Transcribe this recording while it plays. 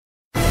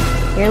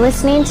You're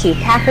listening to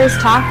Packers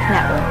Talk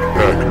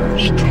Network.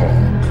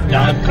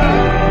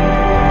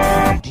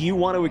 Do you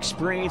want to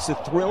experience the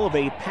thrill of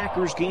a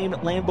Packers game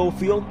at Lambeau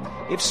Field?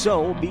 If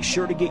so, be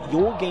sure to get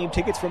your game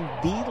tickets from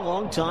the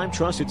longtime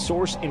trusted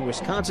source in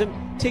Wisconsin,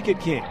 Ticket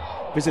King.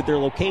 Visit their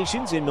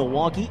locations in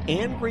Milwaukee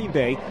and Green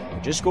Bay, or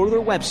just go to their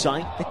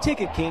website,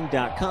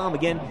 theticketking.com.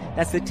 Again,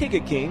 that's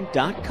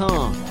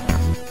theticketking.com.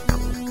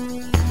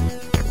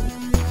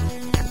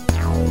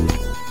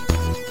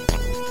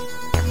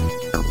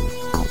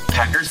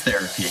 Packers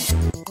Therapy.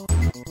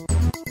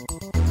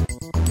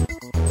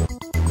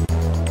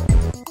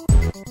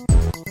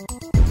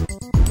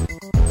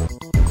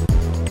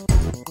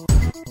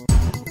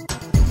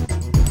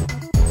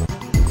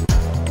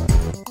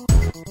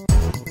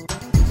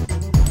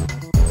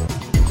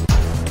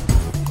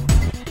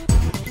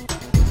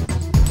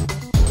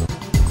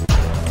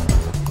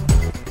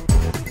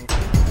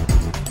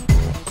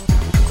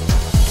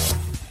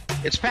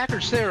 It's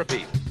Packers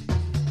Therapy.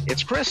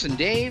 It's Chris and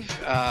Dave,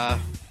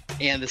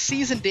 and the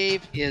season,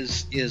 Dave,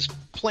 is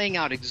playing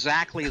out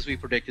exactly as we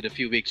predicted a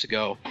few weeks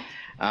ago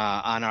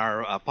on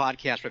our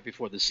podcast right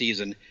before the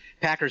season.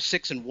 Packers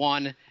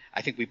 6-1.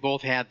 I think we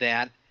both had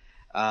that.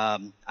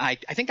 I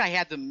think I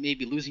had them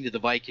maybe losing to the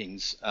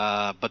Vikings,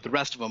 but the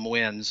rest of them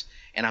wins.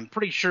 And I'm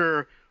pretty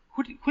sure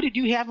who did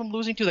you have them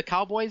losing to? The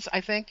Cowboys,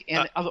 I think.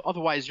 And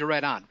otherwise, you're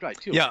right on. Right,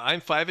 too. Yeah,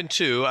 I'm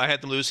 5-2. I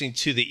had them losing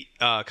to the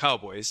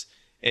Cowboys.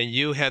 And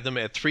you had them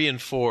at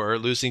 3-4,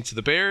 losing to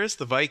the Bears,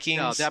 the Vikings.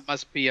 No, that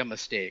must be a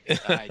mistake.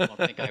 I don't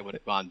think I would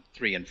have gone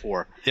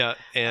 3-4. Yeah,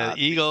 and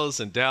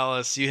Eagles and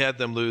Dallas, you had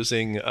them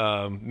losing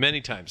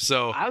many times.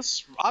 So I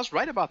was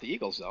right about the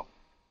Eagles, though.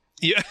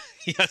 Yeah,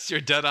 yes,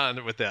 you're dead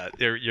on with that.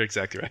 You're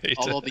exactly right.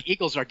 Although the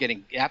Eagles are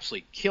getting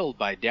absolutely killed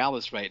by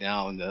Dallas right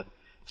now in the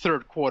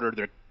third quarter.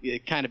 They're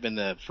kind of in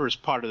the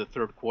first part of the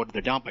third quarter.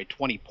 They're down by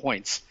 20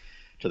 points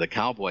to the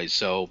Cowboys.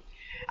 So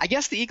I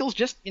guess the Eagles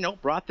just,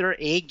 brought their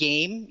A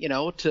game,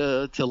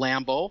 to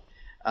Lambeau.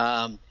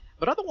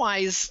 But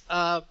otherwise,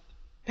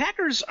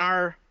 Packers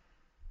are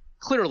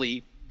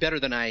clearly better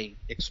than I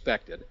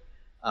expected.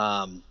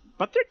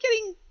 But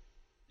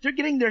they're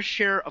getting their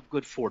share of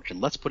good fortune.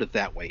 Let's put it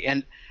that way.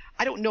 And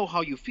I don't know how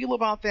you feel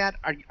about that.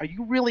 Do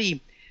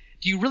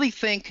you really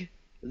think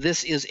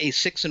this is a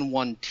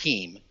 6-1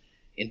 team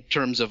in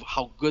terms of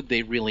how good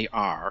they really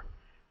are?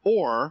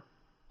 Or,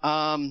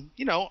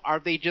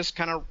 are they just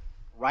kind of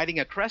riding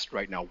a crest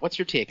right now? What's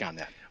your take on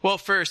that? Well,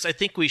 first, I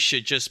think we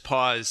should just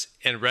pause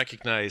and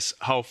recognize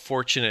how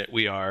fortunate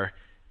we are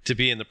to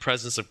be in the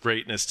presence of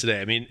greatness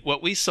today. I mean,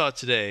 what we saw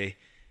today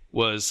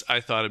was, I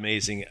thought,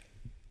 amazing.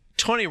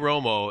 Tony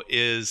Romo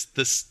is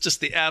just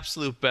the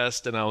absolute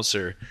best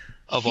announcer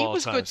of all time. He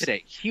was good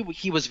today.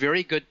 He was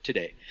very good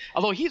today.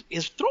 Although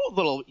his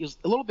throw he was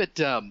a little bit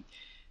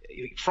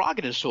frog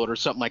in his throat or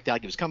something like that.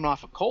 Like he was coming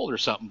off a cold or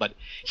something, but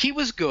he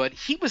was good.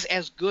 He was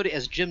as good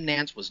as Jim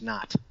Nantz was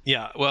not.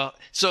 Yeah, well,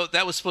 so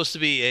that was supposed to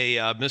be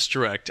a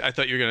misdirect. I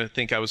thought you were going to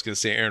think I was going to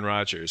say Aaron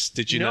Rodgers.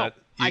 Did you not?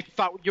 I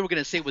thought you were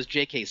going to say it was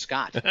J.K.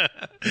 Scott.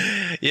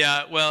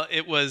 Yeah, well,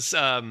 it was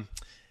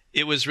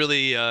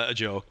really a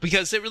joke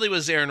because it really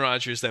was Aaron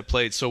Rodgers that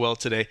played so well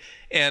today.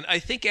 And I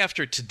think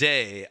after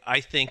today,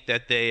 I think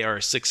that they are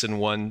a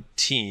 6-1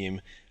 team.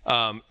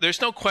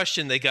 There's no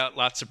question they got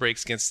lots of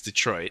breaks against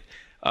Detroit.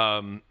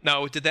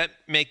 Now, did that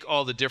make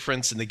all the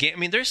difference in the game? I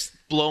mean, there's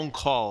blown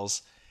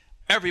calls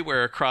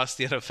everywhere across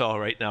the NFL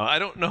right now. I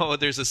don't know.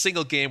 There's a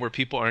single game where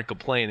people aren't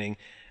complaining.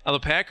 The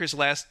Packers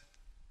last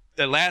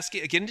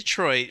game again,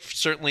 Detroit,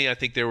 certainly I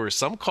think there were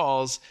some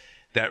calls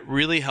that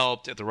really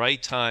helped at the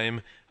right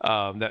time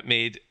that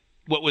made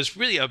what was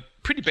really a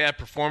pretty bad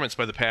performance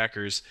by the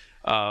Packers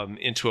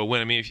into a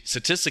win. I mean,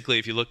 statistically,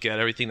 if you look at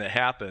everything that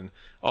happened,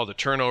 all the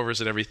turnovers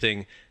and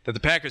everything, that the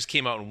Packers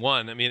came out and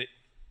won. I mean,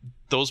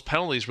 those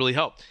penalties really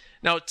helped.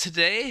 Now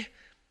today,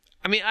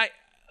 I mean,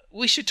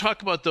 we should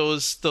talk about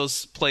those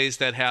plays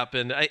that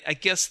happened. I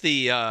guess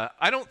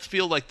I don't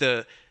feel like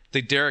the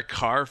Derek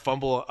Carr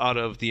fumble out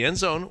of the end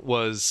zone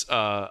was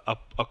a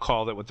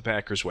call that went the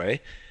Packers'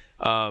 way.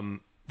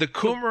 The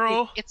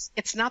Kumaro,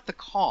 it's not the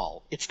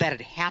call; it's that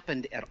it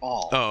happened at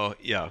all. Oh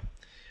yeah.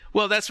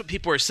 Well, that's what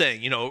people are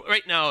saying.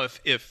 Right now,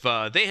 if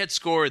they had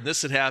scored and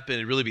this had happened,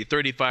 it'd really be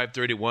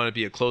 35-31. It'd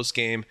be a close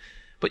game.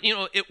 But,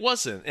 it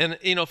wasn't. And,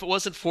 if it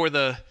wasn't for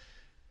the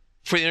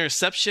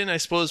interception, I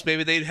suppose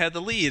maybe they'd had the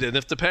lead. And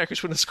if the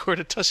Packers would have scored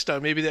a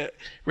touchdown, maybe the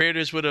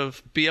Raiders would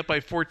have be up by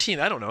 14.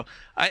 I don't know.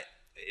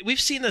 We've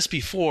seen this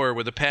before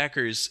where the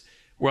Packers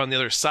were on the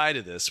other side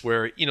of this,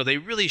 where, they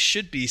really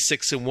should be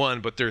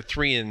 6-1, but they're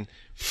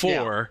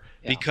 3-4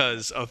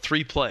 because of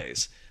 3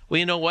 plays. Well,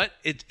 you know what?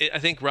 I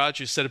think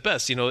Rodgers said it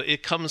best.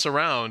 It comes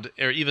around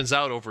or evens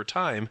out over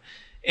time.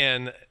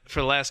 And for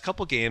the last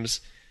couple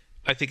games,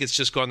 I think it's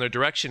just gone their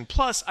direction.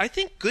 Plus, I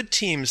think good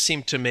teams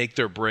seem to make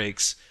their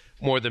breaks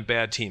more than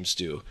bad teams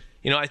do.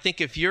 I think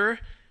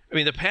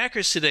the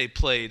Packers today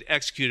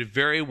executed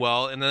very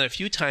well, and then a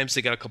few times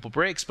they got a couple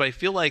breaks, but I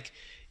feel like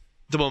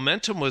the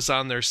momentum was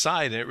on their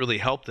side, and it really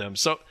helped them.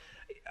 So,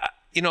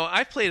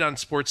 I played on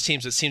sports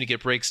teams that seem to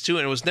get breaks too,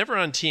 and it was never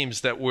on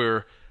teams that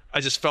were I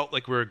just felt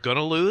like we were going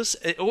to lose.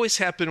 It always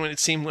happened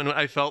when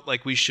I felt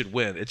like we should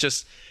win. It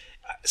just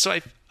so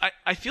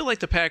I feel like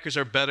the Packers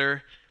are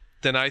better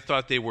than I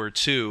thought they were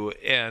too.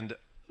 And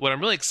what I'm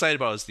really excited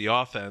about is the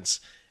offense,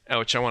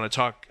 which I want to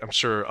talk, I'm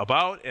sure,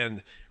 about,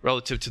 and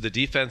relative to the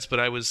defense. But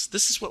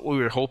this is what we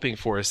were hoping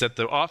for, is that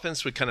the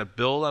offense would kind of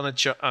build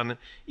on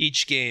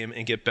each game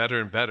and get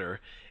better and better.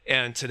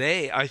 And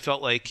today I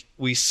felt like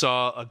we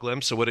saw a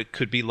glimpse of what it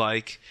could be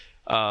like,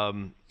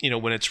 when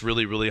it's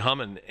really, really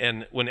humming.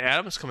 And when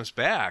Adams comes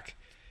back,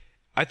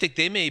 I think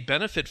they may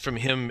benefit from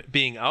him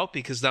being out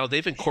because now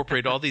they've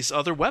incorporated all these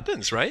other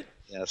weapons, right?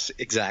 Yes,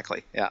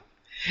 exactly. Yeah.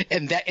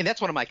 And that's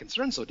one of my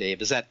concerns, though,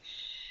 Dave, is that,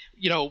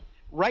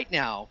 right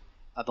now,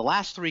 the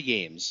last 3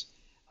 games,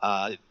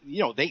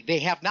 they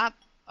have not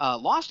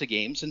lost a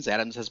game since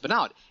Adams has been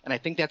out. And I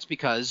think that's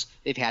because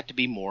they've had to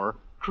be more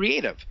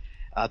creative.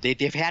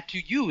 They've had to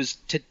use,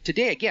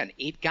 today, again,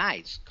 8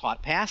 guys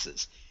caught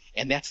passes.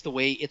 And that's the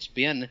way it's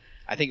been.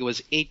 I think it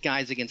was 8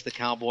 guys against the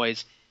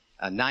Cowboys,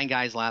 9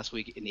 guys last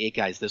week, and 8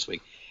 guys this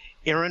week.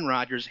 Aaron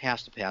Rodgers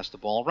has to pass the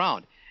ball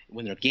around.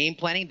 When they're game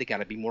planning, they got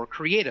to be more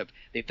creative.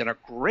 They've done a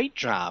great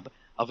job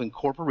of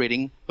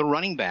incorporating the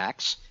running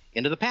backs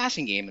into the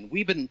passing game, and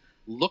we've been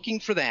looking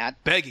for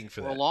that, begging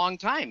for that a long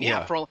time.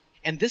 Yeah.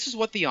 And this is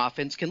what the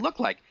offense can look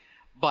like.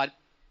 But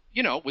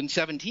when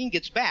 17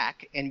 gets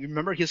back, and you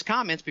remember his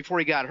comments before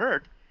he got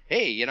hurt,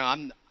 hey,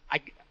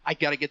 I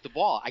got to get the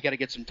ball, I got to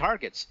get some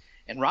targets.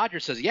 And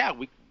Rodgers says, yeah,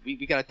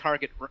 we got to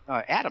target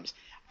Adams.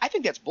 I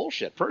think that's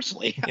bullshit,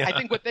 personally. Yeah. I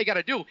think what they got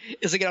to do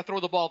is they got to throw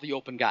the ball to the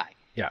open guy.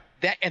 Yeah.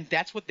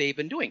 That's what they've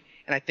been doing.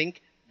 And I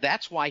think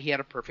that's why he had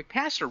a perfect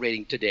passer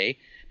rating today,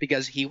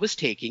 because he was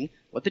taking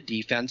what the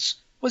defense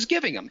was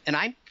giving him. And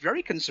I'm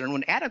very concerned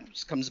when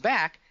Adams comes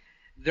back,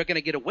 they're going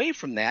to get away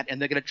from that,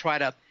 and they're going to try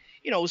to,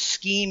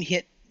 scheme,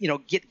 hit,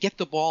 get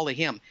the ball to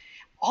him.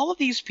 All of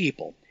these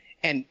people,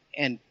 and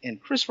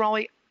Chris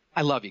Raleigh,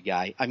 I love you,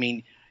 guy. I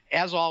mean,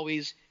 as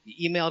always,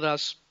 you emailed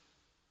us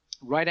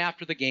right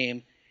after the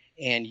game,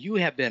 and you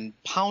have been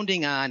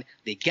pounding on,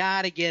 they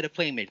got to get a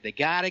playmaker. They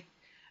got to,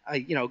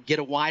 get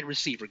a wide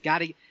receiver.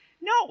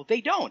 No,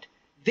 they don't.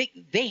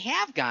 They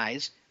have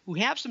guys who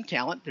have some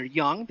talent. They're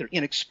young. They're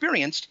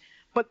inexperienced.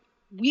 But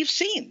we've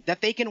seen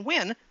that they can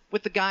win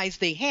with the guys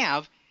they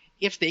have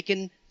if they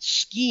can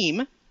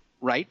scheme,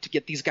 right, to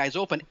get these guys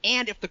open,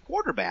 and if the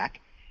quarterback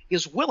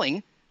is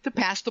willing to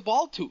pass the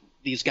ball to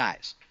these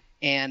guys.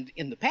 And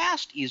in the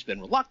past, he's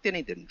been reluctant.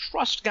 He didn't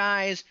trust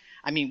guys.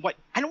 I mean,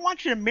 I don't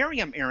want you to marry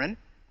him, Aaron.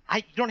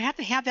 You don't have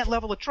to have that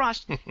level of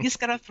trust. You just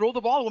got to throw the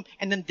ball to him,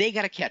 and then they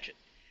got to catch it.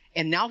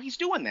 And now he's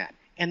doing that,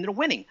 and they're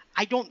winning.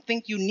 I don't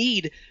think you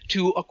need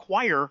to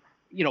acquire,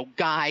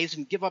 guys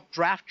and give up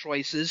draft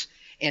choices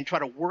and try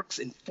to work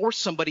and force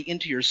somebody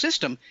into your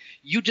system.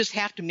 You just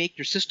have to make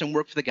your system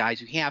work for the guys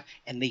you have,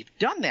 and they've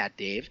done that,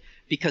 Dave,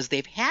 because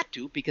they've had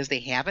to, because they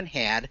haven't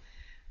had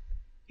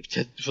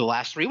for the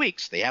last 3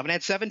 weeks. They haven't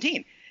had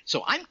 17.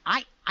 So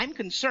I'm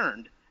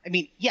concerned. I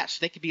mean, yes,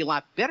 they could be a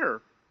lot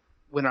better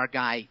when our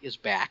guy is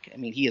back. I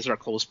mean, he is our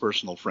close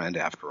personal friend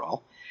after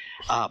all.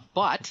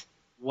 But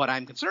what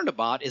I'm concerned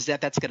about is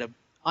that that's going to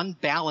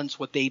unbalance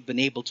what they've been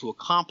able to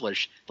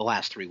accomplish the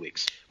last 3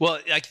 weeks. Well,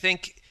 I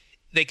think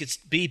they could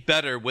be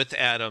better with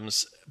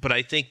Adams, but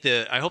I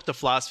hope the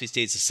philosophy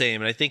stays the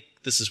same. And I think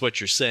this is what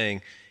you're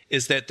saying,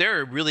 is that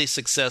they're really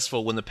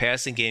successful when the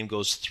passing game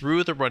goes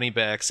through the running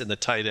backs and the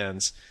tight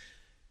ends.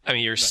 I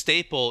mean, your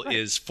staple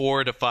is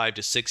 4 to 5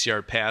 to 6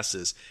 yard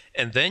passes,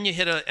 and then you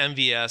hit a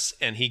MVS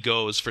and he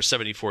goes for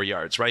 74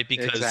 yards, right?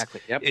 Because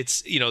exactly. Yep.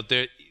 It's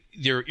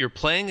you're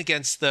playing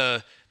against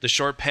the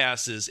short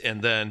passes,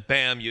 and then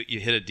bam, you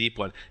hit a deep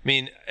one. I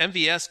mean,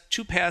 MVS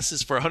 2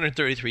 passes for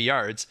 133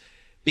 yards,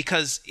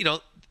 because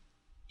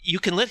you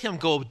can let him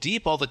go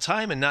deep all the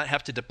time and not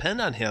have to depend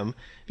on him,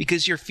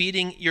 because you're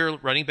feeding your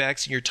running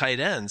backs and your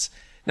tight ends.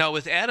 Now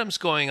with Adams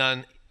going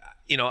on,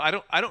 I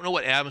don't know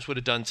what Adams would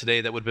have done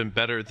today that would have been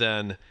better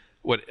than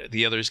what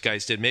the others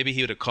guys did. Maybe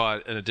he would have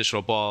caught an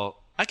additional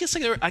ball. I guess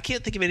I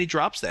can't think of any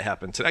drops that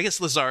happened today. I guess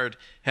Lazard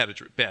had a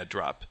bad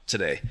drop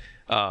today.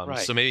 Right.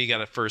 So maybe he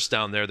got a first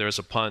down there. There was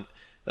a punt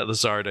that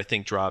Lazard, I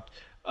think, dropped.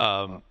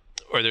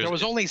 There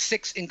was only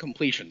 6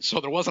 incompletions,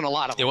 so there wasn't a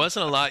lot of them. It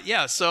wasn't a lot,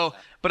 yeah. So,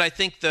 but I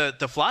think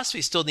the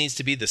philosophy still needs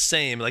to be the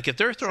same. Like if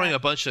they're throwing a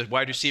bunch of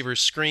wide receiver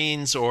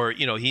screens, or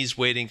he's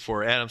waiting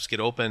for Adams to get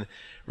open,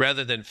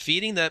 rather than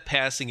feeding that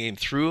passing game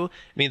through. I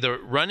mean, the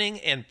running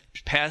and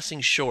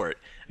passing short.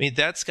 I mean,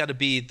 that's got to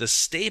be the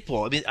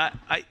staple. I mean,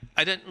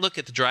 I didn't look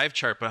at the drive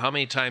chart, but how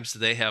many times did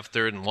they have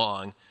 3rd and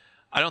long?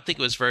 I don't think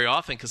it was very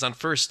often, because on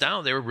first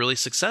down they were really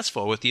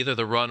successful with either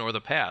the run or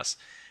the pass.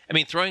 I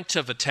mean, throwing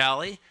to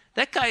Vitale.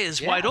 That guy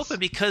is wide open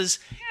because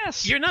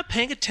you're not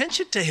paying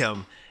attention to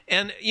him.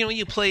 And,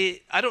 you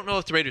play, I don't know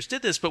if the Raiders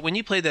did this, but when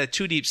you play that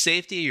 2-deep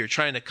safety, you're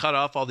trying to cut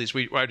off all these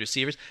wide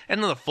receivers,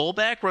 and then the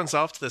fullback runs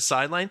off to the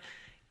sideline.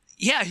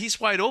 Yeah, he's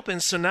wide open,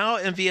 so now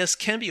MVS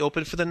can be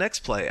open for the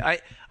next play.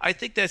 I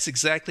think that's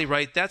exactly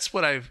right. That's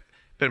what I've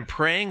been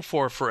praying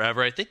for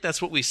forever. I think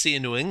that's what we see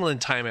in New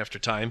England time after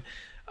time,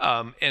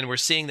 and we're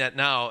seeing that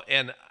now.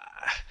 And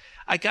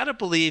I got to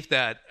believe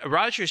that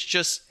Rodgers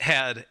just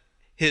had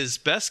his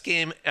best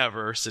game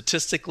ever,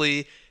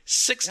 statistically,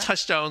 6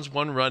 touchdowns,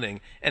 1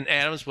 running, and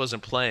Adams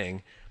wasn't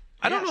playing.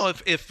 I don't know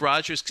if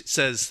Rodgers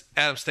says,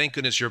 Adams, thank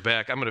goodness you're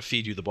back. I'm going to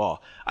feed you the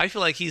ball. I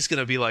feel like he's going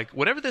to be like,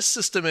 whatever this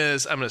system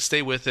is, I'm going to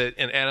stay with it.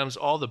 And Adams,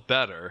 all the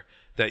better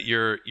that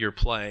you're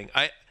playing.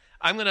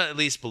 I'm going to at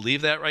least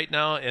believe that right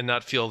now and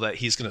not feel that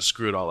he's going to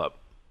screw it all up.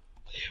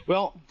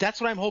 Well,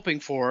 that's what I'm hoping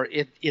for.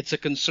 It's a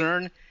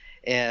concern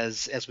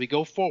as we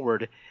go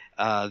forward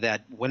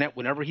that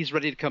whenever he's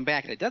ready to come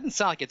back, and it doesn't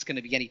sound like it's going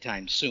to be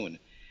anytime soon.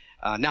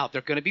 Now,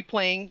 they're going to be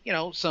playing,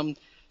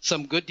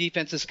 some good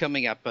defenses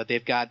coming up, but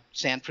they've got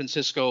San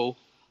Francisco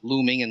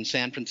looming, and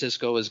San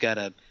Francisco has got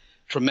a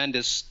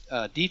tremendous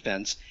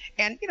defense,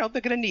 and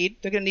they're going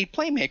to need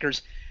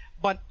playmakers.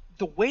 But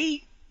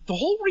the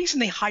whole reason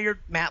they hired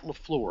Matt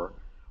LaFleur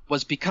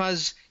was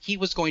because he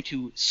was going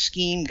to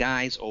scheme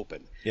guys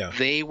open. Yeah.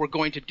 They were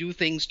going to do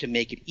things to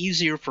make it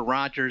easier for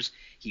Rodgers.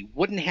 He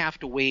wouldn't have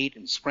to wait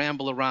and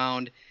scramble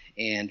around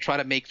and try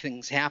to make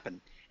things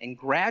happen. And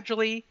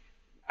gradually,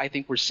 I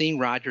think we're seeing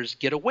Rodgers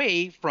get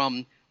away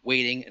from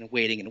waiting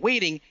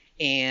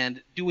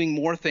and doing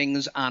more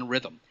things on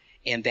rhythm.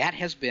 And that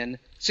has been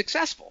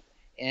successful.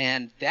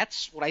 And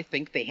that's what I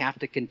think they have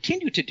to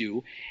continue to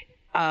do.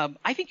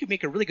 I think you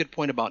make a really good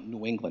point about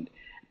New England.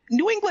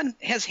 New England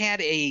has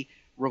had a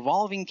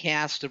revolving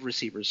cast of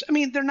receivers. I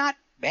mean, they're not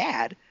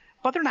bad,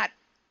 but they're not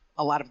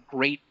a lot of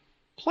great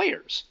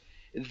players.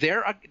 They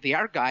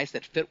are guys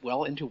that fit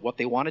well into what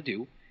they want to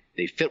do.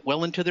 They fit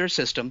well into their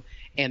system,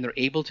 and they're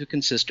able to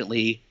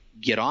consistently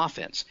get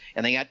offense.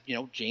 And they got,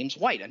 James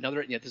White,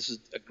 another. This is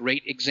a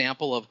great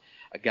example of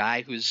a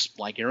guy who's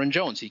like Aaron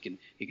Jones. He can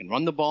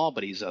run the ball,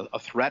 but he's a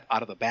threat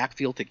out of the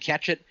backfield to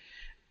catch it.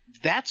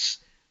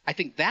 I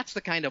think that's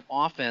the kind of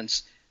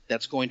offense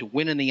that's going to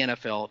win in the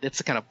NFL. It's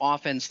the kind of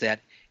offense that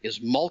is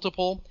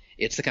multiple.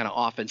 It's the kind of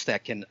offense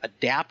that can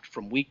adapt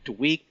from week to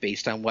week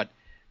based on what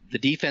the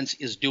defense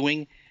is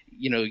doing.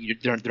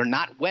 They're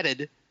not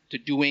wedded to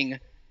doing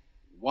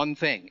one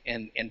thing.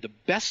 And the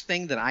best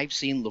thing that I've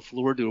seen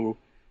LaFleur do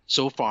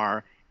so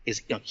far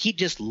is he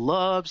just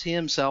loves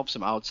himself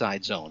some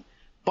outside zone.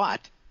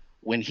 But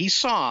when he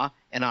saw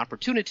an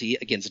opportunity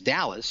against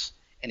Dallas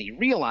and he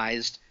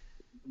realized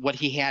what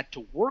he had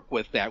to work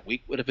with that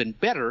week would have been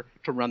better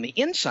to run the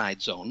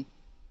inside zone,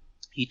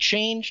 he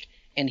changed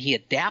and he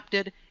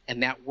adapted,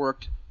 and that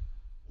worked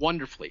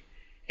wonderfully.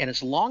 And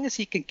as long as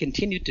he can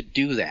continue to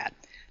do that,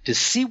 to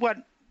see what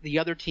the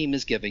other team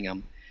is giving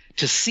him,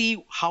 to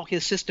see how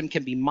his system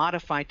can be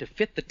modified to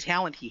fit the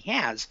talent he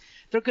has,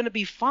 they're going to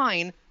be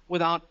fine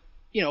without,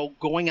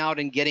 going out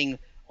and getting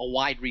a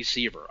wide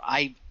receiver.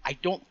 I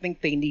don't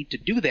think they need to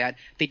do that.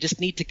 They just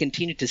need to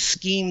continue to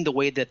scheme the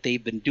way that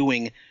they've been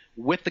doing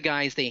with the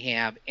guys they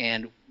have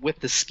and with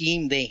the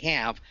scheme they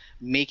have,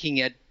 making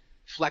it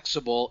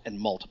flexible and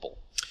multiple.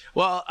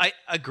 Well, I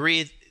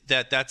agree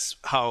that that's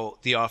how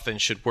the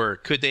offense should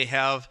work. Could they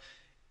have,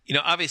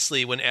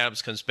 obviously when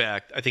Adams comes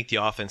back, I think the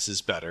offense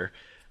is better.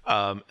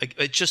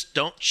 Just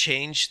don't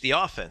change the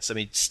offense. I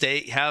mean,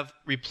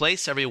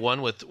 replace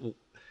everyone with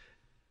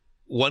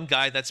one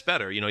guy that's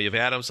better. You have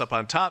Adams up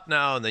on top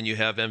now, and then you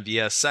have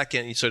MVS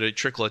second. You sort of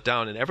trickle it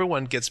down, and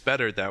everyone gets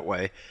better that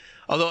way.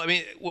 Although, I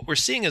mean, what we're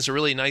seeing is a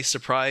really nice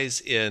surprise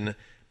in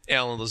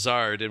Allen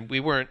Lazard, and we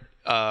weren't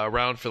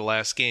around for the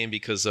last game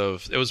because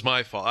it was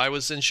my fault. I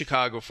was in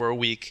Chicago for a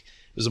week.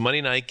 It was a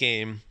Monday night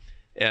game,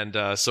 and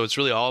so it's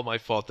really all my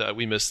fault that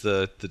we missed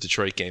the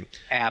Detroit game.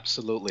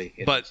 Absolutely.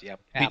 But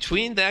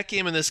between that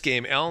game and this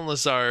game, Allen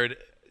Lazard,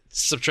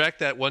 subtract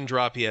that one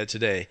drop he had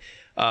today,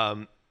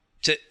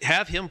 to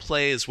have him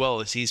play as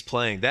well as he's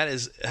playing, that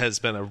has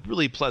been a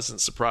really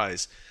pleasant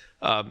surprise.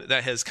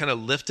 That has kind of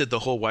lifted the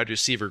whole wide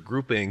receiver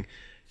grouping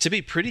to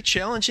be pretty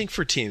challenging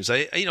for teams.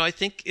 I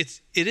think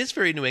it is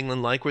very New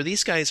England-like, where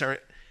these guys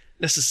aren't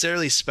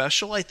necessarily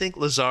special. I think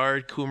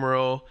Lazard,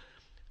 Kumaro,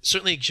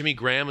 certainly Jimmy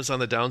Graham is on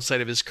the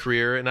downside of his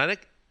career, and I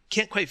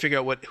can't quite figure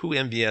out who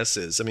MVS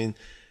is. I mean,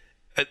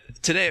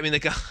 today, the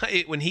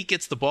guy, when he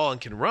gets the ball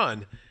and can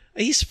run,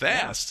 he's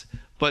fast. Yeah.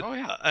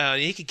 But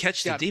he can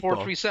catch the deep ball.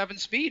 4.37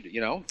 speed.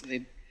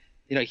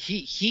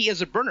 He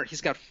is a burner. He's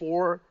got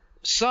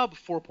sub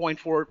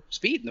 4.4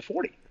 speed in the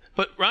 40.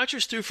 But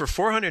Rodgers threw for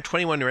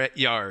 421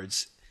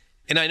 yards,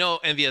 and I know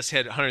MVS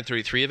had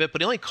 133 of it,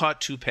 but he only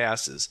caught 2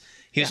 passes.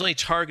 He was only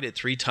targeted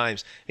 3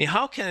 times. I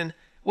mean,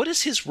 what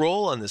is his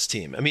role on this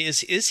team? I mean,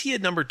 is he a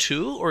number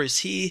 2, or is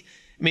he?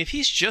 I mean, if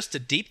he's just a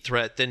deep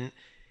threat, then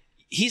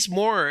he's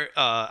more,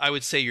 I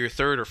would say, your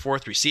 3rd or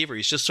 4th receiver.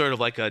 He's just sort of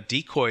like a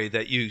decoy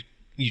that you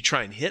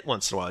try and hit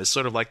once in a while. It's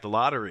sort of like the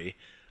lottery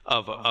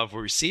of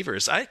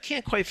receivers. I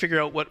can't quite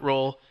figure out what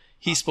role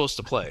he's supposed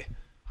to play.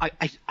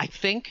 I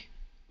think,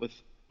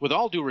 with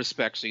all due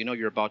respect, so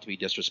you're about to be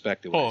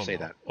disrespected when I say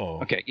that.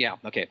 Oh. Okay, yeah,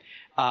 okay.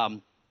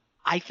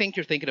 I think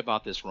you're thinking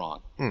about this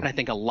wrong. And I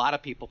think a lot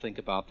of people think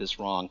about this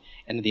wrong.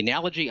 And the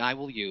analogy I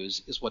will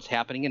use is what's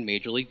happening in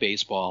Major League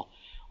Baseball,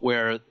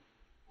 where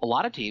a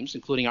lot of teams,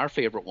 including our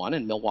favorite one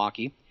in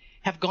Milwaukee,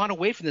 have gone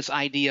away from this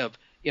idea of,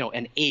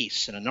 an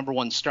ace and a number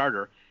 1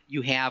 starter.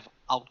 you have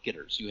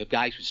outgetters. You have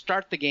guys who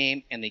start the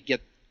game and they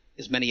get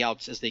as many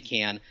outs as they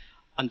can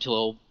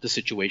until the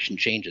situation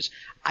changes.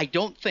 I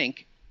don't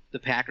think the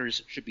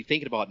Packers should be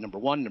thinking about number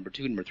 1, number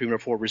 2, number 3, number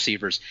 4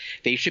 receivers.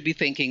 They should be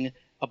thinking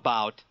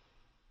about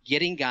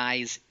getting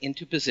guys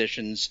into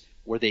positions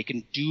where they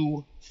can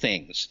do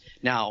things.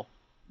 Now,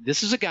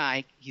 this is a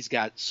guy, he's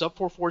got sub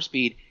 4.4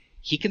 speed.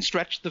 He can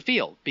stretch the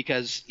field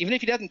because even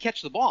if he doesn't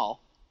catch the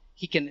ball,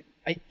 he can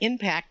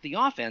impact the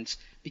offense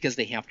because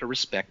they have to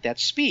respect that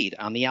speed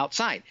on the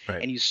outside.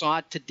 Right. And you saw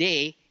it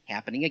today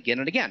happening again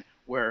and again,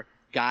 where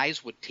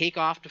guys would take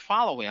off to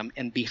follow him,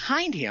 and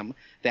behind him,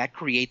 that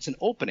creates an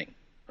opening,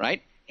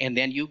 right? And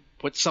then you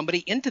put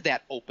somebody into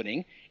that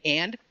opening,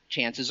 and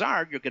chances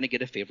are you're going to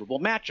get a favorable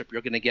matchup.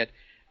 You're going to get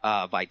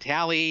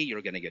Vitale,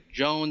 you're going to get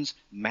Jones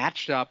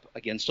matched up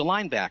against a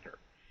linebacker.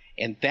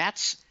 And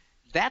that's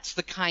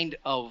the kind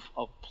of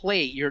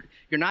play. You're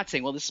not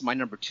saying, well, this is my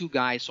number 2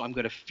 guy, so I'm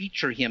going to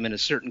feature him in a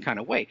certain kind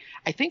of way.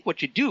 I think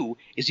what you do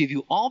is you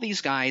view all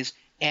these guys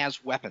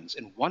as weapons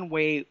in one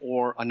way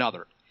or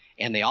another.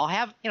 And they all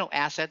have,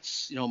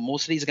 assets.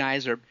 Most of these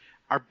guys are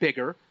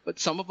bigger, but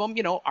some of them,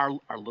 are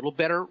a little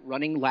better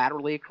running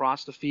laterally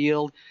across the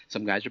field.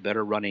 Some guys are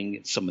better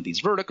running some of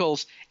these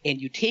verticals.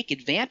 And you take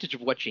advantage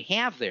of what you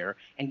have there,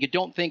 and you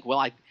don't think, well,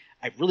 I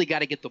really got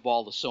to get the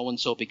ball to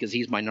so-and-so because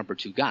he's my number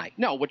 2 guy.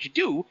 No, what you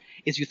do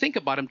is you think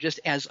about him just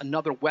as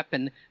another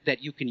weapon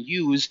that you can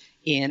use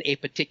in a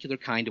particular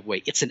kind of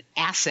way. It's an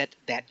asset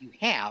that you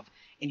have,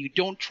 and you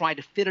don't try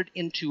to fit it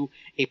into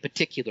a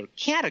particular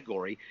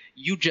category.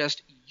 You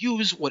just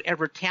use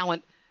whatever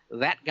talent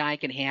that guy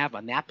can have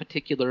on that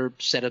particular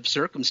set of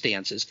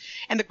circumstances.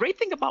 And the great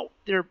thing about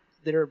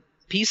their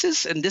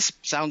pieces, and this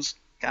sounds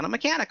kind of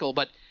mechanical,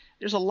 but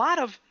there's a lot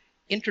of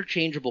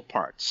interchangeable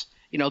parts.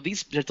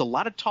 There's a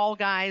lot of tall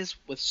guys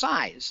with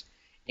size,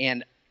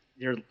 and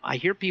I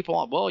hear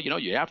people, well,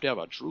 you have to have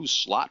a true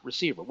slot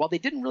receiver. Well, they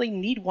didn't really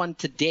need one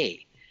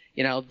today.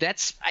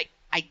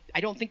 I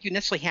don't think you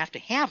necessarily have to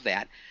have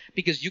that,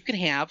 because you can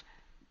have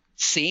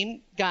same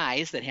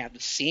guys that have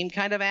the same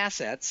kind of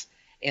assets,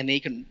 and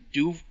they can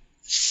do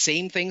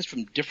same things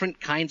from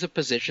different kinds of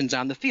positions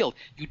on the field.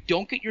 You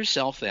don't get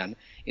yourself then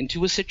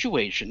into a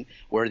situation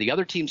where the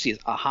other team sees,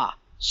 aha,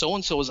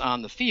 so-and-so is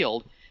on the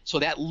field, so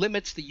that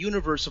limits the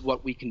universe of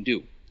what we can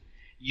do.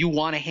 You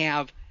want to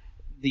have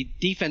the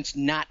defense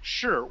not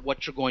sure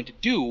what you're going to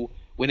do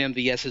when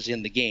MVS is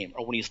in the game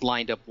or when he's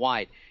lined up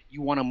wide.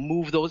 You want to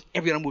move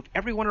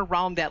everyone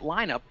around that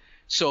lineup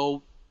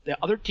so the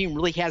other team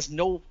really has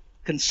no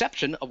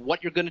conception of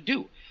what you're going to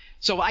do.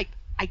 So I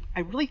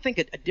really think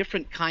a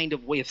different kind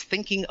of way of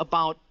thinking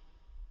about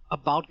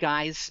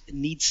guys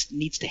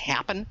needs to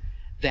happen,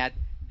 that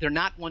they're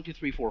not 1, 2,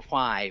 3, 4,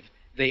 5.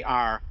 They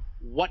are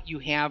what you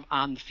have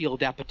on the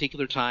field at that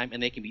particular time,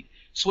 and they can be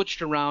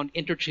switched around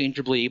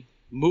interchangeably,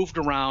 moved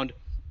around.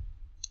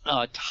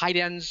 Tight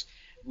ends,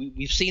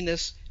 we've seen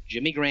this.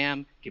 Jimmy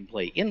Graham can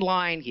play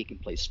inline. He can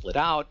play split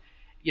out.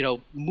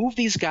 Move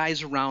these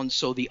guys around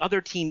so the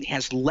other team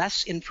has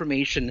less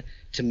information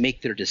to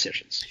make their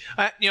decisions.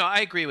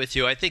 I agree with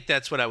you. I think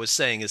that's what I was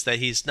saying, is that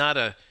he's not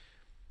a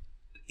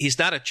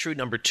true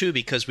number 2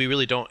 because we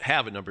really don't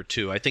have a number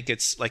 2. I think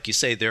it's like you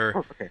say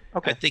there.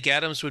 Okay. I think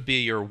Adams would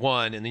be your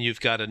 1, and then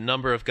you've got a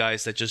number of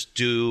guys that just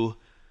do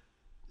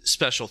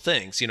special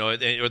things, or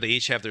they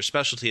each have their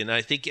specialty. And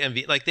I think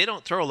they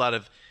don't throw a lot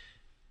of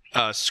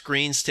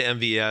screens to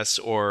MVS,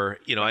 or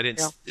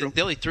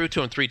they only threw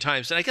to him 3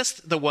 times. And I guess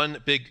the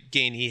one big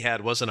gain he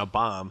had wasn't a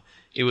bomb.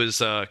 It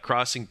was a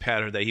crossing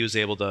pattern that he was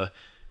able to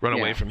run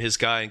away from his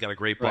guy and got a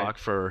great block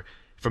from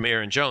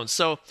Aaron Jones.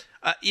 So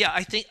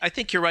I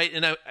think you're right.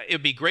 And it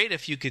would be great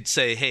if you could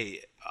say,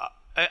 hey,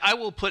 I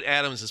will put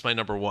Adams as my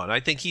number 1. I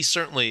think he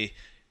certainly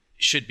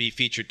should be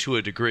featured to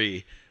a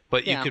degree,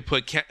 but you could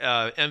put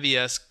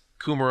MVS,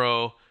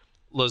 Kumaro,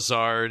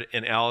 Lazard,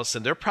 and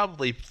Allison. They're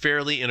probably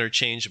fairly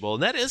interchangeable,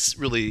 and that is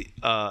really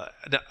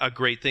a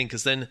great thing,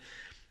 because then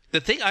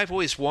the thing I've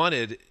always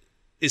wanted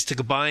is to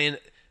combine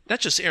not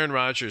just Aaron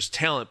Rodgers'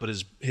 talent, but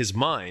his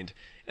mind.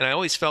 And I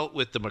always felt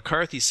with the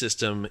McCarthy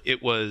system,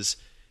 it was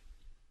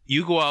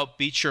you go out,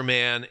 beat your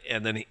man,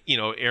 and then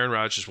Aaron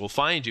Rodgers will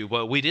find you.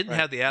 Well, we didn't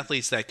have the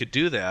athletes that could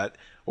do that,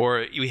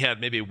 or we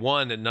had maybe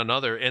one and none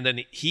other, and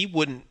then he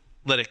wouldn't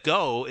let it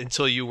go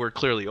until you were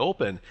clearly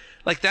open.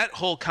 Like, that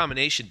whole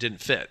combination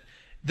didn't fit.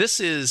 This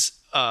is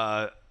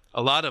a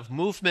lot of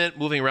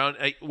moving around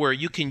where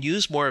you can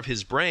use more of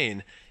his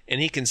brain, and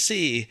he can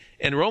see.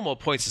 And Romo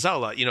points this out a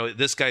lot.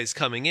 This guy's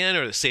coming in,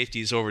 or the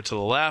safety's over to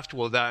the left.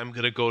 Well, I'm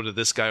going to go to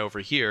this guy over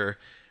here,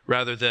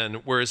 rather than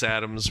where's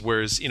Adams?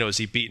 Is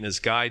he beating his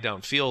guy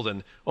downfield?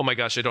 And oh my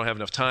gosh, I don't have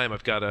enough time.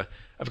 I've got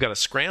to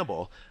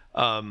scramble.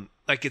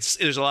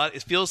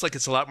 It feels like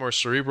it's a lot more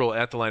cerebral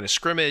at the line of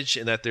scrimmage,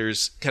 and that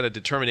there's kind of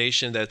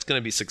determination that it's going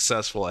to be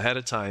successful ahead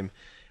of time.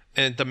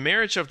 And the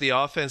marriage of the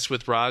offense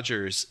with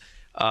Rodgers,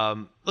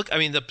 the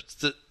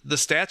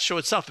stats show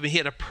itself. He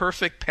had a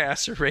perfect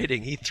passer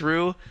rating. He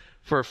threw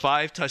for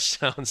 5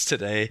 touchdowns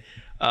today,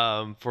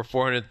 for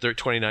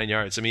 429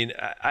 yards.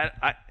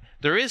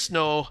 There is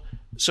no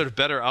sort of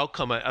better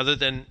outcome other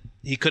than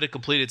he could have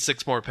completed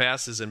 6 more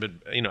passes and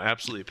been,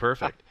 absolutely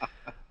perfect.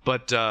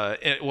 But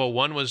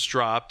one was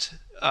dropped.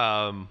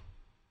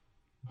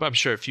 But I'm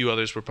sure a few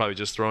others were probably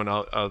just thrown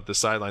out of the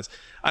sidelines.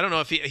 I don't know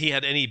if he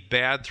had any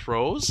bad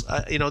throws,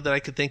 that I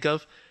could think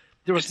of.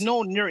 There was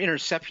no near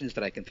interceptions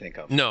that I can think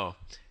of. No.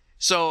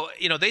 So,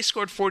 they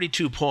scored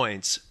 42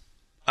 points.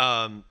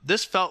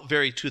 This felt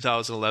very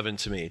 2011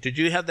 to me. Did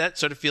you have that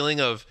sort of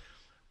feeling of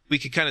we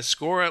could kind of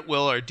score at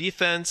will? Our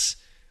defense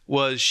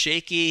was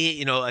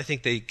shaky. I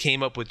think they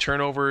came up with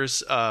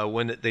turnovers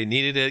when they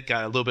needed it,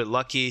 got a little bit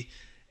lucky.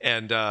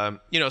 And,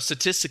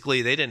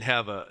 statistically, they didn't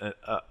have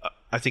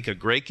I think a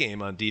great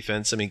game on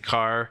defense. I mean,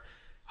 Carr,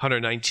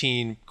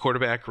 119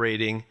 quarterback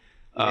rating.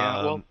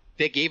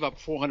 They gave up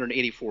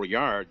 484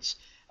 yards.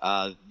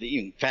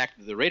 In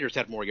fact, the Raiders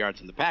had more yards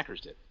than the Packers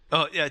did.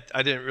 Oh, yeah,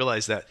 I didn't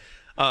realize that.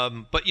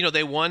 But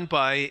they won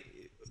by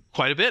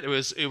quite a bit.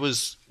 It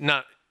was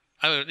not.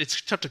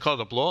 It's tough to call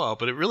it a blowout,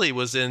 but it really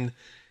was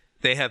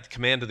they had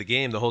command of the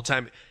game the whole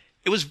time.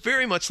 It was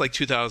very much like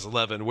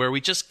 2011, where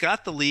we just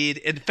got the lead.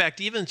 In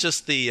fact, even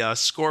just the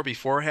score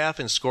before half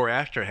and score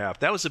after half,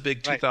 that was a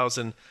big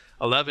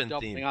 2011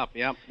 Doubling theme. up,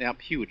 yeah,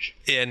 huge.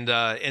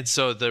 And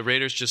so the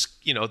Raiders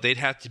just, they'd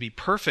have to be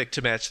perfect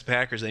to match the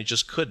Packers, and they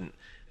just couldn't.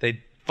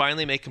 They'd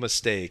finally make a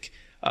mistake.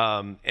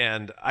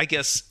 And I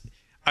guess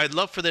I'd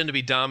love for them to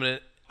be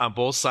dominant on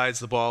both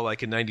sides of the ball,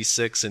 like in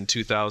 '96 and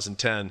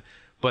 2010.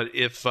 But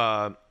if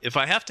I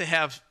have to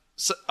have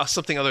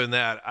something other than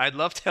that, I'd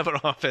love to have an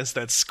offense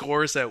that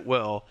scores at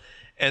will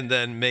and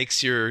then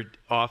makes your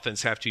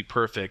offense have to be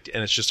perfect,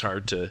 and it's just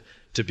hard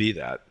to be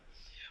that.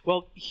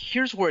 Well,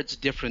 here's where it's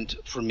different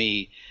for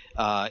me.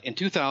 In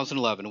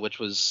 2011, which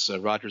was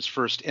Rodgers'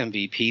 first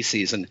MVP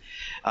season,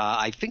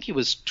 I think he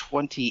was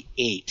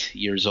 28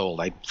 years old.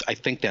 I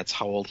think that's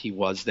how old he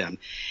was then.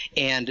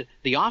 And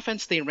the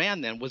offense they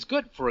ran then was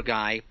good for a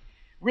guy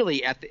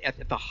really at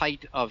the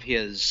height of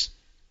his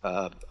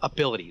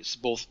abilities,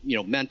 both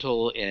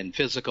mental and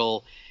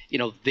physical.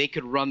 They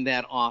could run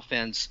that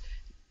offense.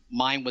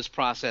 Mine was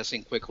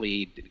processing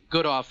quickly.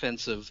 Good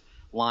offensive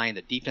line.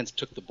 The defense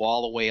took the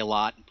ball away a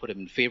lot and put him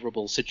in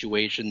favorable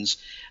situations.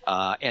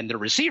 And the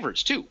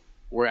receivers too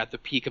were at the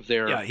peak of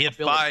their. Yeah, he had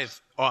abilities.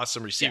 5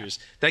 awesome receivers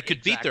that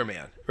could beat their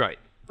man. Right.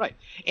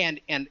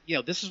 And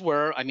this is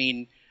where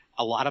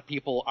a lot of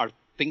people are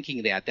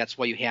thinking that's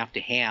why you have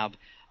to have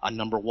a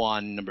number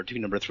 1, number 2,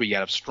 number 3. You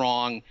have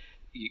strong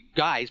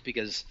guys,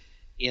 because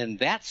in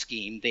that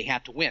scheme they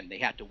had to win. They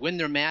had to win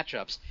their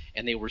matchups,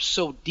 and they were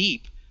so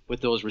deep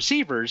with those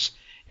receivers.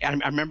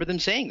 And I remember them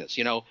saying this.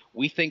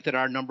 We think that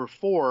our number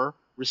 4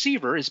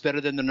 receiver is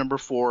better than the number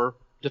 4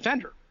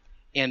 defender,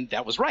 and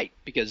that was right,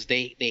 because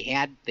they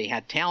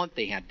had talent,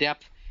 they had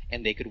depth,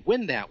 and they could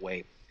win that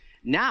way.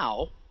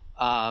 Now,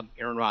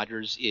 Aaron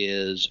Rodgers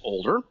is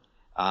older.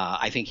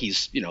 I think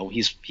he's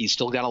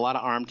still got a lot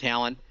of arm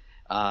talent.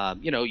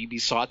 You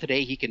saw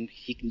today he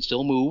can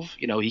still move.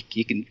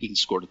 He can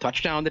score a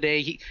touchdown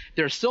today.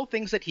 There are still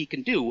things that he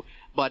can do,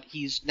 but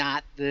he's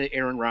not the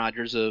Aaron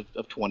Rodgers of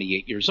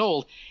 28 years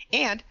old.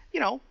 And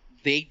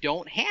they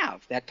don't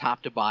have that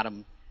top to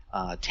bottom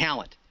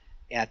talent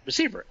at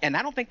receiver, and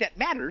I don't think that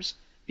matters,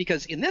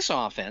 because in this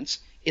offense,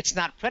 it's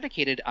not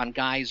predicated on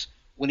guys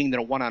winning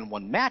their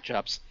one-on-one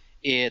matchups.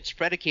 It's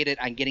predicated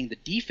on getting the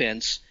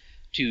defense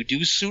to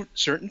do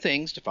certain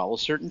things, to follow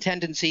certain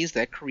tendencies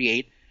that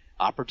create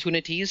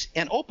opportunities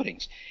and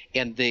openings.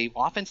 And the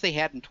offense they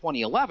had in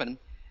 2011,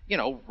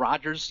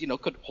 Rodgers,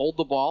 could hold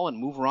the ball and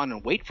move around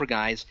and wait for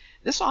guys.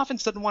 This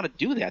offense doesn't want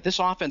to do that. This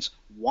offense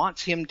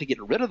wants him to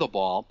get rid of the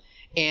ball.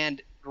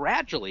 And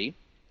gradually,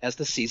 as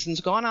the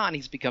season's gone on,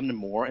 he's become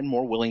more and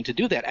more willing to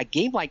do that. A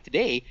game like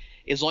today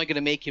is only going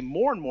to make him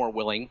more and more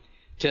willing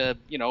to,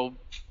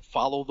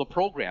 follow the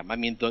program. I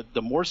mean,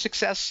 the more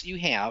success you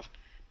have,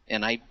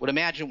 and I would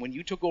imagine when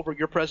you took over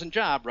your present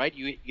job, right,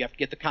 you have to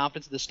get the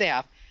confidence of the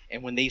staff.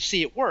 And when they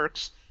see it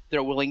works,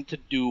 they're willing to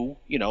do,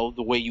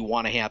 the way you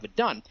want to have it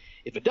done.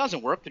 If it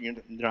doesn't work,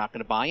 then they're not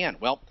going to buy in.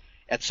 Well,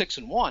 at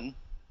 6-1,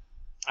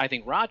 I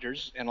think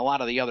Rodgers and a lot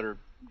of the other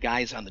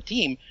guys on the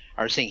team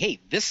are saying, hey,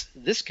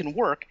 this can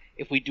work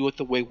if we do it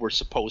the way we're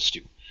supposed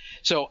to.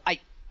 So I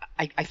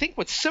think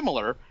what's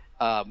similar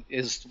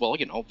is,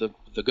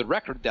 the good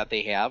record that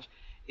they have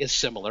is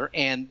similar,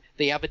 and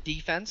they have a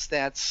defense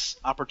that's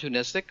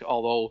opportunistic,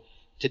 although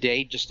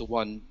today just the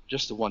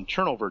one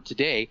turnover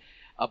today.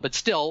 But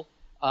still,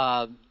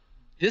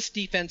 this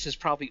defense is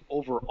probably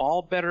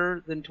overall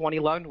better than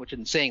 2011, which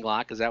isn't saying a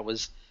lot, because that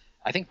was,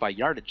 I think, by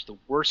yardage, the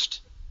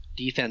worst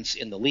defense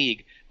in the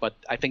league. But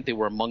I think they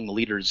were among the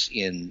leaders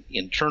in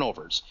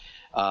turnovers.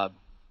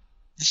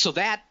 So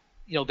that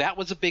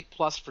was a big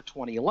plus for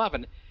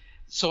 2011.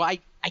 So I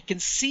can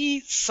see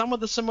some of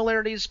the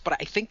similarities, but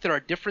I think there are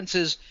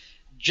differences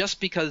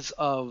just because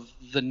of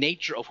the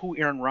nature of who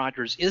Aaron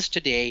Rodgers is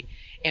today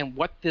and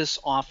what this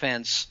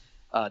offense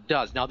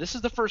does. Now, this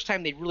is the first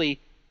time they really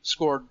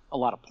scored a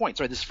lot of points,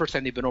 right? This is the first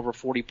time they've been over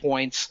 40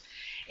 points.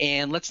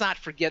 And let's not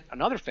forget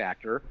another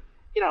factor.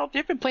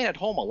 They've been playing at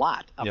home a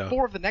lot.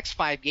 4 of the next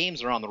 5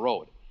 games are on the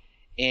road.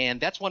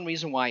 And that's one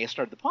reason why I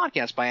started the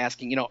podcast by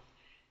asking,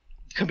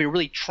 can we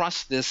really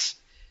trust this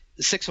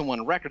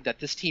 6-1 record, that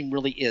this team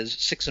really is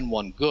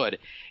 6-1 good?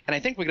 And I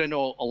think we're going to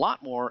know a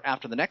lot more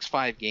after the next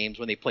 5 games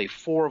when they play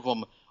 4 of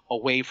them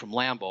away from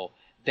Lambeau.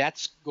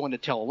 That's going to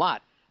tell a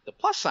lot. The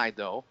plus side,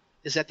 though,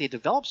 is that they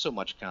developed so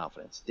much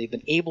confidence. They've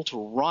been able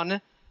to run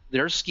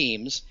their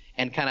schemes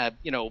and kind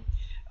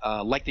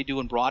of, like they do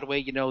in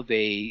Broadway,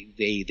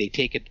 they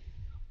take it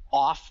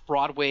off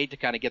Broadway to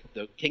kind of get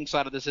the king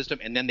side of the system,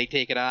 and then they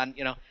take it on,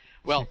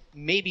 Well,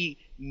 maybe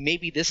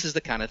this is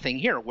the kind of thing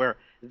here where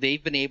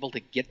they've been able to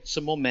get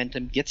some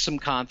momentum, get some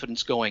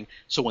confidence going.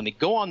 So when they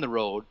go on the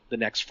road the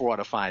next 4 out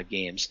of 5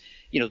 games,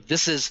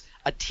 this is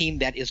a team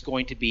that is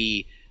going to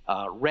be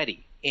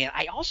ready. And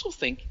I also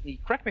think,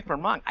 correct me if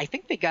I'm wrong, I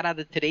think they got out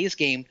of today's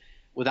game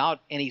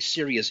without any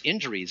serious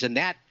injuries. And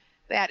that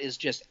is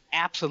just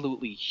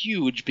absolutely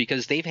huge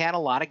because they've had a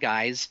lot of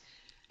guys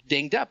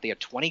dinged up. They had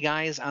 20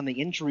 guys on the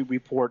injury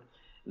report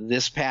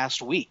this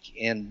past week.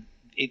 And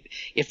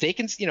if they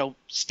can,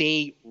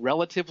 stay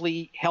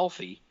relatively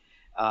healthy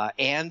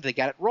and they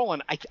got it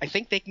rolling, I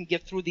think they can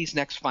get through these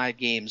next 5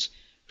 games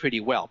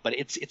pretty well. But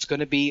it's going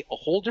to be a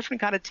whole different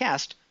kind of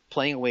test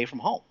playing away from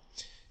home.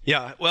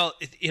 Yeah, well,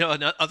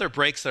 other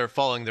breaks that are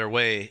falling their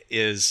way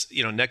is,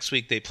 next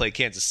week they play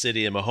Kansas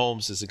City and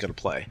Mahomes isn't going to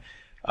play.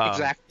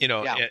 Exactly.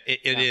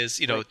 It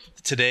is,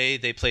 today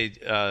they played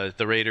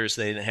the Raiders.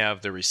 They didn't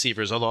have the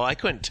receivers, although I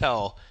couldn't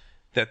tell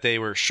that they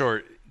were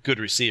short good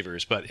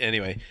receivers. But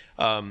anyway,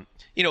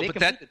 they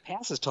completed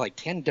passes to like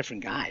 10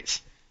 different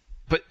guys.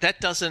 But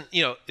that doesn't,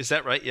 is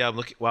that right? Yeah, I'm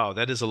looking. Wow,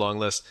 that is a long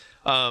list,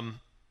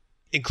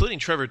 including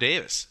Trevor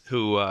Davis,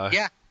 who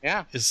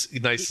is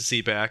nice to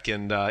see back.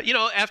 And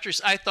after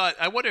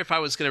I wonder if I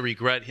was going to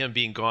regret him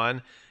being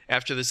gone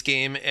after this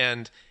game.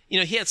 And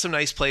he had some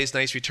nice plays,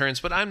 nice returns,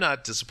 but I'm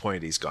not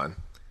disappointed he's gone.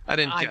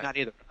 I'm not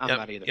either.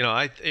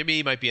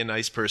 He might be a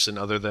nice person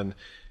other than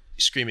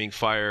screaming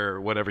fire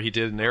or whatever he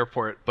did in the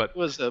airport. But it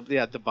was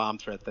the bomb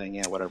threat thing.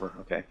 Yeah, whatever.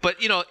 Okay. But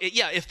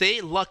if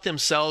they luck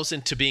themselves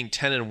into being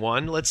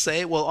 10-1, let's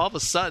say, well, all of a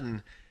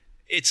sudden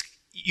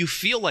you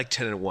feel like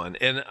 10-1,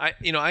 and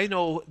I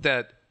know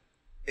that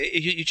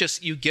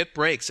you get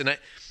breaks, and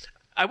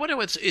I wonder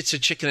if it's a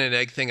chicken and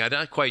egg thing. I'm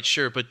not quite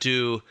sure, but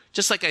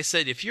just like I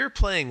said, if you're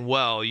playing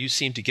well, you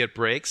seem to get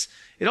breaks.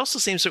 It also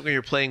seems that when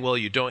you're playing well,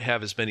 you don't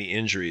have as many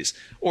injuries.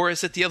 Or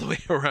is it the other way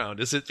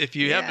around? Is it if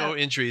you have no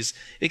injuries?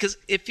 Because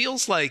it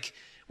feels like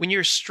when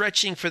you're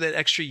stretching for that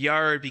extra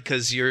yard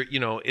because there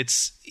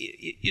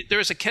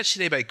was a catch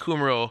today by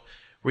Kumro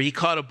where he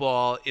caught a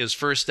ball, it was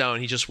first down,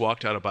 he just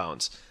walked out of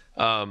bounds.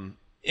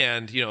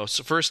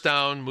 So first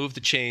down, move the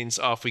chains,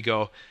 off we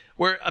go.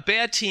 Where a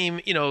bad team,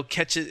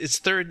 catches, it's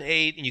 3rd and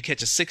 8, and you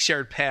catch a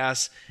 6-yard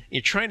pass, and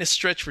you're trying to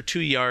stretch for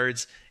 2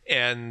 yards,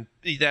 and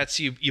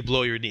that's you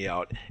blow your knee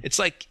out. It's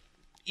like,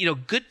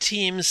 good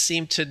teams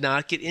seem to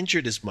not get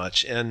injured as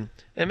much, and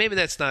maybe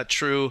that's not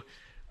true,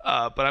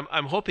 but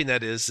I'm hoping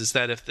that is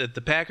that if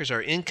the Packers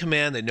are in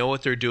command, they know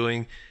what they're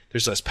doing,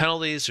 there's less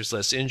penalties, there's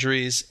less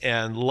injuries,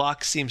 and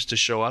luck seems to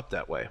show up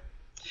that way.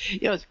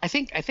 I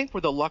think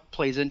where the luck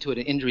plays into it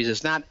in injuries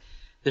is not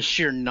the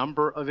sheer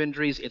number of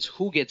injuries, it's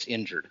who gets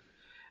injured.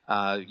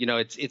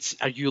 It's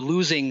are you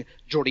losing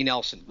Jordy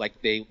Nelson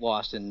like they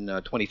lost in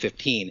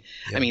 2015?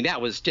 Yeah. I mean,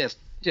 that was just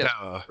you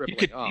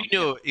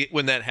knew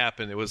when that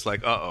happened, it was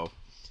like, uh-oh.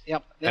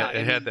 Yep.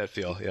 It had that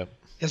feel, yeah.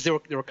 Because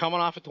they were coming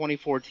off of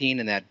 2014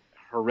 and that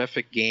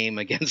horrific game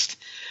against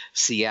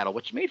Seattle,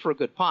 which made for a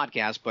good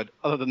podcast, but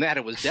other than that,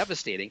 it was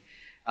devastating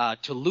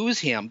to lose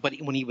him. But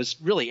when he was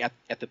really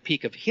at the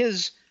peak of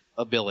his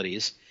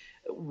abilities,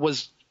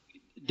 was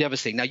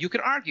devastating. Now, you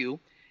could argue,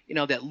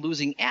 that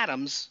losing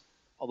Adams,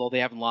 although they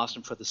haven't lost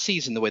him for the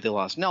season the way they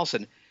lost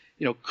Nelson,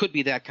 could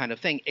be that kind of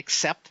thing,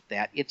 except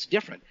that it's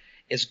different.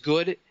 As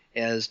good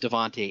as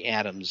Davante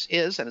Adams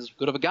is, and as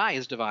good of a guy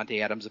as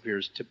Davante Adams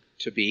appears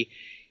to be,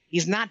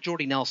 he's not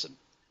Jordy Nelson.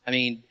 I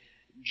mean,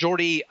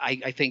 Jordy,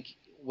 I think,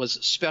 was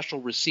a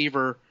special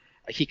receiver.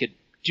 He could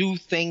do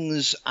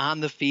things on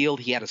the field.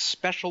 He had a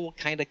special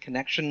kind of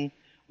connection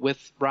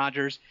with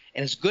Rodgers.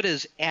 And as good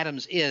as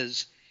Adams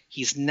is,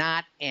 he's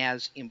not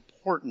as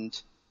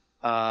important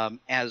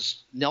as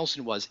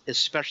Nelson was,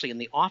 especially in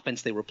the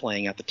offense they were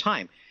playing at the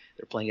time.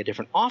 They're playing a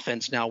different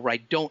offense now where I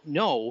don't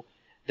know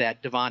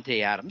that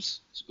Davante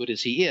Adams, as good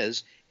as he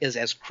is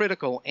as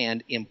critical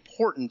and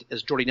important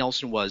as Jordy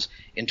Nelson was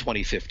in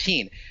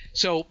 2015.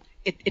 So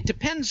it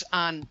depends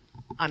on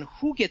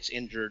who gets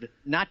injured,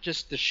 not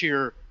just the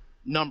sheer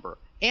number.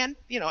 And,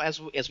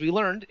 as we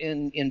learned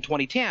in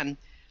 2010,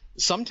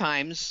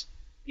 sometimes,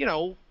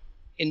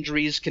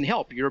 injuries can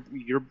help. Your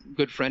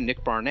good friend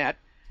Nick Barnett,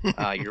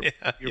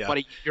 your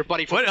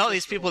buddy. What all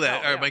these people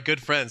that are my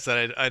good friends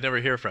that I never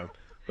hear from?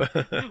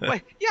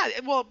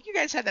 Well, you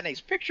guys had that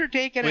nice picture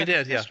taken. We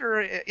did,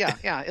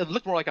 yeah. It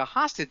looked more like a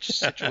hostage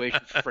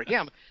situation for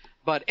him.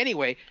 But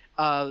anyway,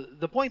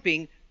 the point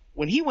being,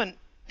 when he went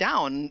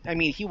down, I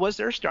mean, he was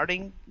their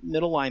starting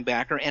middle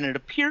linebacker, and it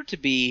appeared to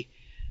be,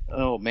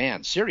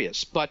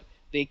 serious. But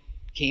they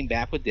came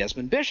back with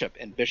Desmond Bishop,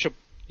 and Bishop,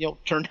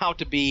 turned out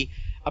to be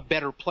a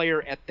better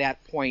player at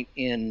that point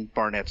in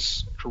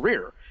Barnett's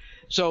career.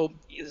 So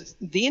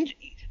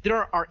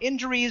there are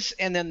injuries,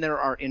 and then there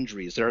are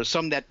injuries. There are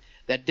some that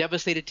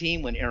devastated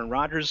team when Aaron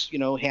Rodgers,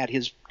 had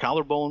his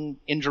collarbone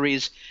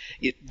injuries.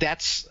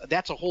 That's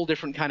a whole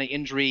different kind of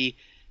injury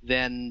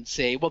than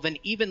than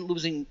even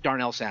losing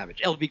Darnell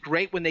Savage. It'll be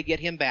great when they get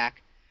him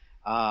back.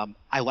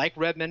 I like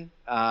Redmond.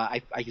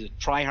 He's a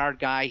try-hard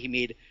guy. He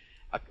made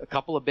a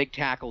couple of big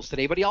tackles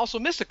today, but he also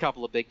missed a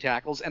couple of big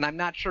tackles, and I'm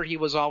not sure he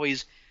was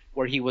always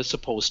where he was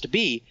supposed to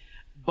be.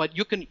 But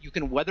you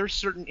can weather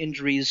certain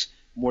injuries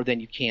more than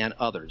you can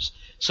others.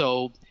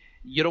 So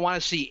you don't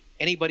want to see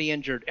anybody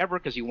injured ever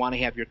because you want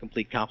to have your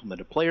complete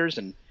complement of players,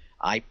 and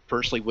I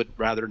personally would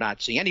rather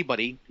not see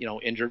anybody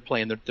injured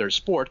playing their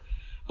sport.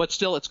 But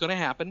still, it's going to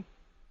happen,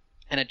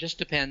 and it just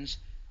depends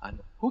on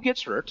who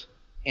gets hurt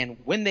and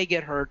when they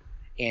get hurt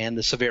and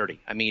the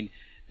severity. I mean,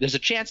 there's a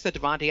chance that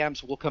Devontae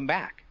Adams will come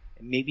back,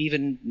 maybe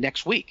even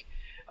next week.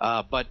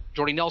 But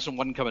Jordy Nelson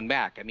wasn't coming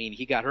back. I mean,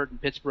 he got hurt in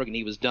Pittsburgh, and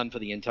he was done for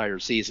the entire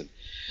season.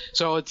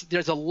 So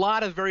there's a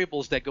lot of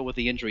variables that go with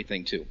the injury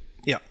thing, too.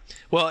 Yeah.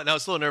 Well, and I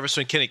was a little nervous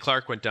when Kenny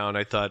Clark went down.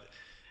 I thought,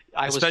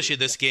 especially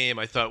this game,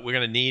 I thought we're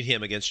going to need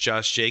him against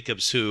Josh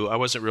Jacobs, who I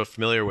wasn't real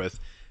familiar with.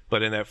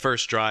 But in that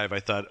first drive,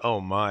 I thought,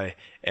 oh, my.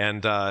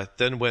 And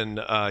then when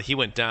he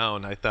went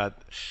down, I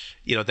thought,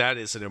 that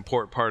is an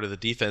important part of the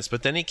defense.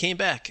 But then he came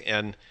back,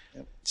 and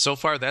so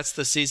far that's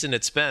the season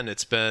it's been.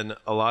 It's been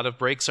a lot of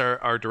breaks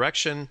our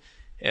direction,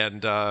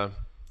 and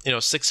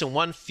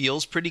 6-1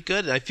 feels pretty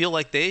good. I feel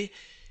like they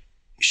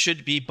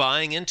should be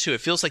buying into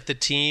it. Feels like the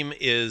team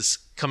is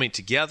coming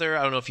together.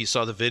 I don't know if you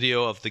saw the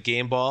video of the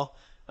game ball.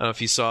 I don't know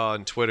if you saw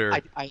on Twitter.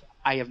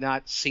 I have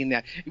not seen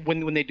that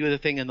when they do the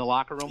thing in the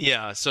locker room.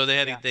 Yeah, so they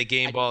had the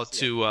game ball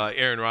to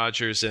Aaron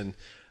Rodgers, and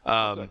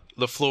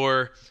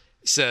LaFleur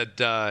said,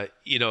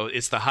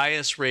 it's the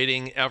highest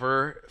rating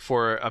ever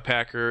for a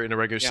Packer in a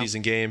regular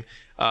season game.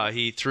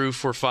 He threw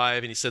for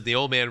 5, and he said the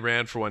old man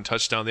ran for 1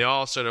 touchdown. They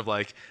all sort of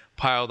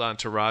piled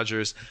onto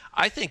Rodgers.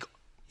 I think,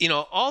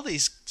 all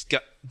these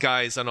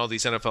guys on all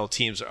these NFL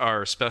teams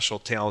are special,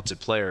 talented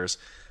players.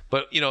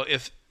 But,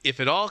 if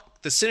it all,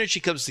 the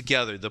synergy comes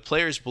together, the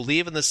players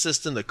believe in the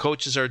system, the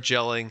coaches are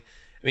gelling,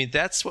 I mean,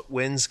 that's what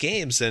wins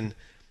games. And,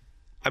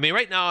 I mean,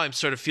 right now I'm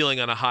sort of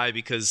feeling on a high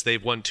because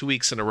they've won 2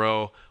 weeks in a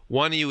row.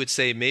 One, you would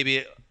say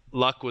maybe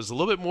luck was a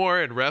little bit more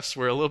and refs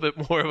were a little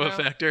bit more of a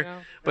factor.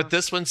 But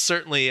this one,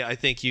 certainly, I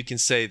think you can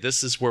say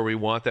this is where we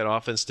want that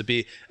offense to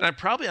be. And I'm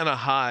probably on a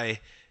high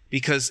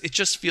because it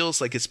just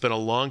feels like it's been a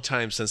long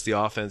time since the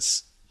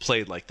offense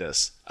played like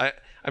this.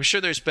 I'm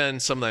sure there's been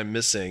some that I'm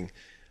missing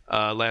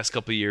last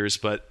couple of years,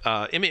 but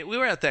we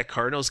were at that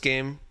Cardinals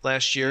game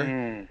last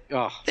year.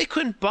 They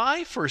couldn't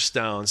buy first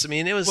downs. I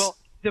mean, it was... Well,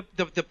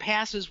 the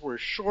passes were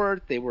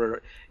short. They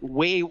were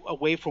way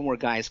away from where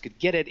guys could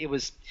get it.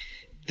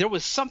 There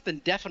was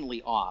something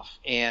definitely off,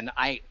 and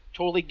I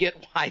totally get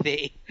why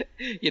they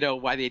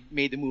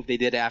made the move they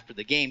did after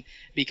the game,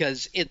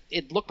 because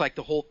it looked like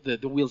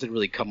the wheels had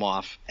really come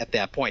off at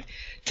that point.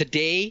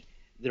 Today,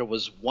 there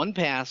was one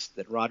pass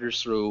that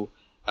Rodgers threw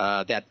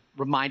that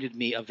reminded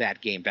me of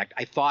that game. In fact,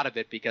 I thought of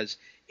it because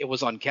it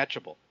was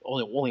uncatchable.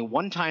 Only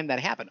one time that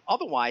happened.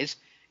 Otherwise,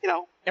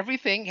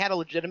 everything had a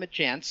legitimate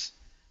chance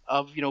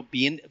of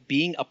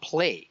being a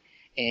play,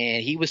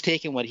 and he was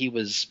taking what he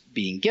was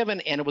being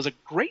given, and it was a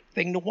great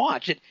thing to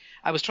watch.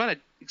 I was trying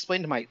to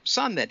explain to my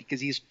son that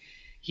because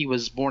he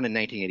was born in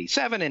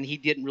 1987, and he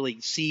didn't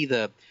really see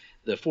the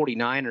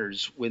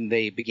 49ers when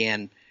they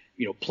began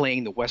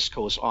playing the West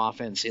Coast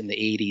offense in the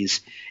 80s,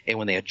 and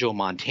when they had Joe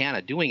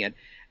Montana doing it.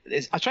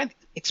 I was trying to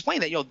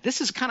explain that this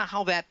is kind of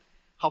how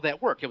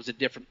that worked. It was a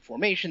different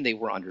formation. They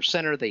were under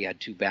center. They had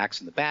 2 backs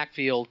in the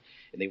backfield,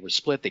 and they were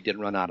split. They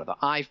didn't run out of the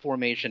I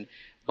formation,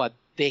 but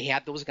they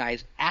had those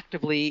guys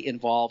actively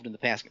involved in the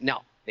passing.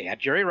 Now, they had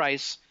Jerry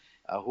Rice,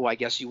 who I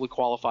guess you would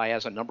qualify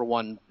as a number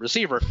 1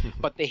 receiver,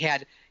 but they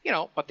had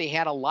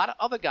a lot of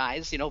other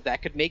guys,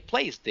 that could make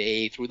plays.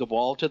 They threw the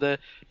ball to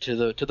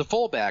the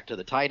fullback, to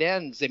the tight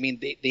ends. I mean,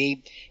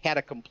 they had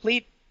a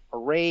complete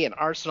array and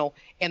arsenal,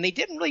 and they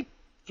didn't really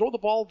throw the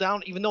ball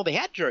down, even though they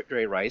had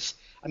Jerry Rice.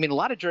 I mean, a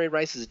lot of Jerry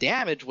Rice's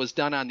damage was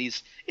done on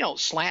these,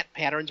 slant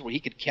patterns where he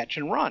could catch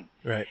and run.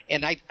 Right.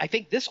 And I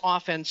think this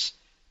offense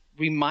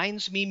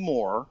reminds me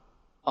more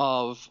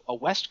of a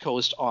West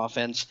Coast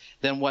offense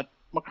than what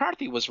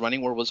McCarthy was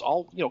running, where it was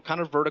all,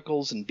 kind of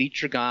verticals and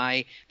beat your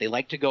guy. They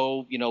like to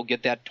go,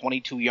 get that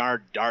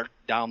 22-yard dart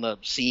down the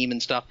seam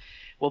and stuff.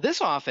 Well,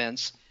 this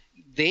offense,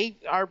 they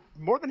are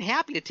more than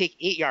happy to take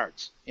 8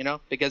 yards,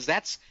 because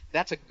that's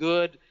a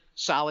good –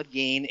 solid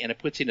gain, and it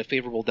puts you in a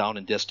favorable down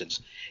and distance.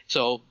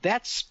 So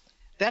that's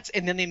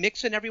and then they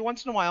mix in every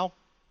once in a while.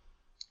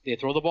 They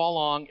throw the ball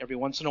long every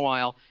once in a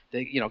while.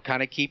 They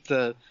kind of keep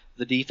the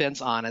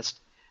defense honest.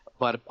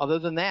 But other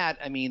than that,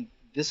 I mean,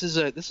 this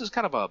is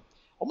kind of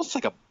almost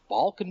like a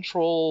ball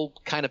control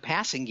kind of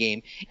passing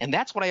game, and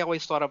that's what I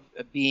always thought of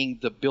being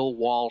the Bill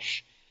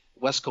Walsh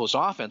West Coast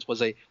offense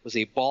was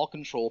a ball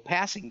control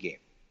passing game.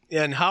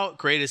 And how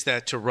great is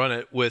that to run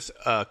it with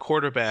a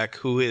quarterback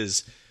who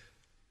is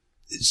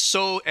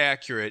so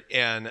accurate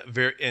and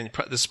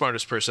the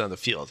smartest person on the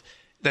field,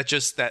 that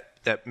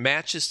that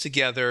matches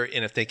together,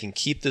 and if they can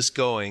keep this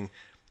going,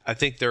 I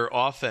think their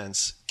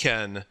offense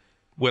can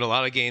win a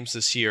lot of games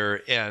this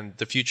year, and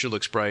the future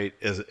looks bright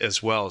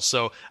as well.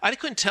 So I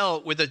couldn't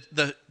tell, were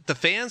the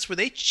fans, were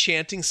they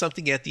chanting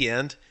something at the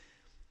end?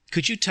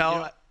 Could you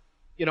tell?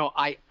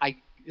 I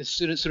as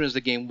soon as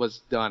the game was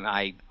done,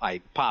 I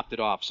popped it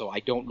off, so I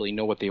don't really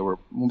know what they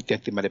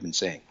might have been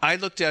saying. I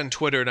looked on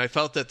Twitter, and I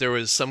felt that there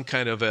was some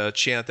kind of a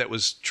chant that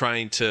was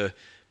trying to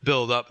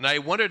build up, and I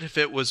wondered if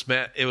it was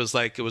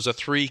like it was a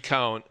 3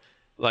 count,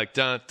 like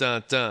dun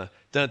dun dun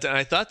dun dun.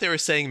 I thought they were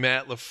saying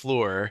Matt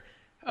LaFleur.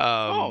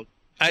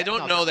 I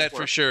don't know that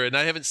for sure, and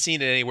I haven't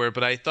seen it anywhere,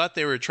 but I thought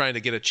they were trying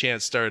to get a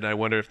chant started, and I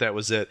wonder if that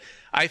was it.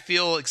 I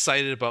feel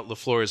excited about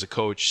LaFleur as a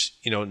coach,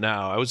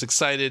 now. I was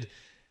excited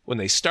when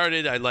they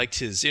started. I liked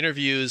his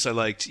interviews. I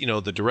liked,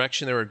 the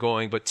direction they were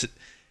going, but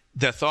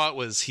the thought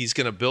was he's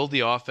going to build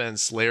the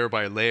offense layer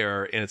by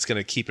layer, and it's going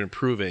to keep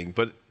improving.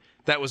 But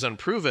that was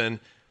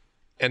unproven,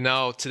 and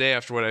now today,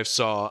 after what I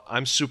saw,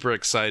 I'm super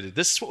excited.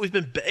 This is what we've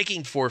been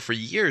begging for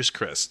years,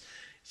 Chris.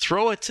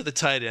 Throw it to the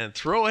tight end.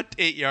 Throw it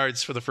 8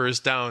 yards for the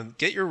first down.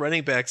 Get your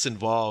running backs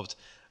involved,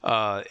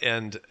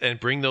 and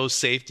bring those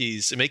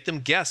safeties and make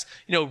them guess.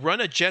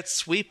 Run a jet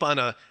sweep on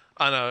a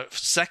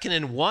 2nd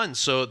and 1,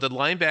 so the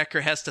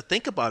linebacker has to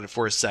think about it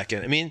for a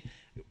second. I mean,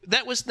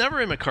 that was never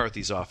in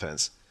McCarthy's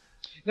offense.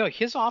 No,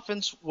 his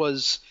offense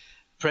was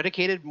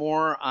predicated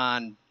more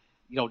on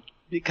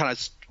kind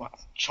of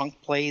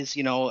chunk plays.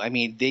 I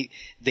mean,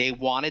 they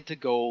wanted to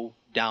go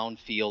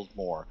downfield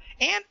more,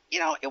 and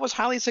it was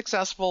highly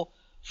successful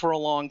for a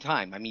long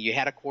time. I mean, you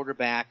had a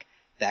quarterback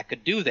that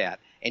could do that,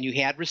 and you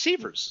had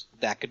receivers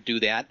that could do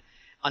that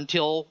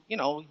until,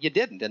 you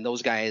didn't. And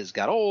those guys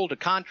got old, the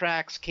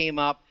contracts came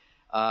up,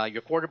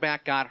 your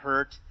quarterback got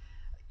hurt.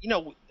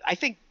 I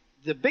think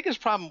the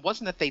biggest problem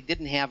wasn't that they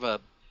didn't have a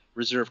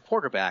reserve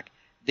quarterback.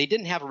 They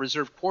didn't have a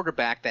reserve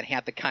quarterback that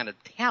had the kind of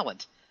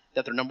talent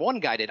that their number one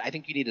guy did. I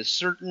think you need a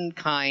certain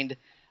kind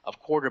of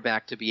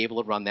quarterback to be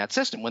able to run that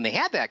system. When they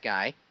had that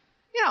guy,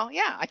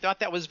 I thought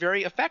that was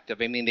very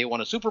effective. I mean, they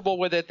won a Super Bowl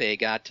with it. They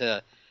got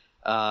to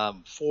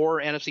 4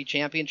 NFC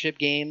Championship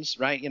games,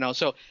 right?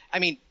 So I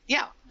mean,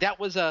 that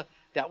was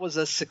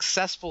a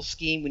successful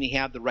scheme when you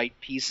have the right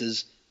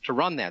pieces to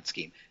run that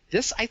scheme.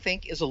 This, I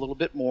think, is a little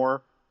bit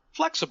more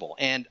flexible,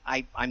 and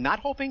I'm not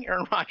hoping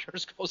Aaron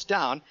Rodgers goes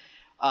down,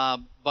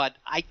 but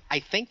I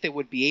think they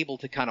would be able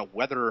to kind of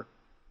weather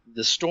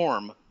the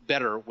storm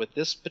better with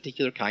this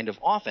particular kind of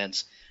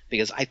offense,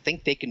 because I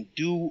think they can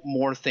do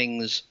more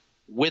things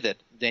with it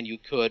than you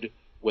could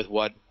with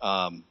what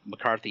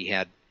McCarthy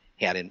had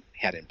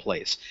in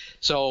place.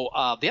 So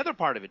the other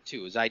part of it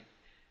too is I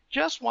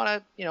just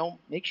want to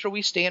make sure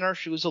we stay in our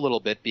shoes a little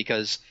bit,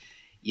 because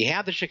you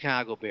have the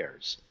Chicago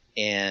Bears,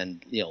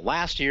 and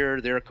last year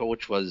their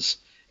coach was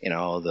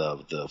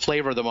the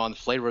flavor of the month,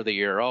 flavor of the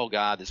year. Oh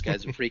God, this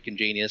guy's a freaking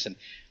genius. And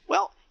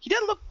well, he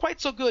doesn't look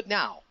quite so good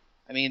now.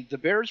 I mean, the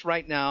Bears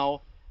right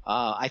now,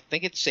 I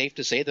think it's safe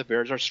to say the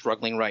Bears are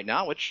struggling right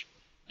now, which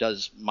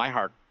does my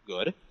heart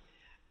good.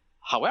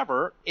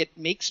 However, it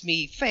makes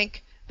me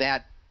think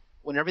that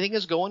when everything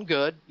is going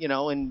good,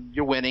 and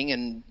you're winning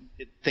and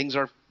things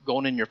are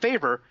going in your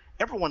favor,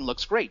 everyone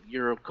looks great.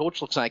 Your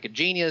coach looks like a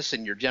genius,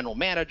 and your general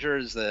manager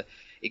is the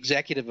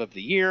executive of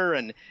the year,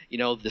 and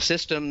the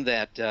system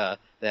that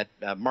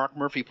Mark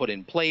Murphy put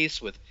in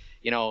place with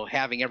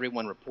having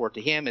everyone report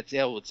to him. It's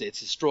a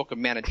stroke of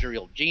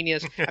managerial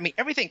genius. I mean,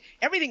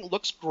 everything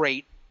looks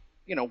great,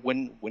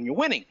 when you're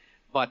winning,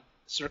 but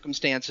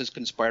circumstances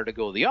conspire to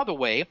go the other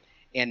way.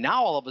 And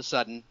now all of a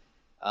sudden,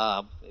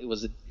 it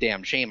was a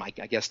damn shame. I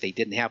guess they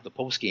didn't have the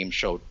post-game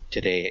show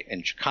today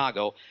in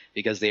Chicago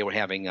because they were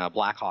having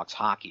Blackhawks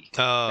hockey.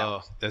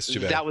 Oh, that's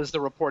too bad. That was the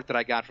report that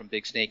I got from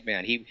Big Snake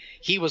Man.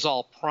 He was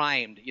all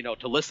primed,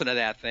 to listen to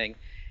that thing,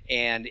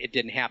 and it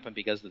didn't happen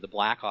because of the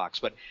Blackhawks.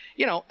 But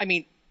I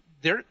mean,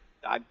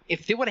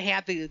 if they would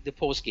have had the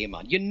post-game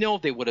on,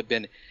 they would have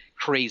been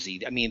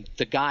crazy. I mean,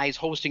 the guys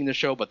hosting the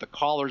show, but the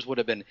callers would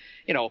have been,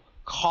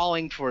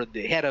 calling for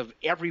the head of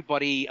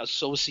everybody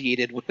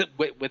associated with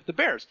the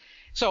Bears.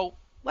 So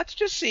let's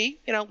just see,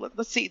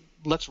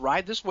 let's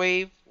ride this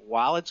wave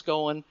while it's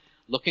going,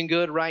 looking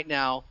good right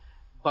now.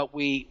 But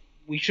we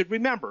should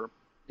remember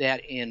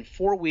that in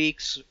 4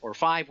 weeks or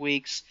 5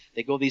 weeks,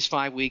 they go these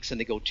 5 weeks and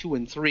they go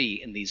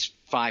 2-3 in these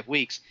 5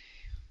 weeks.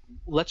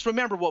 Let's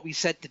remember what we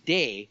said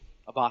today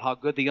about how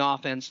good the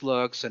offense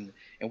looks and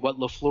what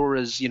LaFleur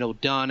has,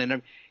 done.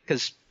 And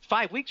because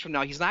 5 weeks from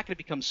now, he's not going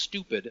to become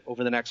stupid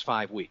over the next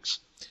 5 weeks.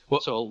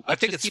 Well, so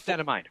let's just keep that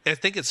in mind. I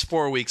think it's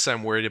 4 weeks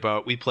I'm worried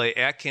about. We play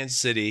at Kansas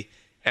City,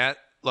 at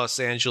Los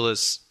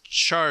Angeles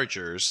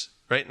Chargers,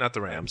 right? Not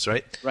the Rams,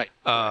 right? Right.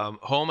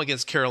 Home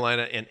against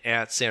Carolina and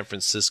at San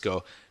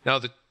Francisco. Now,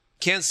 the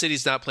Kansas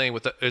City's not playing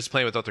is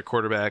playing without their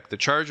quarterback. The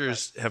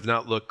Chargers have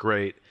not looked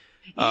great.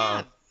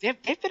 Yeah,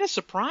 they've been a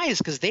surprise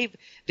because they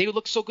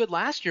looked so good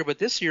last year, but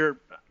this year,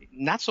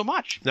 not so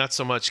much. Not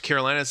so much.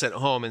 Carolina's at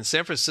home, and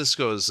San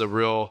Francisco is a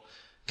real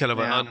kind of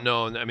an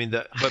unknown. I mean,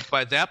 but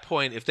by that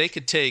point, if they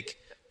could take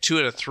 2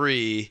 out of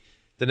 3,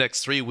 the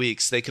next 3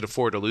 weeks, they could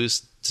afford to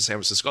lose to San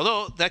Francisco.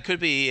 Although that could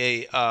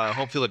be a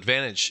home field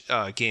advantage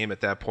game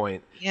at that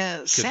point.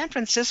 Yeah, San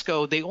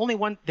Francisco, they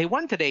won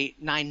today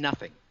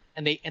 9-0,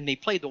 and they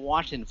played the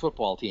Washington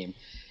football team,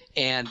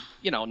 and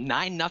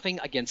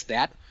 9-0 against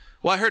that.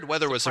 Well, I heard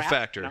weather was a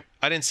factor.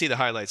 I didn't see the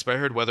highlights, but I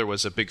heard weather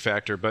was a big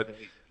factor. But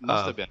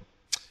must have been.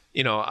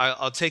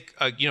 I'll take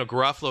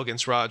Garoppolo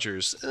against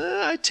Rodgers.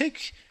 I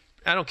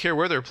don't care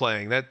where they're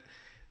playing. That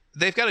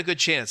they've got a good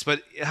chance,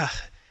 but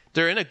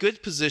they're in a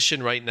good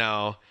position right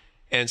now.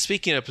 And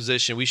speaking of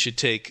position, we should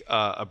take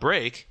a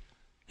break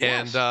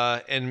and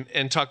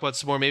talk about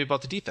some more, maybe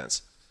about the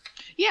defense.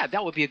 Yeah,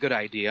 that would be a good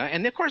idea.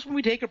 And of course, when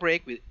we take a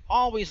break, we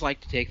always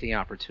like to take the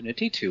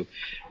opportunity to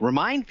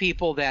remind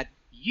people that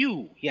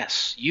you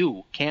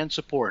can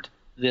support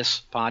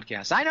this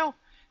podcast. I know,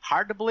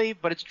 hard to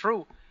believe, but it's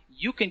true.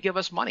 You can give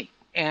us money,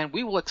 and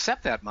we will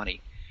accept that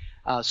money.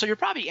 So you're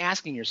probably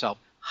asking yourself,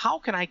 how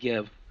can I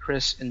give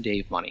Chris and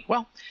Dave money?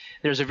 Well,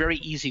 there's a very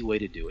easy way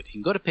to do it. You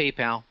can go to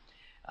PayPal.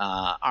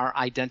 Our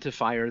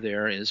identifier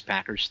there is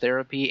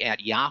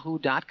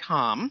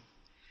PackersTherapy@yahoo.com.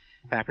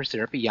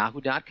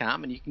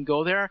 PackersTherapy@yahoo.com, and you can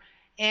go there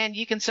and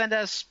you can send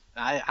us,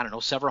 I don't know,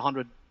 several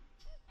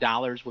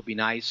 $100 would be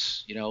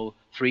nice.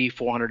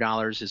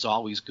 $300-$400 is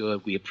always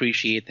good. We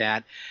appreciate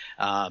that.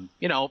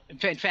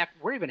 In fact,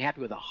 we're even happy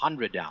with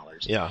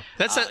 $100. Yeah,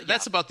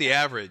 that's about the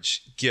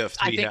average gift.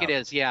 I think it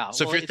is. Yeah.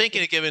 So if you're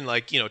thinking of giving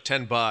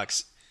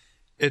 $10,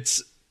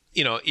 it's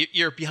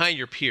you're behind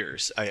your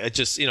peers. I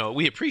just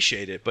we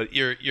appreciate it, but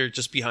you're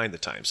just behind the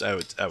times. I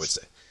would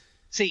say.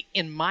 See,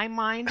 in my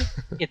mind,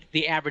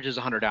 the average is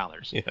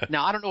 $100. Yeah.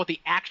 Now, I don't know what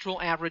the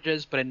actual average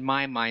is, but in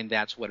my mind,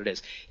 that's what it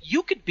is.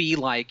 You could be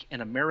like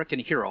an American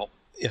hero,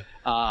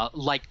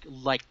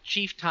 like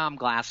Chief Tom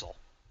Glassell,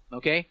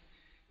 okay?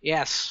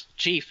 Yes,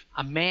 Chief,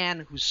 a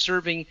man who's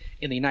serving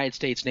in the United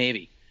States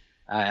Navy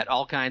at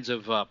all kinds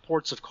of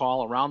ports of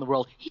call around the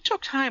world. He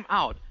took time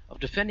out of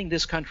defending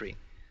this country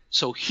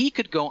so he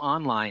could go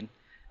online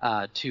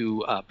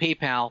to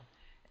PayPal,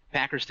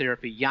 Packers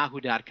Therapy,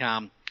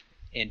 Yahoo.com,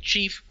 and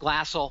Chief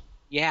Glassell,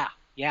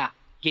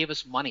 gave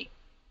us money.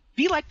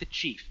 Be like the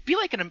Chief.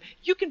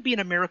 You can be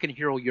an American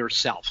hero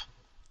yourself.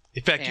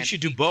 In fact, you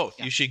should do both.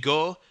 Yeah. You should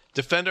go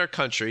defend our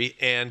country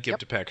and give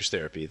to Packers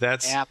Therapy.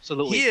 That's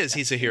absolutely.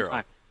 He's a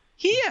hero.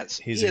 He is.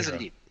 He's he is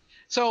indeed.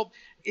 So,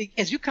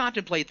 as you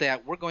contemplate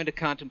that, we're going to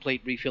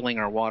contemplate refilling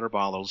our water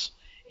bottles,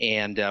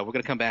 and we're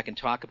going to come back and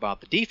talk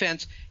about the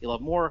defense. You'll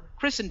have more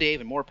Chris and Dave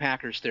and more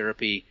Packers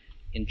Therapy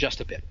in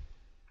just a bit.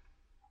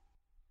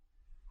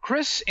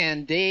 Chris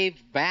and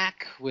Dave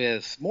back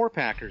with more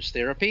Packers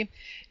Therapy.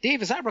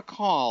 Dave, as I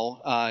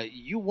recall,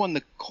 you won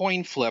the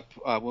coin flip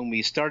when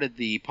we started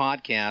the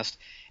podcast,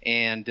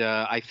 and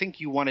I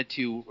think you wanted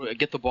to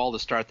get the ball to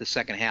start the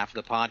second half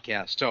of the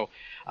podcast. So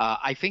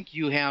I think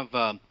you have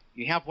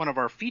one of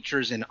our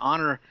features in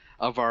honor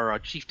of our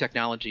Chief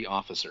Technology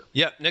Officer.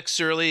 Yep, Nick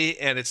Surley,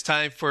 and it's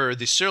time for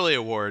the Surley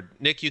Award.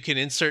 Nick, you can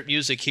insert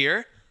music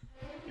here.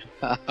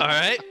 All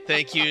right.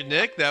 Thank you,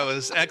 Nick. That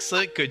was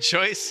excellent. Good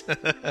choice.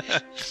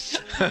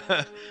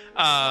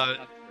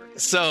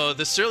 So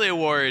the Surley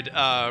Award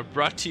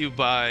brought to you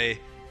by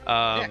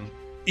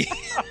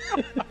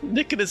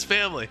Nick and his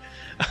family.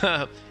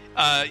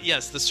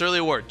 Yes, the Surley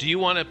Award. Do you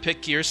want to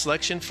pick your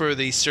selection for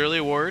the Surley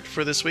Award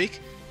for this week?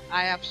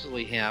 I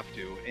absolutely have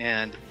to.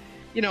 And,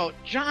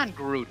 John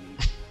Gruden,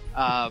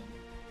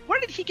 where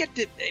did he get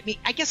to – I mean,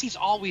 I guess he's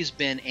always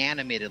been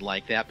animated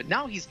like that, but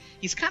now he's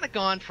kind of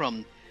gone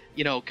from –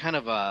 kind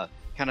of a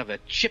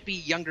chippy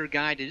younger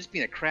guy to just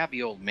being a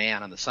crabby old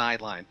man on the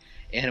sideline.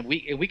 And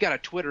we got a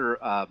Twitter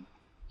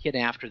hit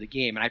after the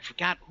game, and I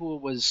forgot who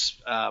it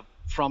was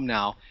from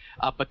now,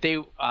 but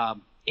they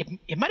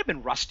it might have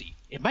been Rusty.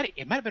 It might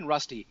have been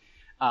Rusty,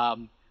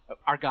 our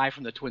guy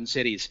from the Twin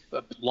Cities,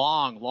 a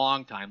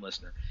long time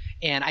listener.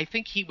 And I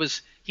think he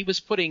was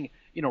putting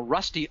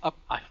Rusty up.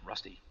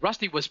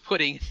 Rusty was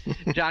putting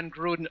John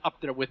Gruden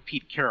up there with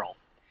Pete Carroll.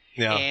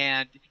 Yeah.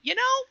 And,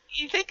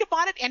 you think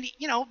about it, and,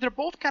 they're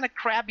both kind of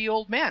crabby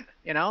old men,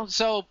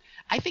 So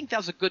I think that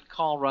was a good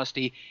call,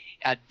 Rusty.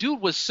 Dude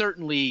was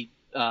certainly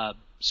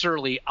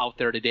surly out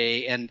there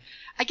today. And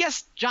I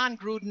guess John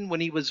Gruden,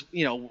 when he was,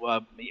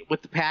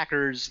 with the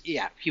Packers,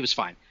 he was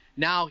fine.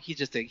 Now he's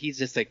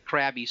just a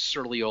crabby,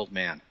 surly old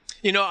man.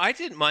 I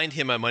didn't mind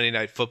him on Monday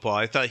Night Football.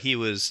 I thought he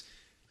was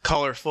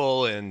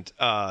colorful and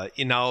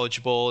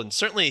knowledgeable, and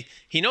certainly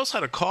he knows how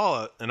to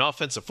call an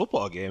offensive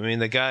football game. I mean,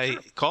 the guy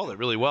called it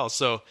really well.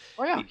 So,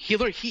 he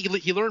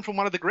learned from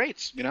one of the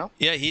greats. Yeah,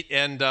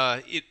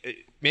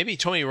 maybe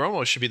Tony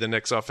Romo should be the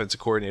next offensive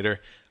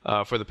coordinator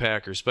for the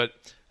Packers. But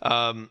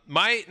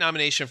my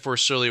nomination for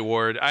Surley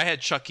Award, I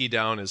had Chucky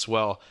down as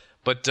well.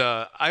 But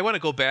I want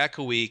to go back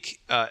a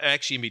week,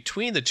 actually in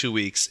between the 2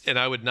 weeks, and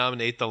I would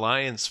nominate the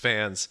Lions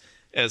fans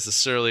as the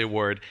Surley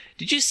Award.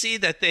 Did you see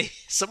that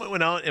someone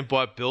went out and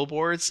bought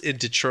billboards in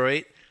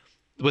Detroit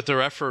with the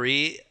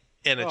referee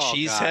and a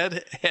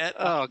cheesehead hat?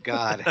 Oh,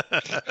 God.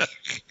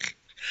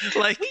 We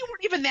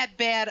weren't even that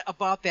bad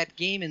about that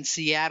game in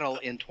Seattle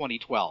in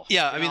 2012.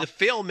 Yeah, I mean, the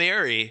Fail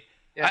Mary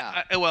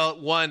Yeah.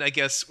 One, I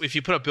guess if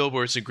you put up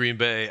billboards in Green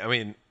Bay, I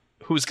mean,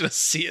 who's going to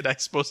see it? I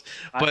suppose.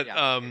 But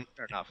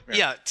fair enough.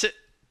 Yeah.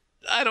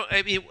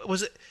 I mean,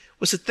 was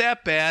it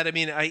that bad? I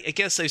mean, I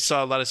guess I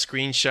saw a lot of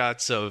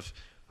screenshots of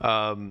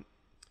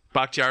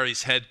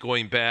Bakhtiari's head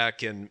going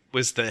back, and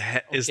is the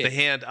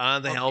hand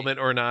on the helmet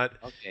or not?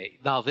 Okay.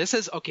 Now this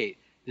is okay.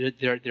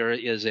 There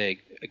is a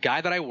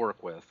guy that I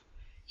work with.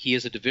 He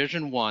is a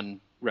Division I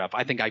ref.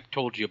 I think I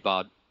told you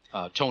about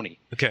Tony.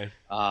 Okay.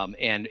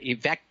 And in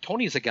fact,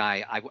 Tony is a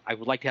guy I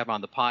would like to have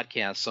on the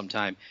podcast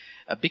sometime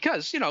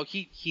because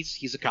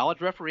he's a college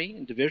referee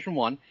in Division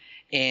I,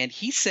 and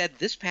he said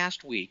this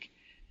past week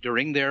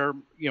during their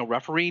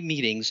referee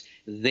meetings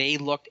they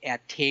looked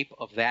at tape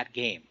of that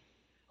game,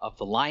 of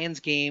the Lions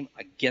game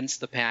against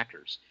the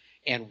Packers,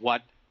 and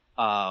what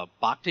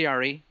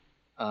Bakhtiari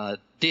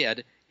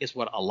did is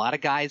what a lot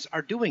of guys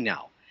are doing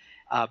now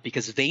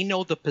because they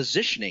know the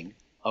positioning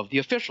of the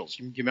officials.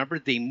 You remember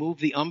they moved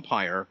the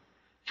umpire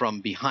from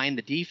behind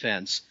the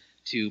defense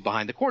to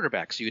behind the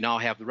quarterback. So you now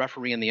have the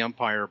referee and the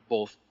umpire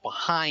both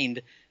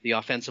behind the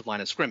offensive line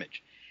of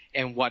scrimmage.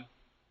 And what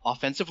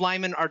offensive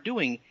linemen are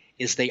doing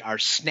is they are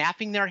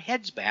snapping their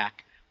heads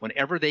back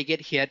whenever they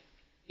get hit,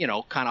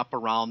 kind of up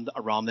around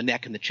the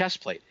neck and the chest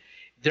plate.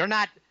 They're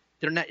not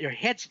their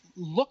heads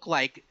look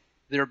like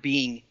they're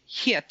being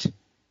hit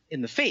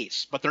in the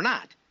face, but they're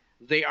not.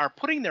 They are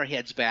putting their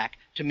heads back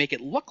to make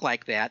it look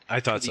like that. I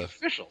thought to the so.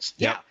 Officials.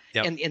 Yep.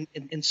 Yeah. Yep.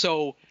 And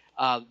so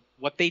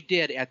what they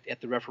did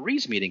at the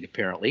referees meeting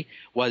apparently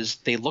was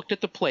they looked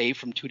at the play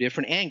from two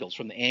different angles,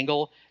 from the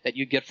angle that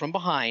you get from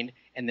behind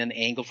and then the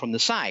angle from the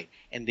side.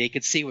 And they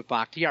could see with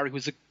Bakhtiari,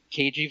 who's a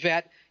KG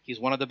vet, he's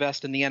one of the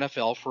best in the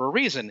NFL for a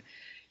reason.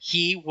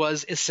 He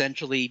was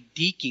essentially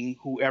deking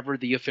whoever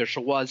the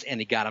official was, and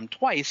he got him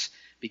twice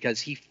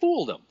because he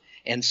fooled him.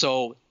 And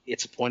so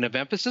it's a point of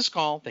emphasis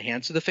call, the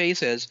hands to the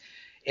faces.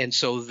 And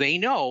so they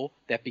know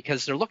that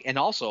because they're looking – and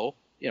also,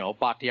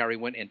 Bakhtiari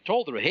went and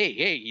told her, hey,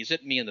 he's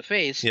hitting me in the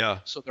face. Yeah.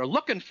 So they're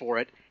looking for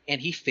it,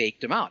 and he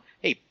faked him out.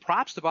 Hey,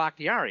 props to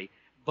Bakhtiari,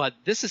 but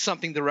this is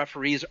something the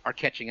referees are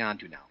catching on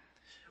to now.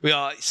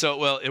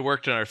 It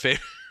worked in our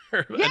favor.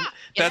 Yeah,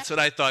 that's what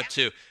I thought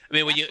too. I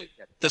mean, when Absolutely.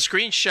 the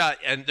screenshot,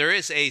 and there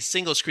is a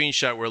single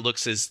screenshot where it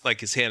looks like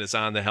his hand is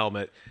on the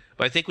helmet,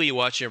 but I think when you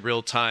watch it in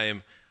real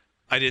time,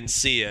 I didn't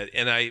see it,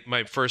 and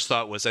my first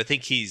thought was I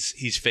think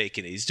he's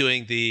faking it. He's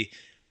doing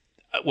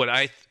what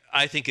I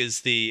think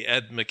is the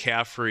Ed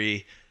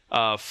McCaffrey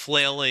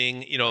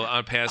flailing,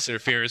 on pass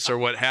interference, or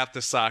what half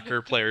the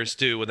soccer players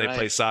do when they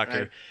play soccer.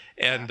 Right.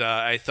 And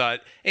I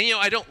thought,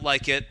 I don't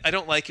like it. I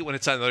don't like it when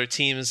it's on other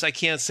teams. I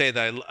can't say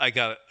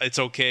that it's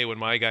okay when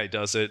my guy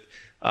does it.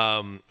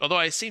 Although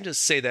I seem to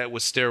say that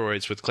with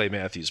steroids with Clay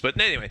Matthews. But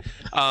anyway,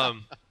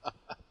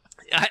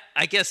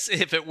 I guess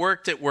if it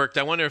worked, it worked.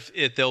 I wonder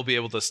if they'll be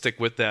able to stick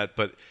with that.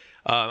 But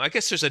I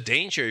guess there's a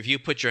danger if you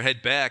put your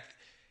head back.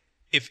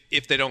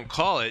 If they don't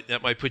call it,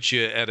 that might put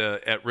you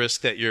at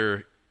risk that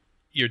your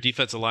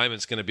defensive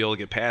lineman's going to be able to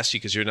get past you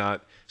because you're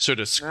not sort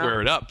of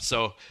squared up.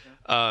 So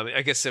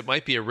I guess it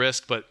might be a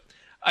risk, but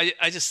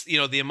I just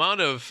the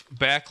amount of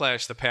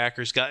backlash the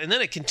Packers got, and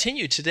then it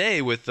continued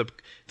today with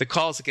the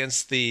calls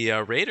against the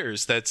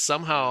Raiders that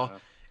somehow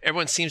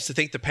everyone seems to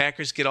think the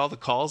Packers get all the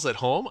calls at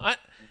home.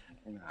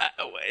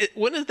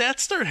 When did that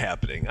start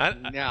happening?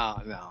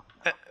 No.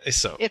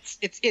 So it's.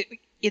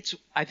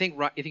 I think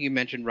you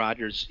mentioned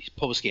Rodgers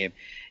post game.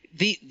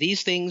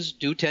 These things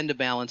do tend to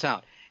balance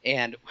out,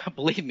 and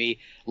believe me,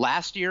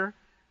 last year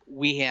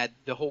we had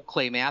the whole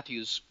Clay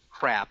Matthews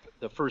crap.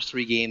 The first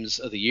 3 games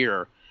of the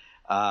year,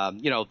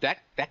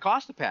 that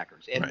cost the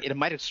Packers, and it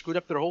might have screwed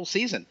up their whole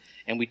season.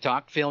 And we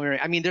talked failure.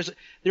 I mean,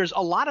 there's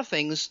a lot of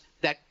things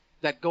that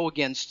go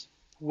against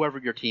whoever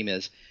your team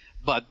is.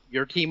 But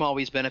your team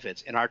always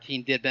benefits, and our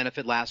team did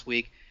benefit last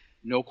week.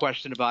 No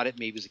question about it.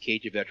 Maybe it was a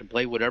KG veteran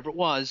play. Whatever it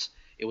was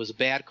a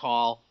bad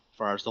call as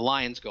far as the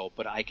Lions go.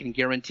 But I can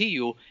guarantee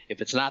you, if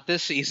it's not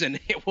this season,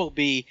 it will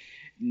be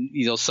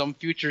some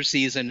future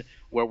season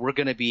where we're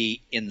going to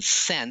be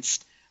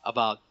incensed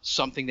about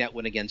something that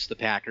went against the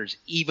Packers,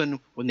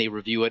 even when they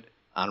review it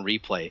on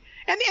replay.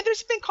 And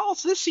there's been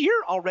calls this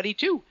year already,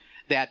 too.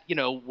 That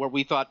where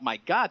we thought, my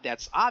God,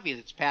 that's obvious.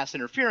 It's pass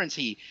interference.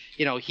 He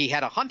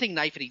had a hunting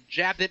knife and he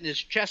jabbed it in his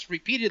chest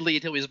repeatedly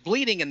until he was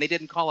bleeding, and they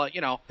didn't call it.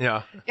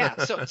 Yeah.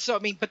 So I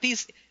mean, but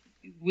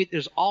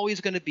there's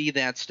always going to be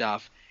that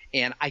stuff,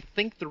 and I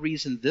think the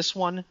reason this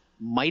one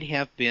might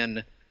have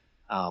been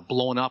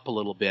blown up a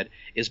little bit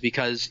is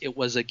because it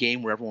was a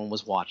game where everyone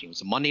was watching. It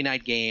was a Monday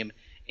night game,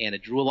 and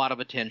it drew a lot of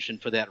attention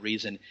for that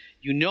reason.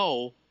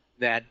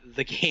 That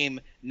the game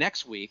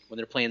next week when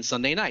they're playing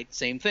Sunday night,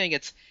 same thing.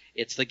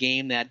 It's the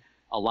game that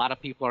a lot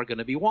of people are going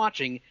to be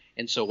watching,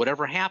 and so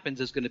whatever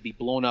happens is going to be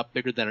blown up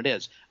bigger than it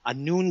is. A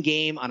noon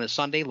game on a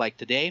Sunday like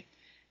today,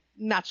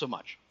 not so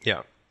much.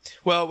 Yeah.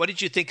 Well, what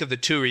did you think of the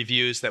 2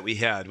 reviews that we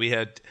had? We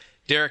had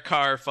Derek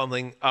Carr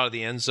fumbling out of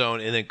the end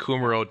zone and then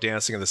Kumaro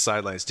dancing on the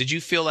sidelines. Did you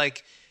feel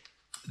like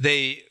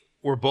they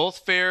were both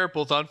fair,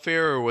 both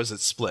unfair, or was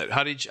it split?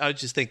 How did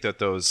you think that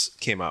those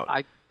came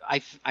out?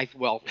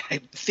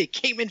 they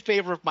came in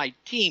favor of my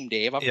team,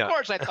 Dave. Of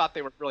course, I thought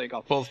they were brilliant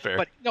golf. Both fair.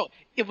 But no,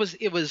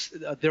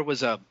 there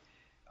was a.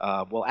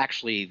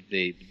 Actually,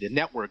 the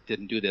network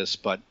didn't do this,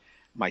 but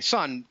my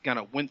son kind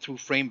of went through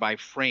frame by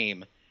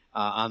frame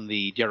on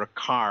the Derek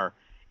Carr,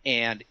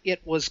 and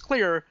it was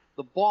clear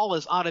the ball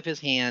is out of his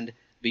hand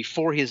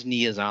before his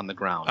knee is on the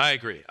ground. I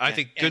agree. I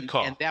think good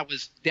call. And that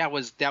was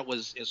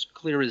as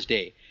clear as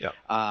day. Yeah.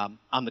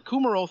 On the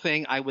Kumaro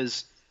thing, I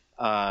was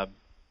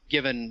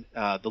given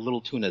the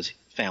Little Tuna's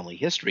family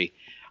history.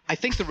 I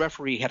think the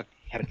referee had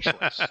a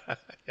choice.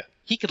 Yeah.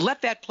 He could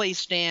let that play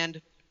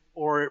stand,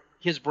 or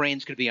his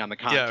brains could be on the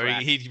contract. Yeah,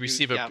 or he'd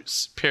receive a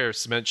pair of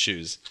cement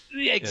shoes.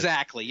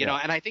 Exactly. You know,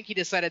 and I think he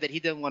decided that he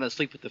didn't want to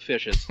sleep with the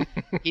fishes.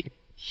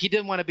 he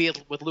didn't want to be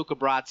with Luca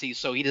Brasi,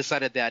 so he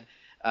decided that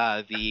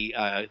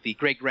the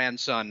great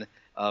grandson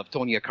of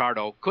Tony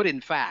Accardo could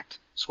in fact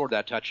score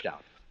that touchdown.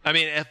 I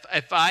mean,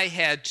 if I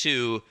had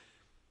to,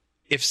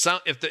 if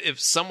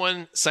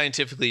someone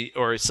scientifically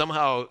or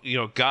somehow,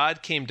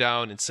 God came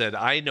down and said,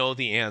 I know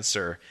the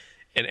answer,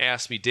 and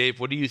asked me, Dave,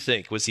 what do you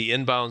think? Was he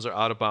inbounds or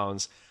out of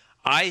bounds?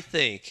 I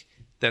think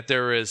that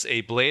there is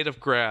a blade of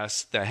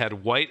grass that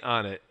had white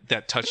on it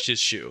that touched his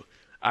shoe.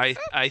 I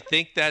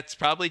think that's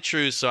probably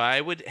true. So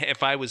I would,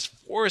 if I was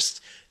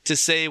forced to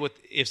say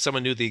if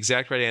someone knew the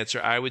exact right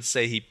answer, I would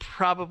say he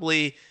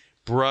probably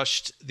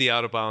brushed the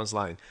out of bounds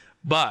line.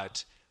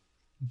 But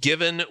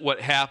given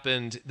what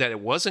happened, that it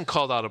wasn't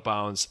called out of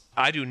bounds,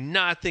 I do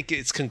not think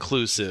it's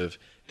conclusive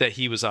that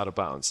he was out of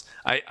bounds.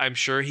 I'm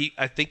sure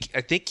I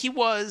think he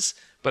was,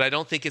 but I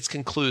don't think it's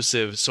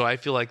conclusive. So I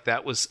feel like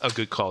that was a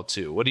good call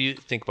too. What do you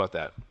think about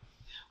that?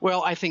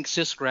 Well, I think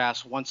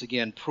Sisgrass once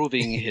again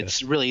proving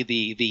it's really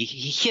the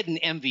hidden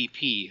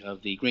MVP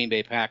of the Green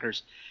Bay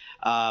Packers.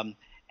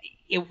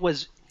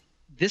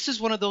 This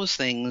is one of those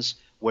things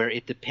where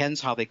it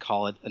depends how they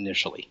call it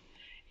initially,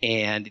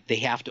 and they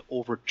have to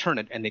overturn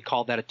it, and they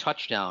call that a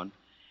touchdown,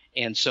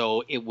 and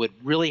so it would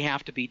really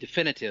have to be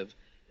definitive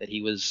that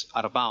he was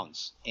out of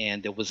bounds,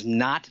 and it was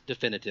not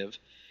definitive.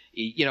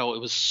 It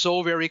was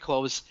so very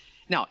close.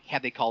 Now,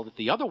 had they called it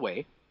the other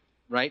way,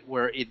 right,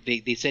 where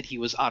they said he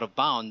was out of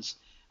bounds,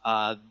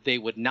 they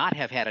would not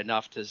have had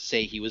enough to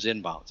say he was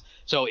in bounds.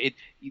 So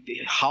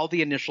how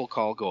the initial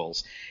call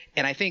goes.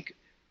 And I think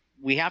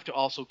we have to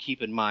also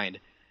keep in mind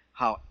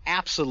how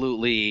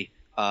absolutely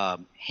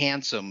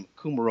handsome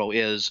Kumaro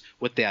is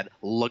with that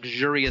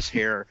luxurious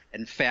hair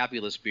and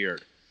fabulous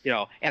beard.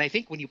 And I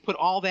think when you put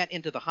all that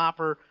into the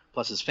hopper,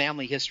 plus his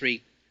family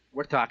history,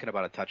 we're talking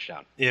about a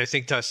touchdown. Yeah, I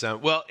think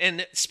touchdown. Well,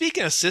 and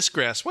speaking of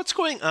Sisgrass, what's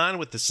going on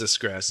with the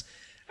Sisgrass?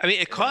 I mean,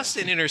 it cost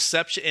an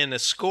interception and a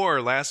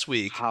score last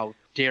week. How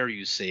dare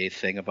you say a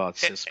thing about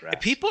Sisgrass?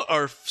 People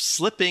are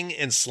slipping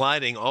and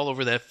sliding all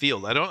over that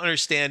field. I don't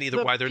understand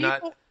either why they're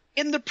not.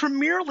 In the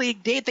Premier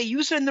League, Dave, they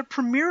use it in the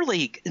Premier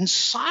League in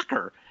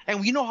soccer.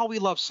 And you know how we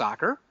love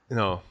soccer.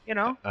 No.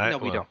 No,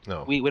 we don't.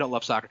 No. We don't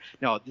love soccer.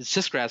 No, the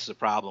Sisgrass is a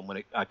problem when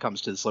it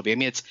comes to the slipping. I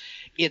mean,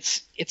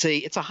 it's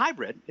a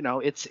hybrid.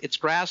 It's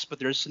grass, but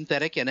there's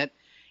synthetic in it,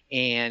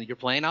 and you're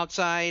playing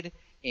outside,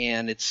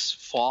 and it's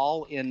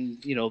fall in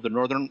the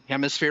northern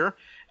hemisphere,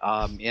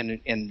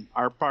 in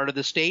our part of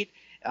the state.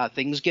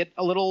 Things get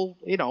a little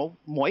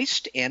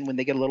moist, and when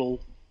they get a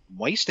little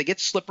moist, they get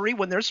slippery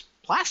when there's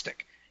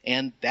plastic,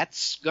 and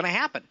that's going to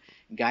happen.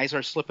 Guys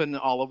are slipping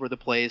all over the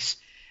place.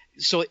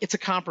 So it's a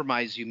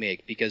compromise you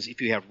make, because if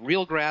you have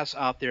real grass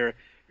out there,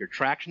 your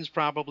traction's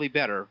probably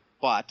better.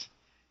 But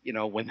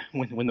when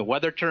the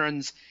weather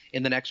turns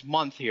in the next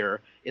month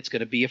here, it's going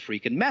to be a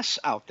freaking mess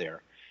out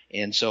there.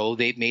 And so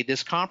they've made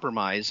this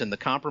compromise, and the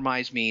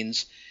compromise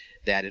means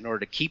that in order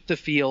to keep the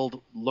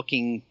field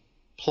looking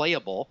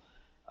playable,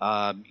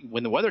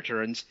 when the weather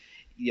turns,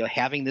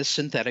 having this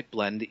synthetic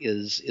blend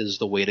is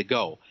the way to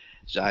go.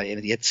 So,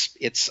 and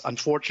it's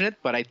unfortunate,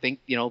 but I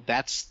think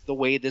that's the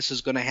way this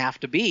is going to have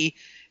to be,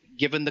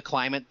 given the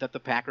climate that the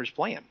Packers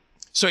play in.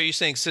 So are you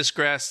saying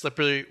Sisgrass,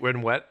 slippery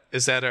when wet?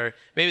 Is that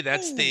maybe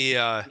that's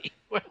the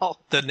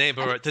name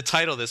or the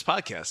title of this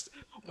podcast?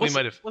 Was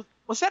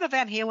that a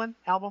Van Halen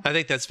album? I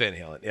think that's Van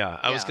Halen. Yeah,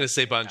 I was going to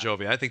say Bon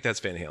Jovi. I think that's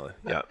Van Halen.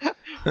 Yeah.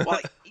 Well,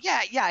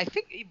 yeah. I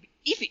think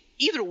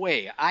either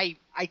way, I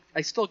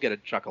still get a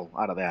chuckle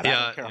out of that. Yeah,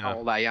 I don't care how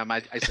old I am.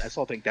 I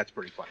still think that's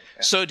pretty funny.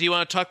 Yeah. So do you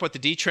want to talk about the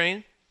D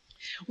Train?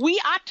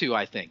 We ought to,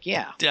 I think,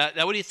 yeah.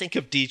 Now, what do you think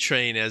of D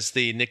Train as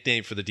the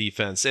nickname for the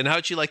defense, and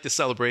how'd you like the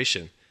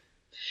celebration?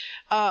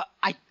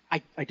 I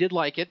did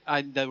like it.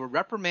 They were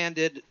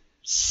reprimanded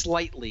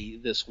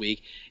slightly this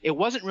week. It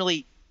wasn't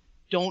really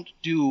don't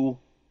do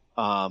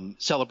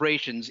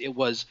celebrations. It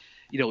was,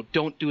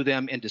 don't do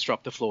them and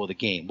disrupt the flow of the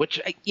game,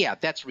 which,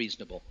 that's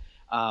reasonable.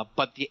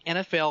 But the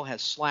NFL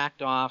has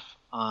slacked off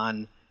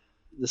on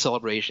the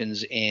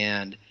celebrations,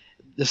 and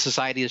the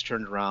society has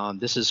turned around.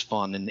 This is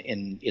fun,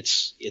 and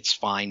it's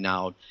fine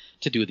now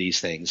to do these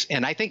things.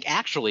 And I think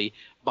actually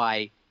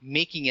by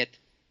making it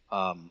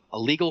a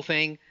legal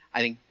thing,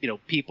 I think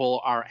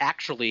people are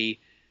actually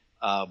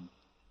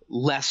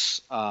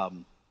less.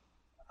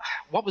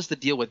 What was the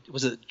deal with?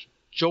 Was it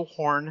Joe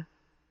Horn?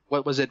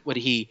 What was it? What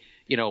he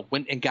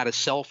went and got a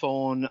cell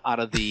phone out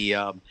of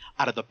the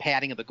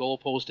padding of the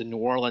goalpost in New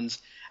Orleans.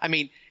 I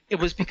mean, it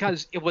was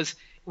because it was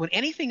when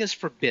anything is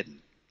forbidden,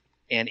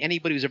 and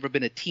anybody who's ever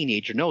been a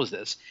teenager knows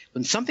this.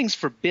 When something's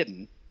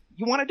forbidden,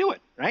 you want to do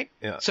it, right?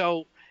 Yeah.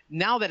 So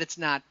now that it's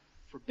not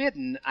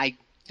forbidden, I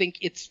think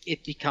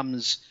it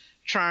becomes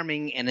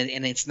charming, and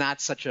it's not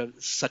such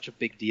a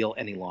big deal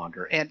any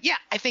longer. And yeah,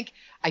 I think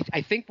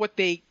what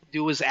they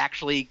do is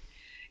actually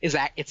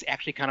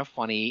kind of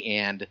funny,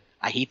 and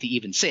I hate to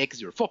even say it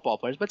because you're football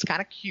players, but it's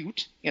kind of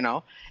cute,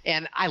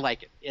 and I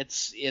like it.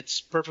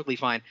 It's perfectly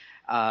fine.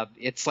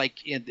 It's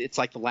like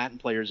the Latin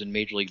players in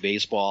Major League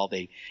Baseball.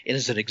 It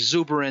is an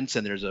exuberance,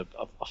 and there's a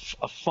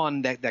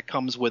fun that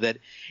comes with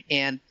it.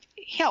 And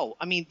hell,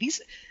 I mean,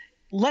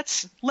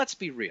 let's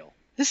be real.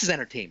 This is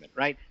entertainment,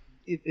 right?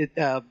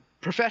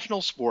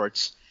 Professional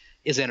sports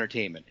is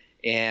entertainment,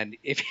 and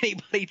if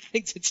anybody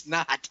thinks it's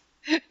not,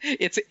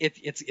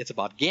 it's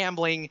about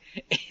gambling,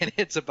 and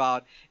it's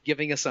about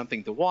giving us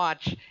something to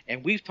watch.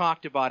 And we've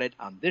talked about it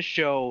on this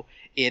show.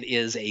 It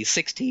is a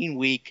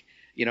 16-week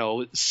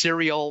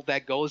serial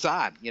that goes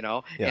on, Yeah.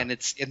 and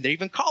they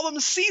even call them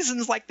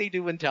seasons like they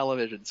do in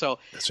television. So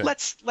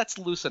right. let's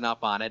loosen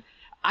up on it.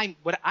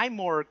 What I'm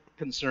more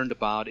concerned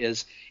about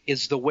is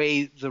the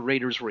way the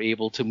Raiders were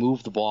able to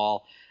move the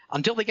ball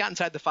until they got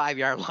inside the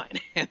 5-yard line,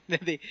 and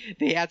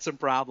they had some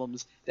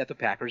problems that the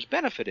Packers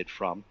benefited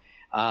from.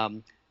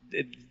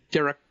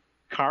 Derek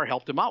Carr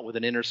helped them out with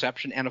an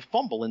interception and a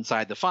fumble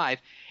inside the 5,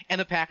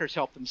 and the Packers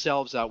helped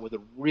themselves out with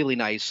a really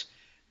nice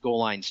goal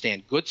line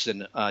stand.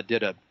 Goodson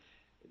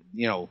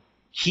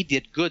he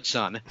did good,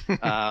 son,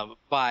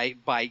 by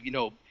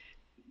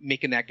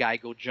making that guy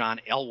go John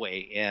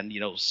Elway and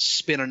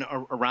spinning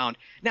around.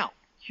 Now,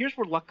 here's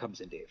where luck comes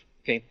in, Dave.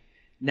 Okay,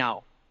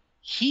 now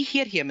he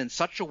hit him in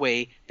such a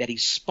way that he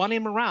spun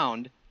him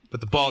around,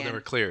 but the ball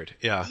never cleared.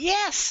 Yeah.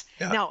 Yes.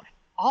 Yeah. Now,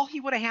 all he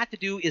would have had to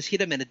do is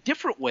hit him in a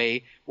different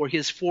way where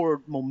his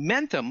forward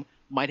momentum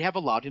might have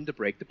allowed him to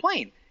break the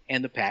plane,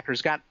 and the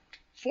Packers got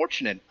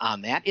fortunate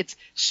on that. It's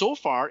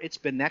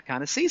been that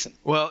kind of season.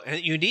 Well,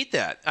 and you need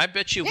that. I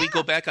bet you we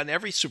go back on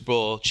every Super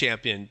Bowl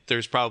champion,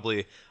 there's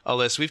probably a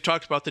list. We've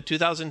talked about the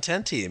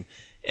 2010 team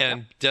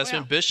and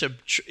Desmond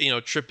Bishop,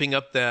 tripping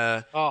up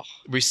the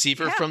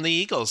receiver from the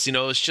Eagles.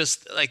 It's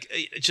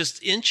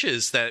just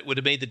inches that would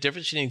have made the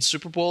difference between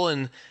Super Bowl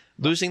and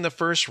losing the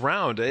first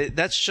round.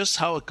 That's just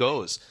how it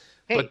goes.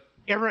 Hey,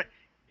 but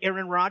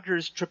Aaron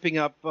Rodgers tripping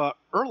up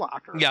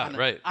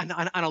Urlacher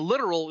on a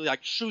literal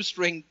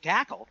shoestring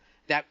tackle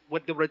that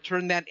would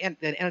return that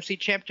NFC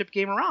Championship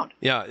game around.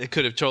 Yeah, it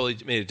could have totally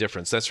made a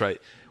difference. That's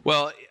right.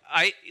 Well,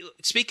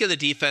 speak of the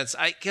defense,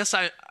 I guess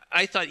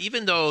I thought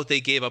even though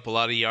they gave up a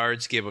lot of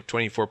yards, gave up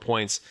 24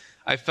 points,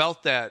 I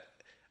felt that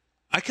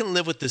I can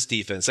live with this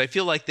defense. I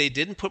feel like they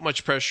didn't put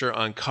much pressure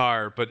on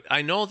Carr, but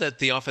I know that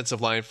the offensive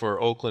line for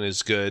Oakland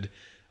is good.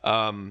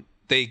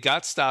 They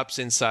got stops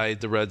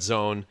inside the red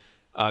zone,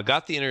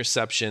 got the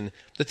interception.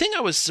 The thing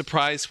I was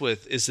surprised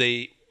with is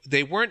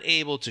they weren't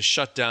able to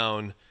shut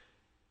down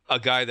a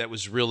guy that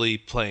was really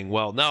playing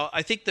well. Now,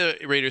 I think the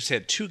Raiders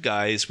had two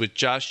guys with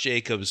Josh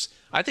Jacobs.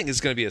 I think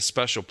is going to be a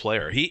special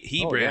player.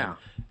 He ran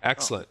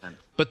excellent.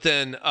 But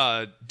then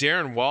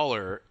Darren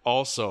Waller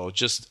also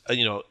just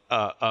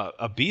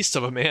a beast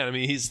of a man. I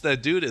mean,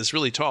 that dude is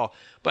really tall.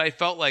 But I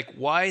felt like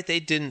why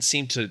they didn't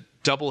seem to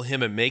double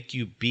him and make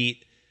you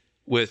beat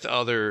with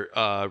other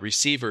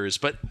receivers.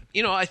 But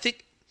I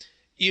think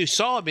you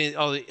saw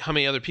how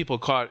many other people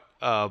caught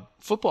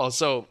football.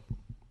 So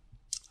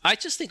I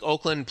just think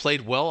Oakland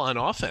played well on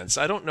offense.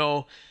 I don't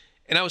know.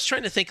 And I was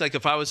trying to think, like,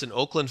 if I was an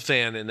Oakland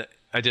fan and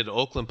I did an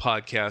Oakland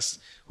podcast,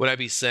 would I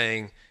be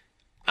saying,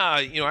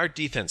 our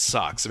defense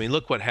sucks. I mean,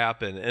 look what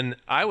happened. And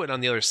I would,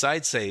 on the other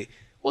side, say,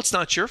 well, it's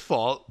not your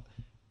fault.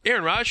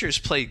 Aaron Rodgers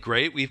played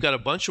great. We've got a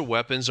bunch of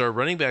weapons. Our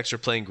running backs are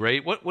playing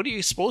great. What are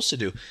you supposed to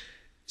do?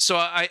 So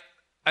I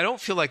don't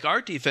feel like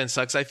our defense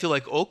sucks. I feel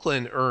like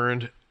Oakland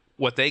earned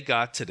what they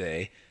got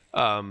today.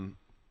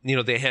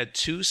 They had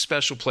two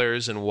special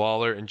players in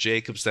Waller and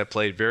Jacobs that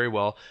played very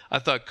well. I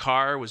thought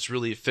Carr was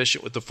really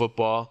efficient with the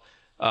football,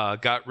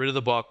 got rid of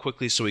the ball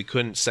quickly so he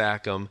couldn't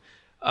sack him.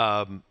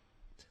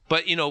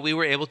 But, we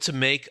were able to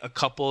make a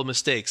couple of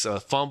mistakes, a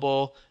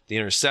fumble, the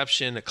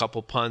interception, a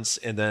couple punts,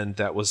 and then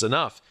that was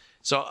enough.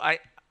 So I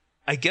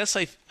guess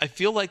I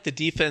feel like the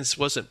defense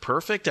wasn't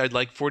perfect. I'd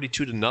like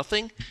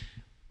 42-0,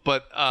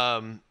 but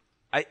I'm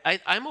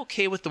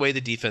okay with the way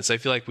the defense. I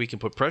feel like we can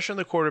put pressure on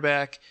the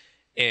quarterback,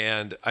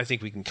 and I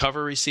think we can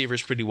cover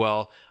receivers pretty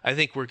well. I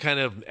think we're kind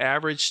of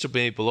average to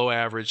maybe below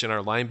average in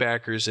our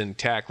linebackers and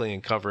tackling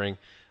and covering,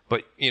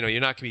 but you're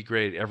not going to be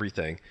great at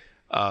everything.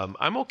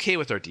 I'm okay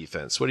with our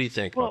defense. What do you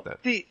think about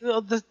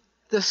that?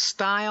 The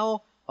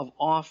style of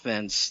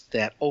offense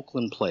that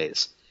Oakland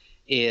plays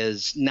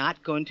is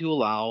not going to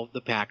allow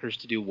the Packers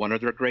to do one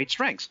of their great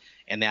strengths,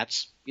 and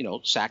that's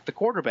sack the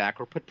quarterback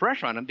or put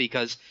pressure on him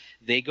because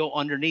they go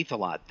underneath a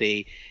lot.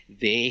 They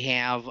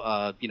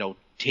have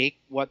take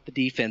what the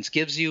defense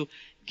gives you,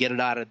 get it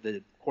out of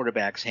the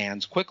quarterback's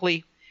hands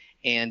quickly,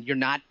 and you're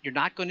not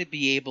going to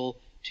be able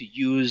to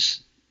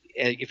use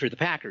if you're the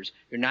Packers,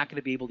 you're not going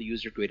to be able to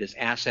use your greatest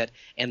asset,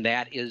 and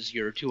that is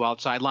your two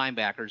outside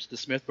linebackers. The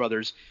Smith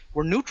brothers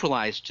were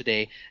neutralized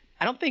today.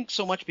 I don't think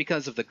so much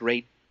because of the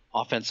great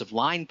offensive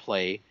line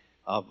play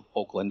of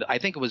Oakland. I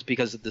think it was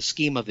because of the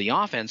scheme of the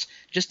offense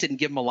just didn't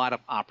give them a lot of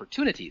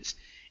opportunities.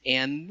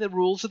 And the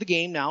rules of the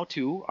game now,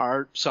 too,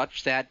 are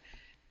such that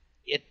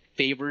it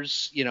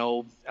favors,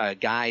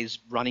 guys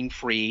running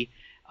free.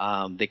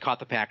 They caught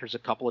the Packers a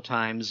couple of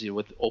times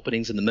with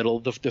openings in the middle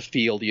of the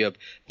field. You have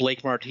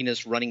Blake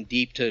Martinez running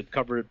deep to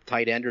cover a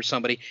tight end or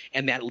somebody,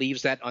 and that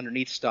leaves that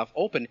underneath stuff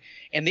open.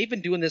 And they've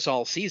been doing this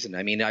all season.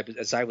 I mean,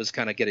 as I was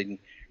kind of getting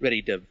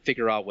ready to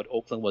figure out what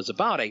Oakland was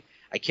about, I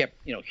kept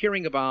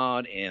hearing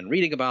about and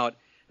reading about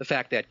the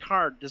fact that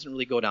Carr doesn't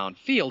really go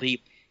downfield.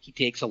 He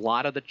takes a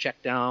lot of the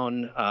check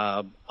down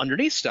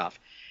underneath stuff.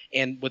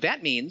 And what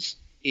that means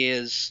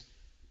is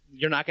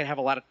you're not going to have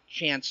a lot of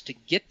chance to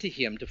get to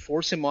him, to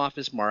force him off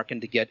his mark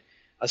and to get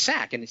a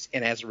sack. And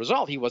as a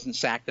result, he wasn't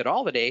sacked at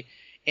all today.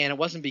 And it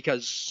wasn't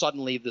because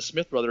suddenly the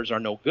Smith brothers are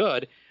no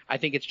good. I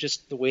think it's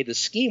just the way the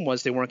scheme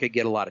was, they weren't going to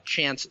get a lot of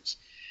chances.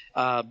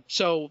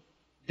 So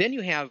then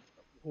you have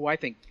who I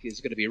think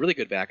is going to be a really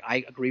good back.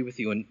 I agree with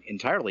you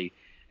entirely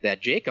that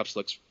Jacobs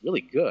looks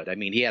really good. I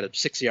mean, he had a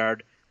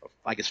 6-yard,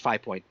 I guess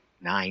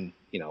 5.9,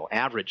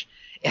 average.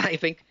 And I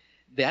think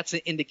that's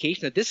an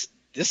indication that this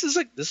is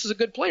a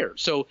good player.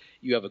 So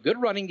you have a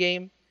good running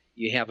game,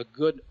 you have a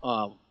good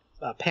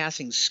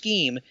passing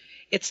scheme.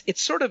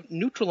 It's sort of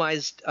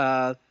neutralized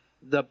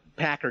the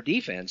Packer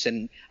defense.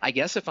 And I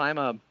guess if I'm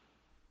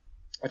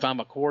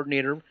a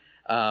coordinator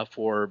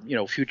for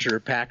future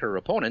Packer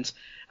opponents,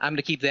 I'm going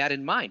to keep that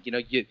in mind.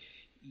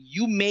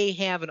 You may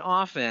have an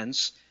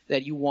offense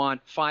that you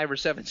want 5 or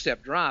 7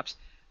 step drops,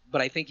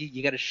 but I think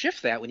you got to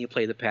shift that when you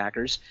play the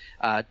Packers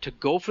to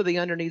go for the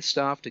underneath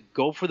stuff, to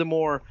go for the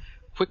more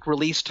quick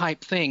release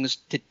type things,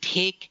 to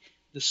take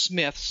the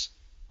Smiths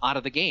out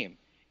of the game.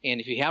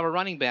 And if you have a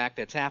running back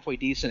that's halfway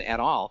decent at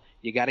all,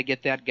 you got to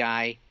get that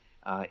guy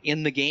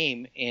in the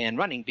game and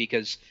running,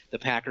 because the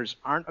Packers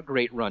aren't a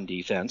great run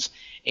defense.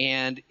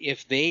 And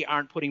if they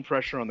aren't putting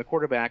pressure on the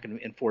quarterback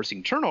and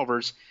forcing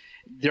turnovers,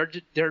 they're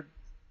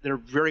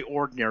very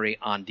ordinary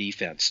on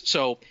defense.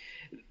 So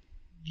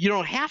you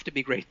don't have to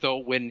be great, though,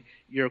 when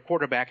your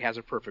quarterback has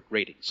a perfect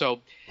rating.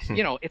 So,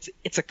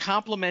 it's a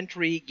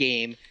complimentary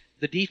game.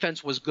 The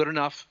defense was good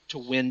enough to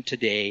win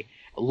today.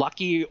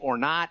 Lucky or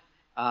not,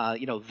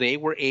 they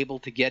were able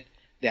to get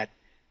that.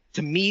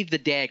 To me, the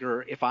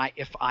dagger, if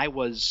I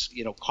was,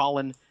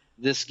 calling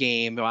this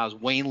game, if I was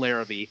Wayne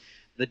Larrabee,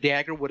 the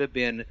dagger would have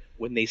been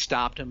when they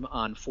stopped him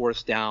on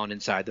 4th down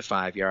inside the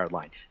 5-yard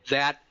line.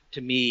 That,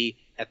 to me,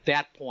 at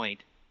that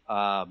point,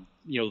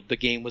 the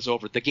game was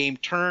over. The game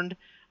turned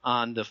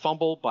on the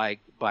fumble by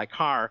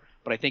Carr,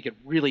 but I think it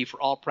really,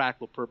 for all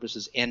practical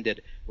purposes,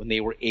 ended when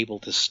they were able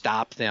to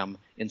stop them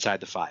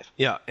inside the 5.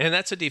 Yeah, and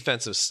that's a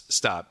defensive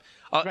stop.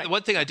 Right.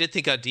 One thing I did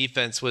think on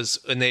defense was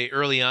when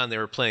early on they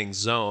were playing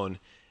zone,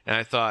 and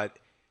I thought,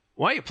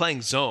 why are you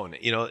playing zone?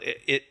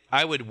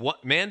 I would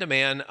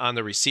man-to-man on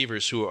the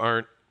receivers who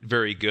aren't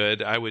very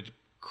good. I would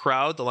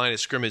crowd the line of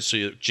scrimmage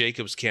so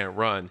Jacobs can't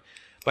run.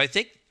 But I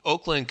think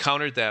Oakland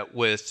countered that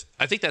with –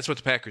 I think that's what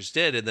the Packers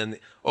did, and then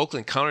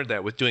Oakland countered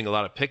that with doing a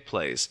lot of pick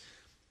plays.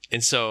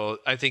 And so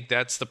I think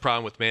that's the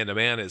problem with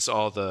man-to-man is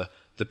all the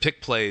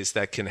pick plays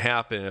that can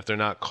happen if they're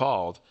not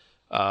called.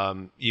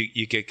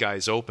 You get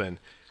guys open.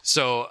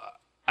 So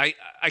I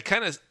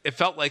kind of – it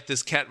felt like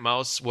this cat and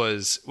mouse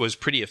was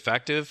pretty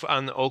effective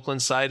on the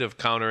Oakland side of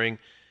countering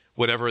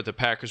whatever the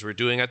Packers were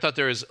doing. I thought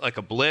there was like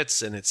a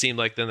blitz, and it seemed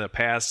like then the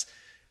pass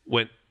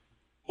went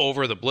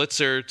over the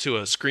blitzer to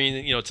a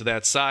screen, to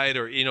that side,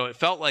 or, it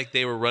felt like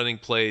they were running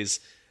plays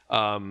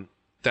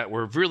that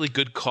were really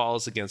good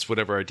calls against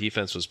whatever our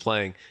defense was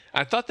playing.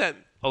 I thought that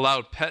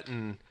allowed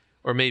Pettin,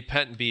 or made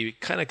Pettin be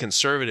kind of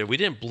conservative. We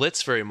didn't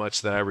blitz very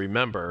much that I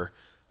remember.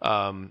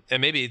 And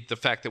maybe the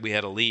fact that we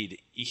had a lead,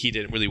 he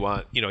didn't really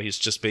want, he's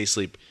just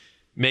basically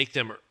make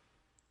them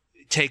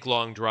take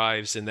long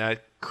drives, and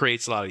that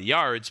creates a lot of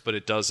yards, but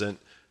it doesn't,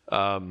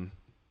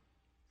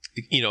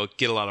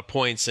 get a lot of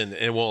points, and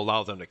it won't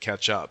allow them to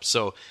catch up.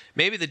 So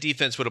maybe the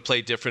defense would have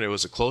played different. It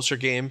was a closer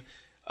game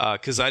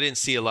because I didn't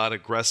see a lot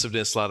of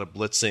aggressiveness, a lot of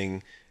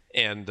blitzing.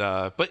 And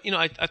but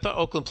I thought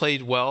Oakland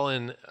played well,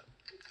 and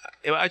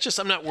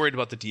I'm not worried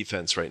about the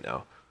defense right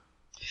now.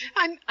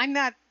 I'm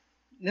not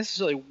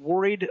necessarily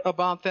worried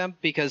about them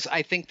because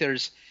I think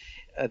there's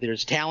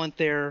talent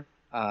there,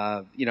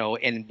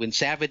 and when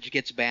Savage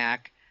gets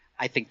back,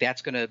 I think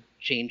that's going to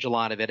change a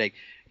lot of it.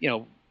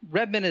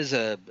 Redmond is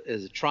a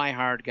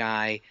try-hard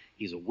guy.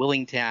 He's a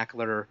willing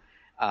tackler.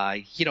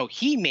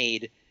 He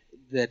made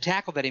the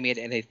tackle that he made,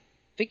 and I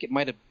think it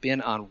might have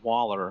been on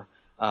Waller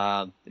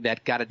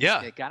that got it.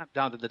 Yeah. It got him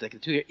down to the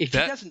 2. If he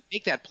doesn't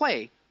make that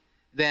play,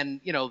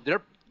 then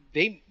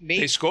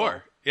they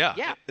score.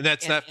 Yeah. And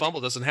that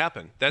fumble doesn't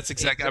happen. That's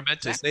exactly. I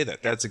meant to say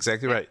that. That's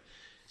exactly right.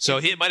 So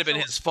it might have been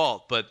his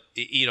fault, but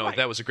right.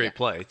 That was a great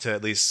play to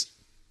at least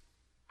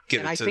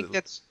get. And I think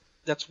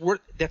that's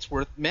worth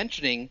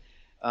mentioning.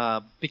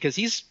 Because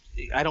he's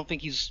I don't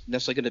think he's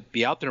necessarily going to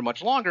be out there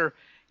much longer.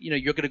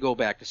 You're going to go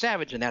back to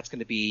Savage, and that's going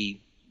to be,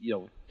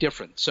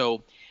 different.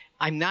 So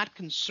I'm not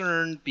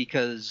concerned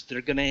because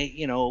they're going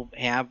to,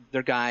 have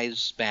their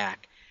guys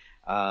back.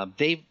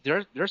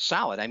 They're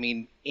solid. I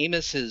mean,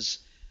 Amos is,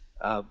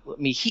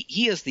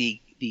 he is the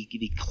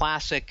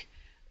classic.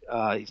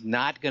 He's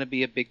not going to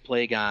be a big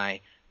play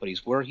guy, but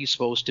he's where he's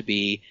supposed to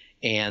be.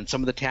 And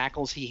some of the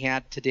tackles he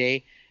had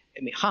today,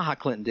 I mean,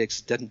 Clinton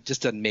Dix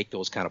doesn't make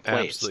those kind of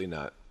plays. Absolutely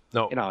not.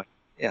 No.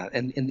 Yeah,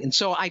 and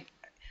so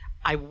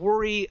I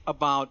worry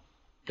about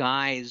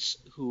guys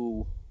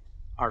who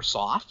are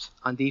soft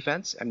on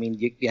defense. I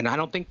mean, and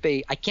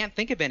I can't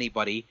think of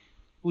anybody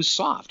who's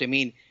soft. I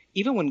mean,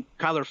 even when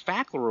Kyler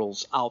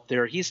Fackrell's out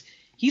there, he's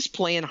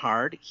playing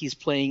hard. He's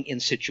playing in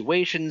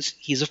situations.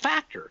 He's a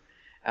factor.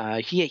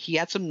 He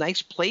had some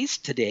nice plays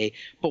today,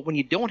 but when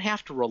you don't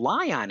have to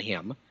rely on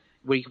him,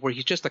 where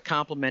he's just a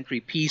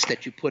complimentary piece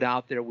that you put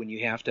out there when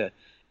you have to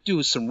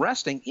do some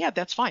resting, yeah,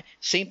 that's fine.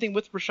 Same thing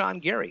with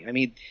Rashawn Gary. I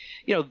mean,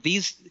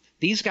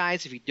 these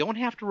guys, if you don't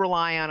have to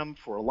rely on them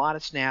for a lot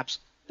of snaps,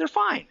 they're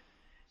fine.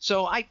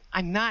 So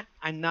I'm not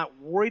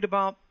worried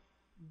about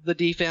the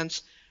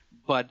defense,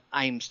 but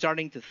I'm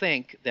starting to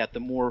think that the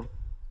more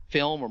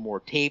film or more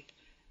tape,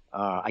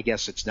 I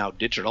guess it's now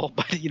digital,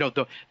 but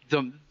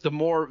the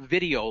more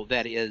video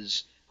that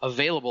is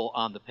available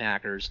on the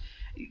Packers,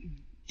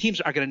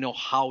 teams are going to know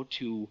how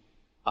to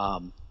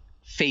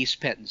face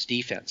Pettine's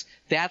defense.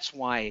 That's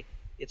why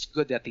it's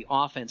good that the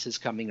offense is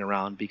coming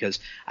around, because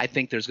I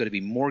think there's going to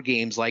be more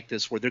games like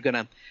this where they're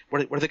going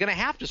to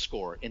have to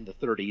score in the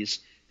 30s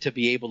to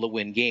be able to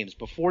win games.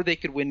 Before they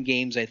could win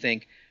games, I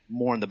think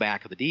more in the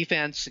back of the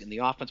defense, and the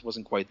offense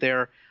wasn't quite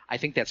there. I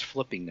think that's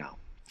flipping now.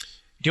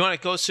 Do you want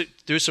to go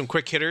through some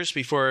quick hitters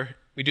before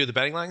we do the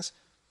betting lines?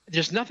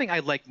 There's nothing I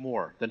like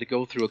more than to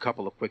go through a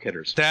couple of quick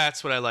hitters.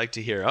 That's what I like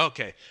to hear.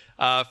 Okay.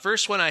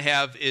 First one I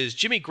have is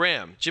Jimmy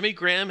Graham. Jimmy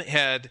Graham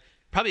had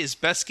probably his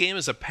best game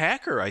as a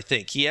Packer, I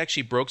think. He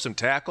actually broke some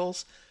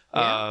tackles.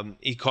 Yeah.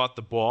 He caught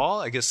the ball.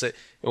 I guess that,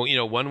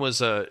 one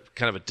was a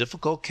kind of a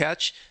difficult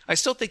catch. I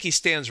still think he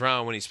stands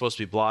around when he's supposed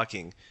to be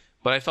blocking,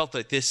 but I felt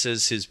like this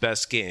is his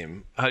best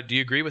game. Do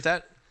you agree with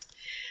that?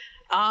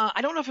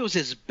 I don't know if it was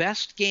his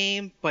best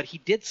game, but he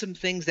did some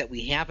things that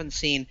we haven't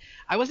seen.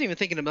 I wasn't even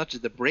thinking as much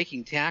of the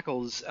breaking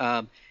tackles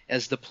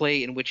as the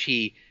play in which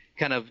he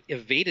kind of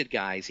evaded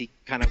guys. He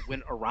kind of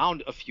went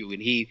around a few,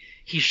 and he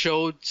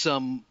showed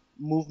some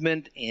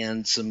movement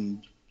and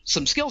some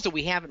skills that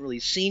we haven't really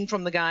seen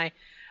from the guy.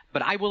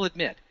 But I will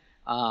admit,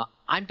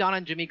 I'm down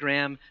on Jimmy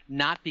Graham,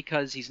 not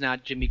because he's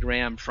not Jimmy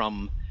Graham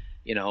from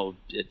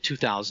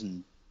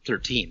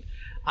 2013.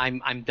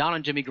 I'm down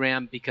on Jimmy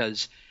Graham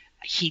because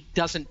he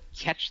doesn't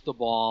catch the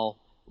ball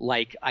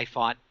like I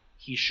thought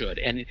he should.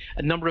 And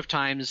a number of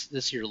times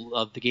this year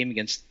of the game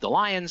against the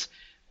Lions,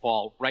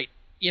 ball right,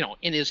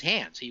 in his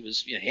hands. He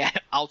was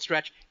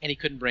outstretched and he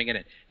couldn't bring it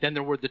in. Then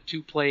there were the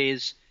two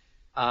plays.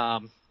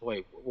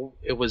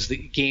 It was the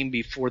game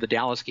before the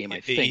Dallas game,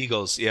 I think. The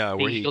Eagles, yeah,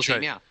 where he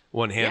tried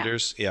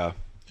one-handers, yeah.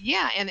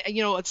 Yeah, and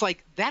it's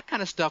like that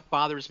kind of stuff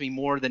bothers me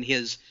more than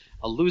his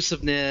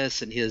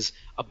elusiveness and his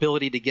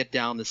ability to get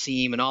down the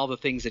seam and all the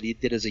things that he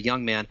did as a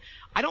young man.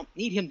 I don't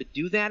need him to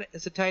do that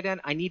as a tight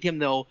end. I need him,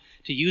 though,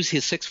 to use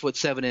his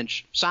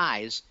 6'7"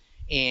 size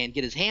and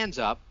get his hands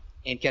up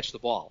and catch the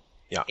ball.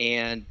 Yeah.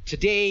 And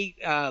today,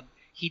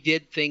 he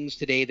did things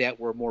today that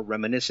were more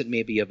reminiscent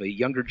maybe of a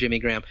younger Jimmy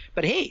Graham.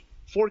 But hey,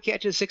 4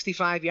 catches,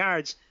 65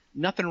 yards,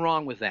 nothing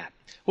wrong with that.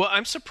 Well,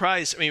 I'm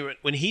surprised. I mean,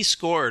 when he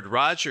scored,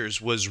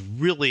 Rodgers was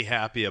really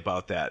happy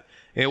about that.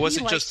 And it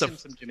wasn't just some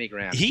Jimmy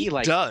Graham. He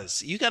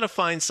does. You got to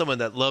find someone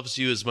that loves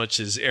you as much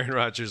as Aaron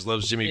Rodgers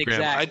loves Jimmy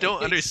Graham. I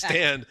don't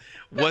understand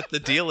what the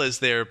deal is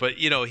there, but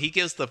he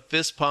gives the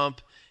fist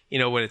pump,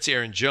 when it's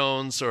Aaron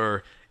Jones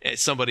or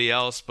somebody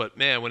else. But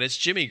man, when it's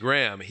Jimmy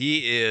Graham,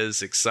 he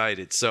is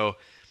excited. So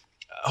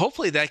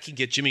hopefully that can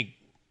get Jimmy,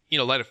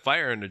 light a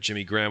fire under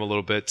Jimmy Graham a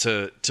little bit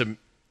to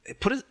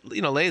put it,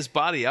 lay his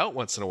body out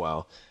once in a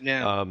while.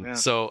 Yeah.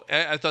 So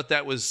I thought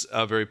that was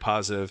a very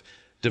positive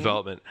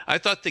development. I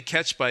thought the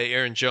catch by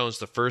Aaron Jones,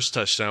 the first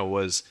touchdown,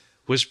 was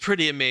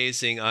pretty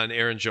amazing on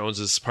Aaron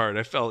Jones's part.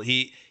 I felt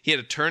he had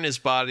to turn his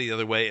body the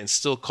other way and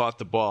still caught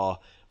the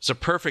ball. It was a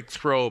perfect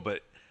throw,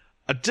 but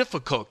a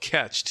difficult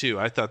catch too.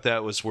 I thought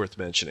that was worth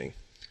mentioning.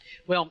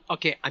 Well,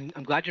 okay,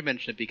 I'm glad you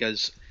mentioned it,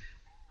 because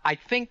I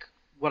think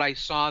what I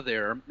saw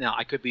there, now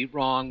I could be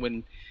wrong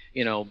when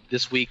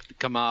this week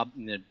come up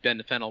and then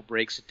Ben Fennell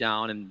breaks it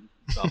down and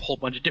a whole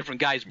bunch of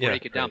different guys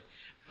break it down.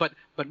 But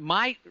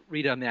my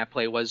read on that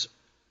play was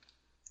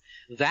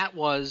that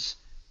was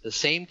the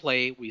same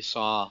play we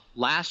saw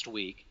last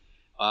week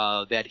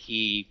that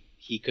he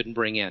couldn't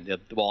bring in.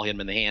 The ball hit him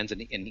in the hands and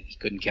he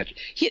couldn't catch it.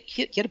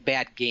 He had a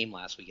bad game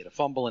last week. He had a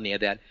fumble and he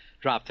had that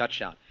drop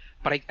touchdown.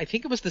 But I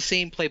think it was the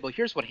same play. But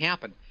here's what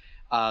happened.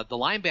 The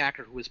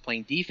linebacker who was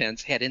playing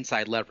defense had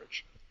inside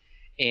leverage.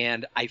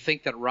 And I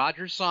think that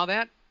Rodgers saw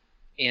that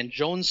and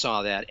Jones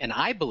saw that, and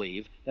I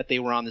believe that they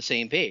were on the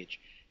same page.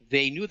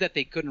 They knew that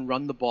they couldn't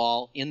run the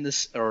ball in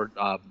this, or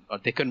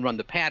they couldn't run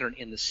the pattern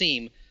in the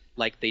seam,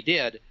 like they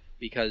did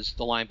because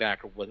the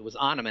linebacker was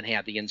on him and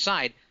had the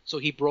inside, so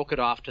he broke it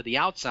off to the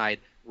outside.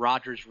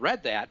 Rodgers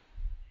read that,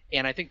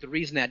 and I think the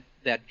reason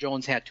that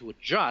Jones had to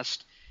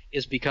adjust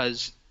is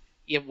because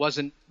it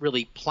wasn't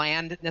really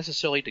planned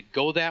necessarily to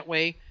go that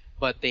way,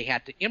 but they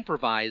had to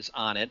improvise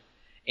on it,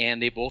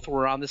 and they both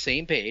were on the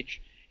same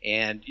page.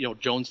 And,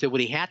 Jones did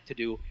what he had to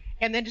do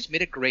and then just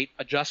made a great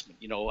adjustment.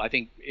 I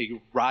think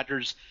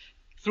Rodgers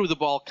threw the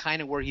ball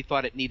kind of where he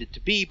thought it needed to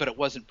be, but it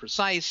wasn't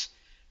precise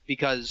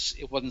because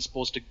it wasn't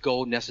supposed to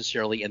go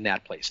necessarily in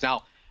that place.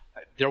 Now,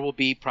 there will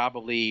be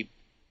probably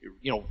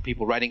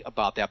people writing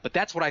about that, but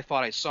that's what I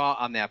thought I saw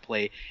on that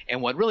play.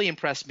 And what really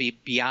impressed me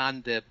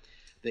beyond the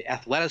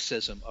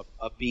athleticism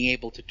of being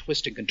able to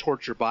twist and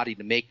contort your body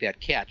to make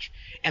that catch,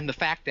 and the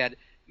fact that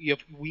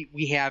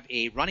we have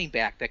a running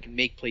back that can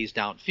make plays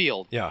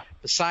downfield. Yeah.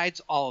 Besides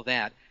all of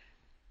that,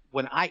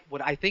 what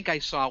I think I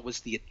saw was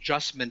the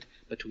adjustment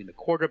between the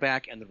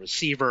quarterback and the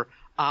receiver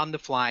on the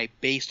fly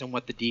based on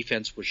what the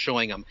defense was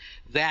showing them.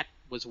 That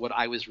was what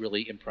I was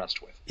really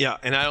impressed with. Yeah,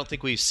 and I don't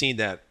think we've seen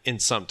that in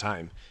some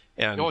time.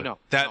 And no.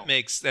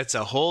 That's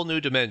a whole new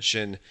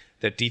dimension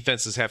that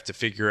defenses have to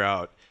figure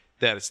out,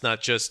 that it's not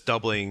just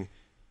doubling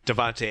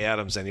Davante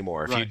Adams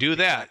anymore. If you do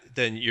that,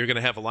 then you're going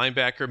to have a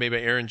linebacker, maybe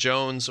Aaron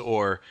Jones,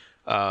 or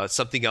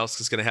something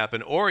else is going to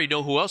happen. Or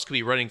who else could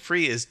be running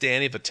free is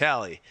Danny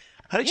Vitale.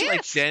 How did you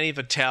like Danny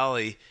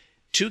Vitale?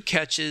 2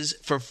 catches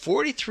for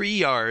 43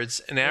 yards,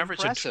 an average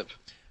impressive.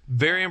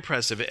 Very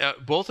impressive.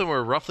 Both of them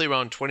were roughly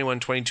around 21,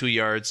 22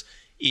 yards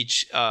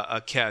each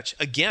a catch.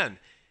 Again,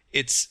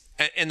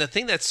 and the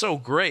thing that's so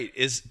great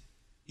is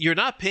you're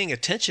not paying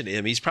attention to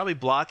him. He's probably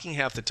blocking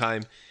half the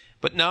time,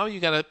 but now you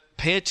got to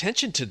pay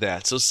attention to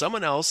that. So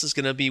someone else is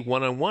going to be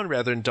one-on-one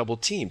rather than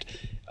double-teamed.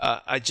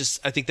 I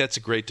think that's a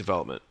great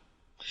development.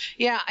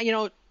 Yeah,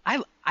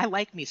 I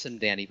like me some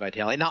Danny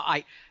Vitale.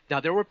 Now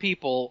there were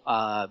people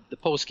the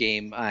post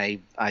game. I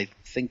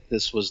think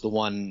this was the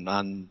one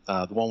on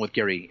the one with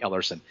Gary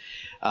Ellerson,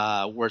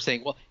 were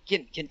saying, well,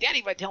 can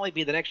Danny Vitale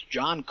be the next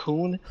John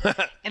Kuhn?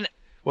 And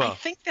well, I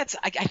think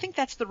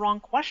that's the wrong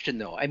question,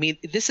 though. I mean,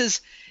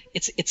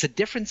 it's a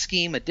different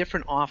scheme, a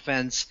different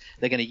offense.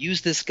 They're going to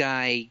use this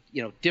guy,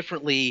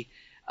 differently.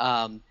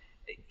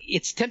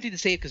 It's tempting to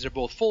say it because they're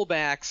both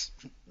fullbacks,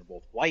 they're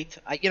both white.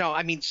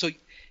 So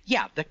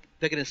yeah,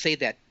 they're going to say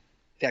that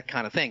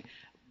kind of thing.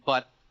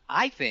 But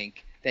I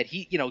think that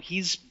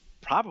he's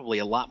probably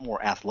a lot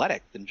more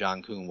athletic than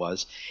John Kuhn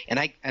was, and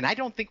I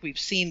don't think we've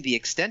seen the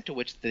extent to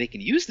which they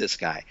can use this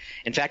guy.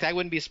 In fact, I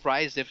wouldn't be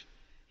surprised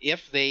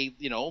if they,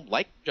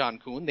 like John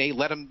Kuhn, they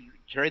let him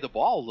carry the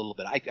ball a little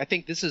bit. I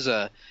think this is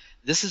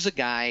a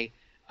guy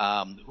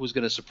who's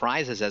going to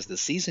surprise us as the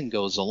season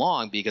goes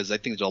along, because I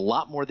think there's a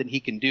lot more than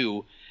he can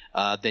do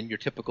than your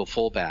typical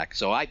fullback.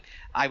 So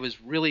I was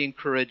really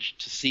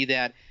encouraged to see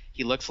that.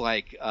 He looks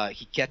like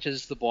he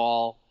catches the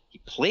ball. He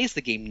plays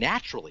the game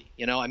naturally.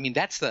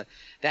 That's the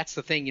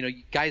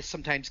thing. Guys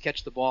sometimes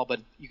catch the ball, but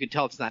you can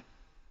tell it's not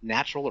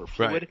natural or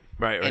fluid.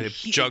 Right. And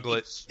juggle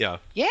it. Yeah.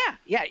 Yeah.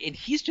 And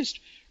he's just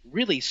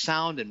really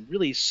sound and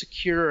really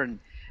secure, and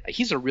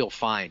he's a real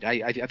find.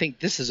 I think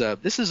this is a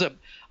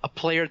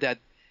player that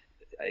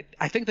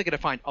I think they're going to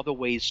find other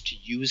ways to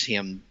use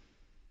him.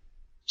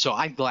 So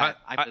I'm glad.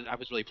 I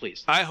was really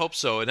pleased. I hope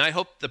so, and I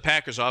hope the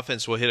Packers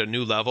offense will hit a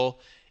new level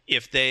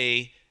if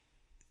they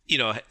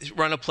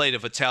run a play to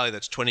Vitale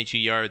that's 22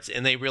 yards,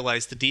 and they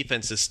realize the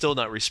defense is still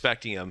not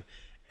respecting him,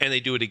 and they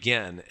do it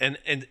again, and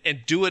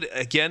do it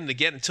again and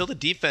again until the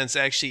defense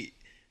actually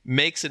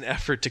makes an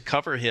effort to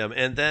cover him,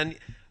 and then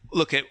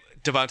look at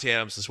Davante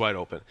Adams is wide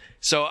open.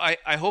 So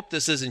I hope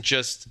this isn't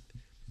just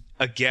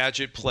a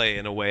gadget play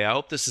in a way. I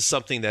hope this is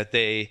something that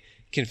they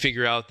can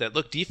figure out, that,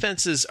 look,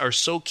 defenses are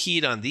so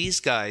keyed on these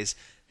guys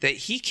that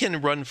he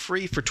can run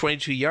free for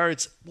 22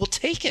 yards. We'll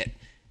take it.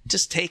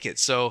 Just take it.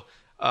 So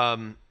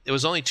it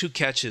was only 2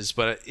 catches,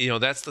 but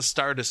that's the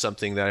start of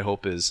something that I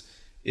hope is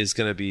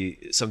going to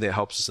be something that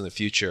helps us in the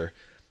future.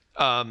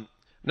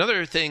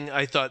 Another thing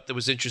I thought that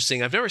was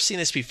interesting, I've never seen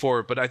this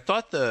before, but I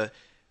thought the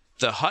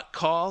hut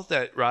call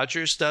that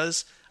Rodgers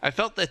does, I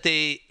felt that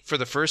they, for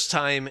the first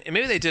time, and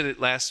maybe they did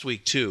it last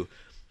week too,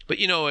 but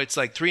it's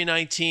like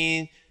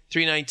 319,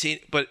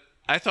 but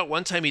I thought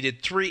one time he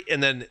did 3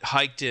 and then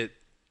hiked it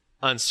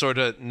on sort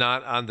of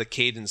not on the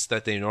cadence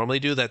that they normally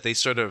do, that they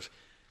sort of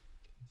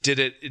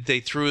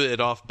they threw it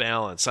off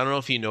balance. I don't know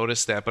if you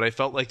noticed that, but I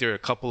felt like there were a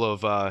couple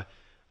of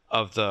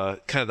the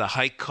kind of the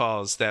hike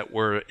calls that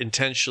were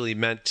intentionally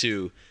meant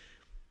to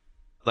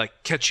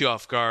like catch you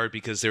off guard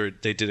because they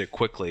did it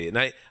quickly.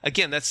 And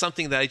that's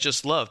something that I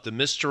just love, the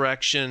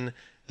misdirection,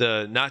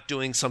 the not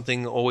doing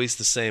something always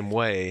the same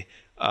way.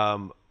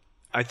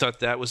 I thought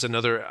that was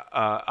another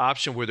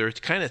option where they're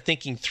kind of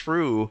thinking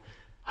through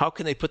how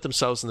can they put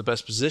themselves in the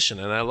best position,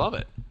 and I love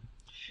it.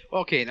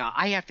 Okay, now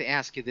I have to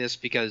ask you this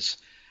because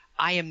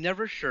I am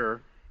never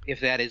sure if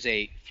that is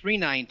a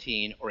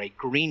 319 or a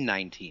green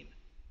 19.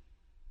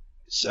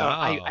 So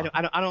I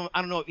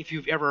don't know if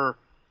you've ever,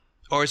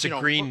 or is it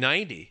green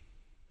 90?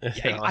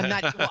 I'm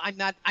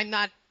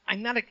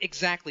not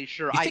exactly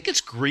sure. You think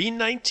it's green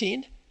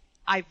 19?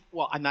 I'm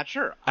not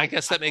sure. I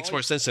guess that makes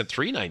more sense than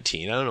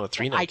 319. I don't know what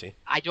 319.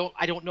 I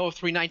don't know if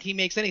 319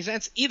 makes any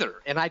sense either,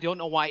 and I don't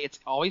know why it's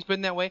always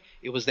been that way.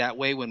 It was that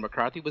way when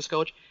McCarthy was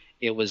coach.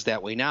 It was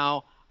that way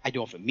now. I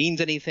don't know if it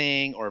means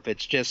anything or if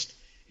it's just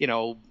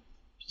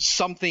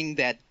something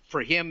that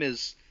for him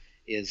is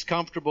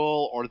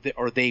comfortable,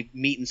 or they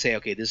meet and say,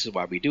 okay, this is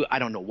why we do it. I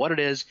don't know what it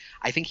is.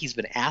 I think he's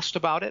been asked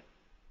about it,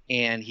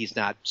 and he's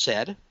not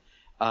said.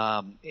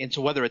 And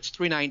so whether it's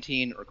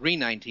 319 or green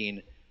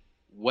 19,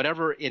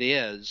 whatever it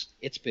is,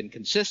 it's been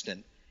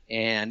consistent.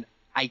 And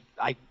I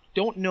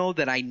don't know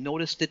that I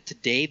noticed it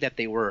today that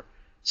they were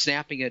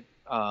snapping it,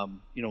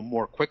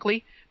 more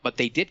quickly, but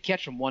they did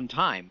catch him one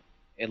time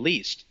at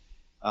least,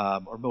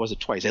 or was it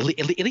twice? At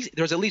least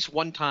there was at least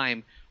one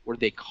time where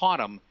they caught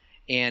him,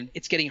 and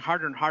it's getting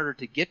harder and harder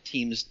to get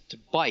teams to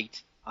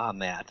bite on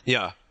that.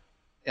 Yeah.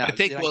 I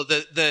think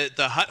the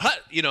hut,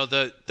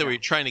 they were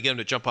trying to get him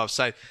to jump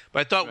offside,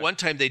 but I thought one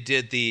time they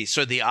did the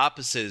sort of the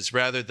opposites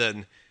rather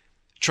than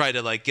try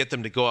to like get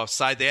them to go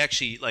offside. They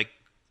actually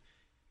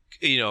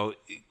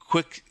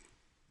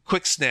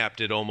quick snapped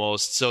it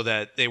almost so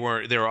that they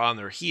were on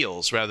their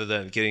heels rather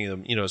than getting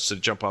them to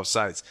jump off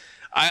sides.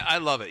 I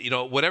love it.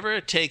 Whatever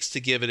it takes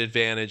to give an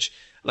advantage.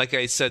 Like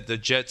I said, the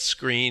jet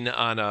screen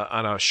on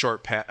a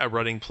short a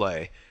running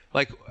play.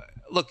 Like,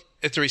 look,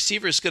 if the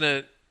receiver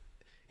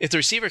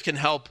can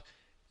help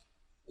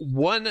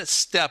one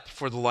step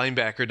for the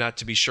linebacker not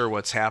to be sure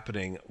what's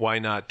happening, why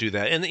not do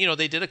that? And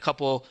they did a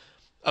couple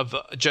of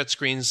jet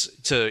screens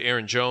to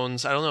Aaron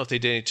Jones. I don't know if they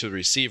did it to the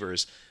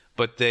receivers,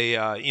 but they,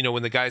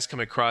 when the guys come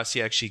across,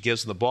 he actually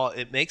gives them the ball.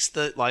 It makes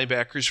the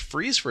linebackers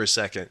freeze for a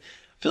second.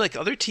 I feel like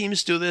other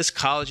teams do this.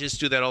 Colleges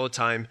do that all the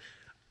time.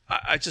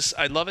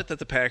 I love it that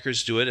the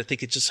Packers do it. I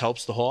think it just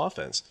helps the whole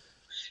offense.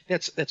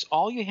 That's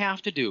all you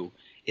have to do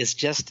is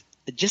just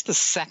a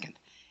second.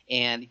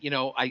 And,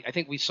 I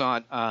think we saw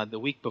it the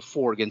week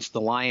before against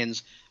the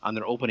Lions on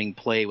their opening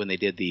play when they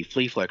did the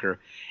flea flicker.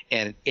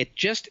 And it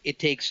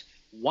takes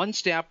one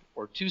step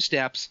or two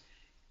steps,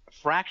 a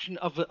fraction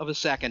of a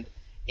second,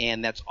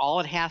 and that's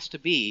all it has to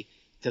be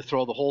to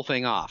throw the whole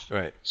thing off.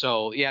 Right.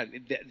 So, yeah,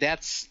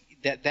 that's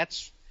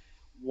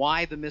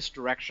why the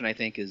misdirection, I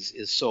think,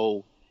 is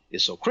so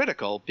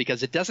critical,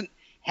 because it doesn't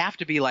have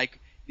to be like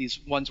these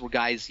ones where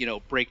guys,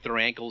 break their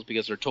ankles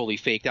because they're totally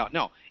faked out.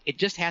 No, it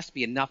just has to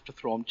be enough to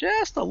throw them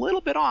just a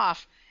little bit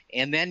off,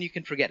 and then you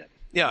can forget it.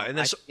 Yeah, and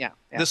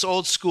this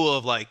old school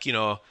of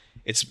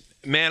it's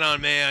man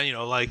on man,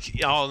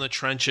 all in the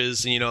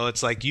trenches, and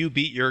it's like you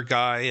beat your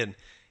guy, and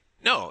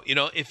no,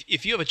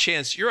 if you have a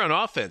chance, you're on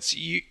offense.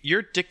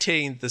 You're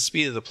dictating the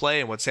speed of the play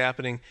and what's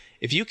happening.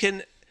 If you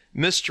can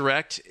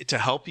misdirect to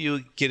help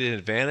you get an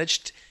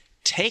advantage,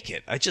 take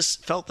it. I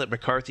just felt that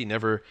McCarthy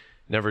never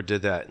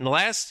did that. And the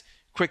last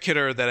quick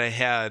hitter that I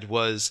had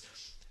was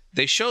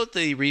they showed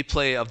the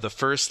replay of the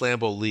first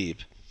Lambeau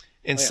leap,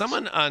 and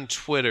someone on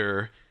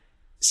Twitter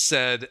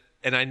said,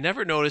 and I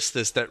never noticed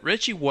this, that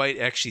Reggie White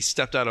actually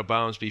stepped out of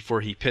bounds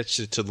before he pitched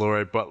it to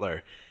Leroy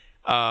Butler.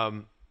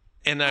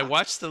 And I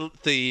watched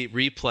the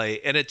replay,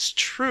 and it's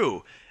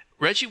true.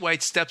 Reggie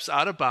White steps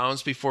out of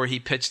bounds before he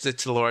pitched it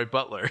to Leroy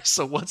Butler.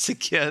 So once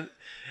again,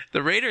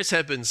 the Raiders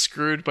have been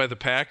screwed by the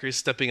Packers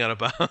stepping out of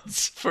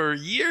bounds for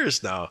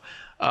years now.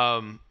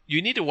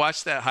 You need to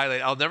watch that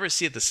highlight. I'll never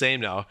see it the same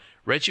now.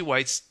 Reggie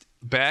White's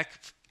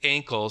back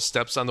ankle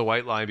steps on the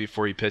white line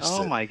before he pitched it.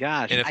 Oh, my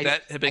gosh. And if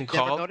that had been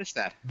called, never noticed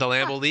that. The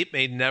Lambeau leap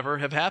may never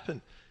have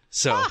happened.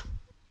 So,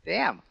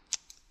 damn.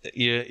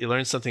 You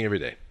learn something every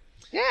day.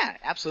 Yeah,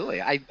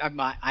 absolutely.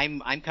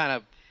 I'm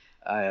kind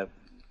of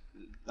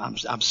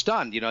I'm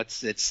stunned.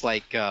 It's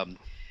like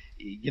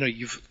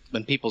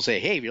when people say,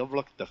 "Hey, you ever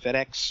look at the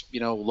FedEx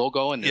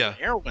logo and there's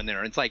arrow in there?"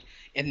 And it's like,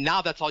 and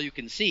now that's all you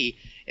can see.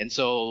 And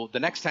so the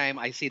next time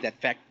I see that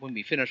fact when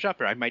we finish up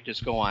here, I might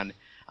just go on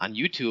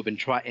YouTube and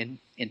try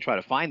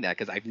to find that,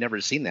 because I've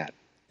never seen that.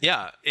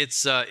 Yeah,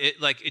 it's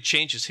it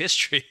changes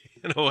history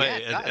in a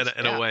way. Yeah,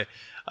 in a way.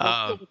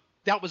 Well,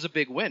 that was a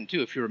big win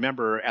too, if you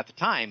remember at the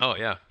time. Oh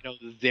yeah.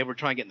 They were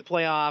trying to get in the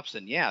playoffs,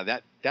 and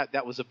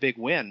that was a big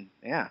win.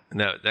 Yeah. And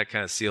that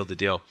kind of sealed the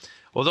deal.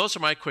 Well, those are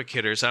my quick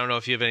hitters. I don't know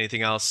if you have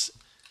anything else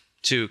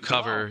to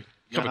cover.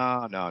 No.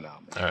 All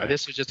right.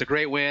 This was just a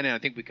great win, and I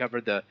think we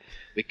covered the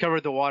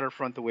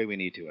waterfront the way we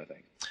need to, I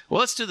think.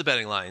 Well, let's do the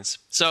betting lines.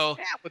 So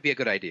that would be a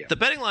good idea. The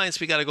betting lines,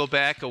 we got to go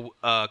back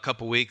a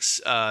couple weeks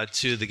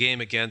to the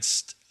game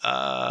against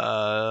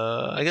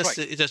I guess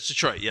that's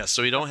Detroit. Yes.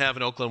 So we don't have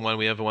an Oakland one.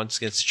 We have one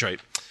against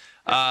Detroit.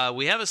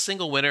 We have a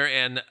single winner,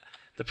 and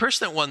the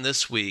person that won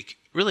this week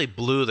really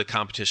blew the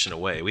competition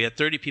away. We had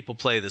 30 people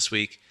play this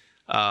week.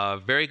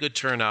 Very good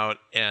turnout,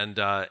 and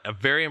a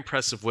very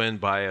impressive win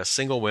by a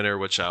single winner,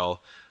 which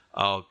I'll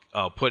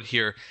put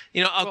here.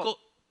 Go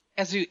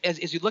as you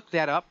look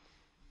that up.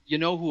 You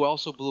know who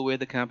also blew away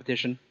the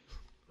competition?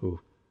 Who?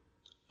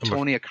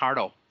 Tony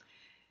Accardo.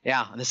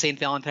 Yeah, on the St.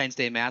 Valentine's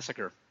Day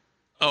Massacre.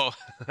 Oh,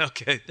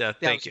 okay. Thank you.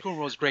 That was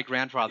Kumaro's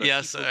great-grandfather.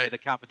 Yes. The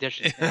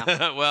competition.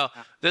 Yeah. Well,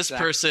 this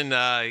person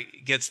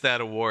gets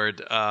that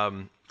award.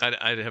 I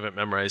haven't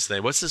memorized the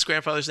name. What's his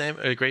grandfather's name?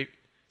 Is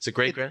it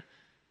great-grand?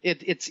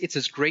 It's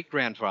his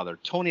great-grandfather,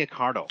 Tony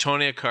Accardo.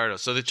 Tony Accardo.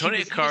 So the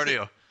Tony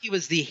Accardo. He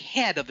was the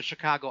head of the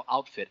Chicago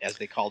outfit, as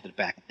they called it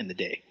back in the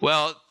day.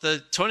 Well,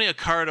 the Tony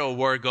Accardo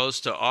award goes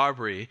to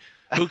Aubrey,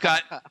 who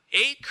got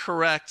 8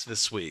 correct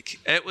this week.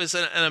 It was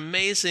an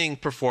amazing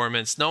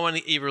performance. No one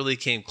even really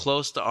came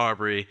close to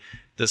Aubrey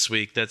this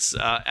week. That's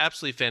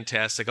absolutely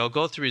fantastic. I'll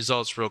go through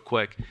results real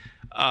quick.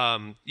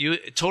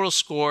 Total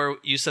score,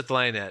 you set the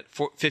line at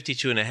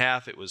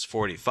 52.5. It was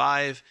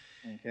 45.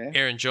 Okay.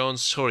 Aaron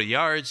Jones, total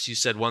yards, you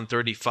said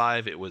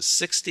 135. It was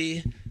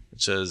 60,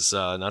 which is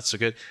not so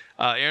good.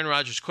 Aaron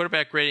Rodgers,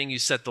 quarterback rating, you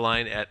set the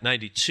line at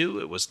 92.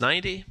 It was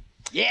 90.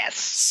 Yes.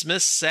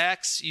 Smith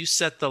sacks, you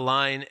set the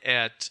line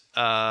at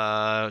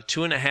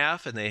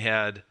 2.5, and they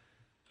had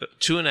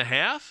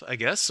 2.5, I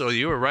guess. So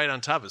you were right on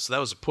top of it. So that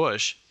was a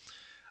push.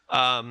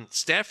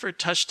 Stafford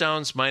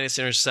touchdowns minus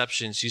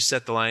interceptions, you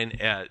set the line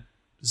at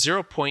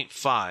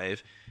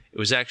 0.5. It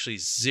was actually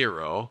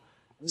 0.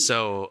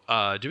 So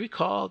do you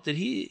recall, did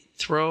he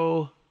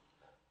throw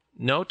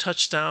no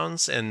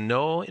touchdowns and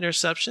no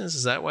interceptions?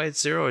 Is that why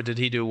it's 0, or did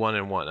he do 1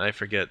 and 1? I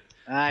forget.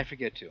 I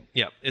forget too.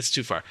 Yeah, it's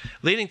too far.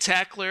 Leading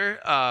tackler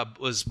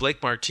was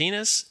Blake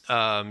Martinez.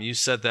 You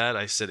said that.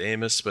 I said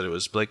Amos, but it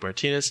was Blake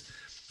Martinez.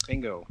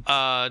 Bingo.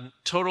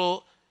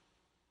 Total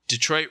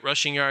Detroit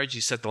rushing yards,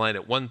 you set the line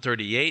at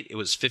 138. It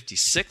was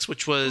 56,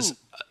 which was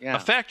a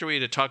factor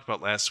we had talked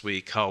about last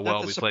week, how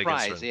well we played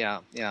against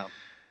them. Yeah.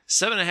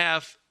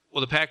 7.5. Will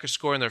the Packers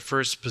score in their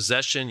first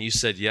possession? You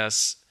said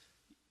yes.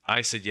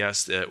 I said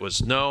yes. It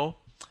was no.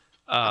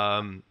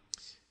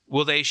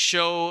 Will they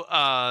show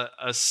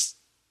a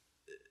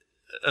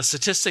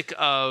statistic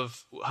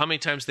of how many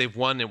times they've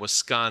won in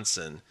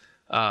Wisconsin?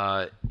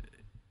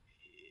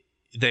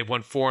 They've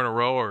won 4 in a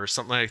row or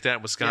something like that.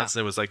 In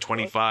Wisconsin, It was like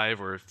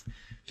 25 or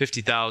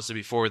 50,000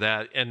 before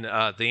that. And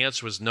the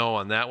answer was no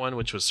on that one,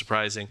 which was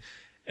surprising.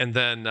 And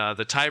then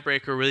the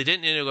tiebreaker, really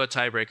didn't need to go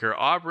tiebreaker.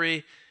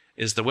 Aubrey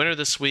is the winner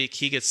this week.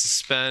 He gets to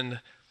spend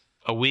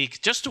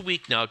just a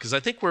week now, because I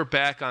think we're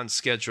back on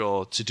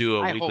schedule to do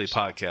a weekly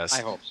podcast.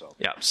 I hope so.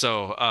 Yeah,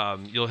 so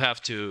you'll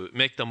have to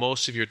make the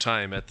most of your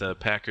time at the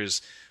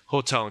Packers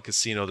Hotel and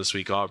Casino this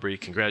week, Aubrey.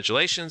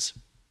 Congratulations.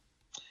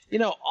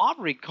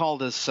 Aubrey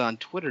called us on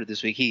Twitter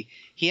this week.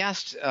 He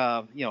asked,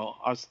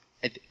 us,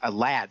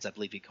 lads, I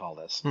believe he called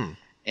us.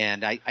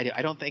 And I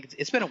don't think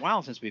it's been a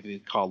while since we've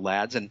been called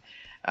lads, and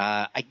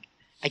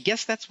I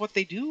guess that's what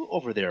they do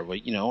over there.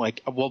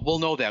 We'll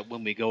know that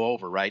when we go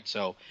over, right?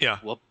 So yeah,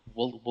 we'll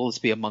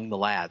just be among the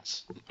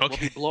lads. Okay. We'll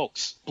be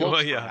blokes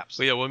perhaps.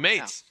 We're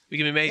mates. Yeah. We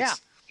can be mates. Yeah,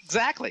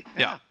 exactly.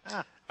 Yeah.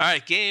 All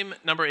right, game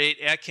number 8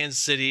 at Kansas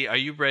City. Are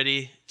you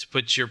ready to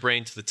put your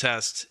brain to the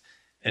test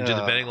and do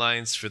the betting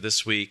lines for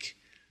this week?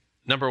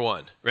 Number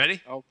 1.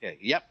 Ready? Okay.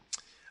 Yep.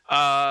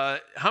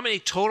 How many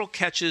total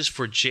catches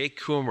for Jake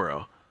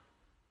Kummerow?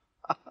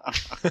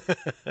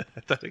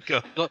 Let it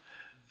go.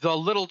 The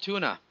little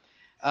tuna.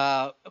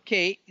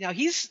 Okay, now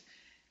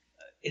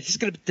it's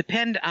going to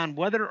depend on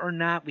whether or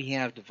not we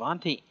have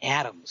Devontae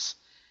Adams.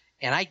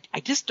 And I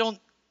just don't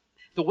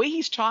 – the way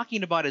he's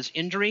talking about his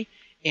injury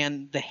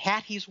and the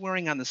hat he's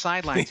wearing on the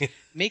sidelines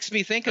makes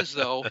me think as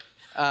though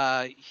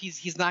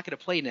he's not going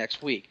to play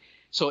next week.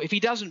 So if he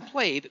doesn't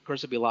play, of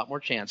course, there'll be a lot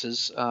more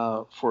chances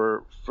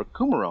for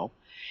Kummerow.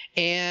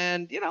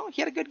 And,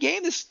 he had a good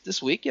game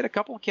this week. He had a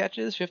couple of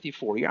catches,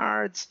 54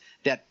 yards.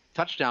 That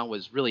touchdown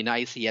was really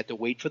nice. He had to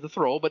wait for the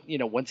throw, but,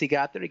 once he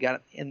got there, he got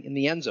it in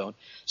the end zone.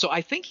 So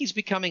I think he's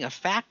becoming a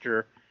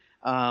factor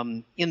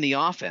in the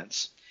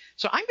offense.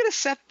 So I'm going to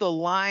set the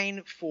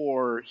line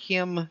for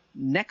him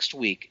next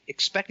week,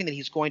 expecting that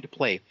he's going to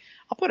play.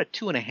 I'll put a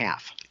 2.5.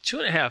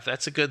 2.5.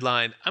 That's a good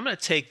line. I'm going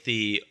to take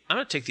the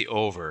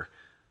over.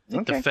 I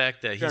think the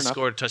fact that he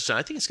scored a touchdown,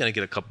 I think it's going to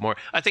get a couple more.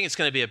 I think it's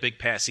going to be a big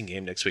passing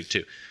game next week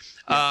too.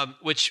 Yeah.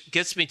 Which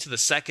gets me to the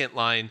second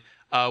line.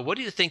 What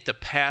do you think the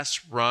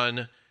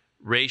pass-run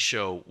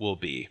ratio will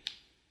be?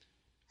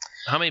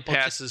 How many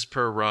passes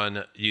per run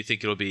do you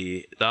think it'll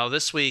be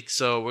this week?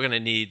 So we're going to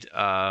need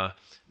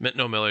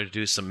Minto Miller to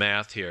do some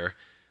math here.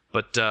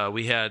 But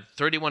we had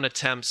 31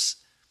 attempts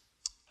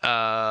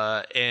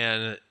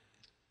and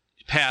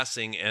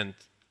passing and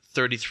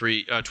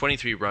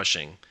 23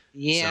 rushing.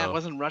 Yeah, it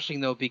wasn't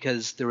rushing though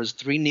because there was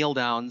 3 kneel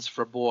downs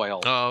for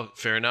Boyle. Oh,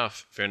 fair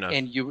enough.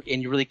 And you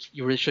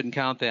really shouldn't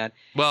count that.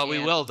 Well, we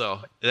will though.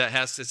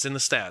 It's in the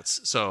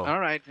stats. So all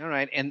right.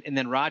 And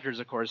then Rodgers,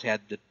 of course, had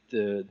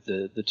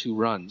the 2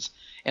 runs.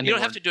 And you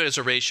don't have to do it as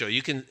a ratio.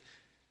 You can.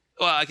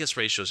 Well, I guess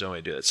ratio is the only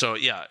way to do it. So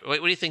yeah, what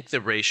do you think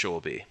the ratio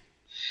will be?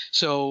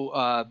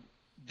 So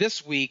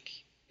this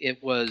week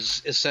it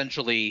was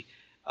essentially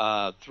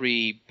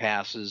 3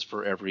 passes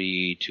for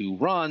every 2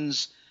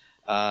 runs.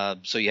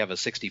 So you have a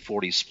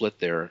 60-40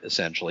 split there,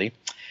 essentially.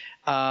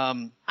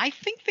 I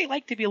think they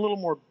like to be a little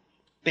more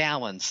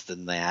balanced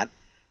than that.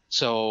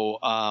 So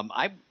I'm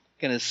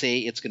going to say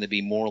it's going to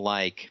be more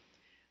like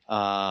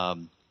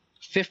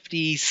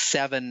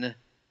 57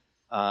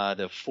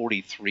 to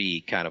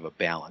 43 kind of a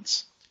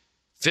balance.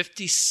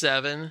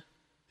 57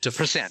 to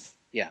percent.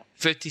 Yeah.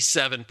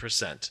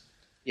 57%.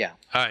 Yeah.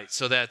 All right.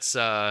 So that's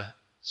so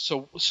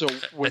So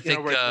I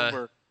think,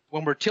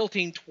 when we're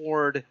tilting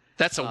toward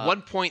that's a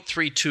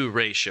 1.32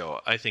 ratio.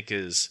 I think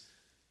is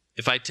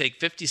if I take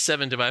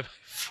 57 divided by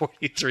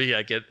 43,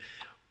 I get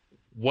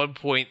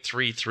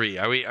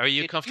 1.33. Are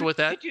you comfortable with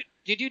that?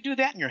 Did you do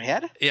that in your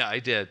head? Yeah, I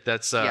did.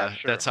 That's sure.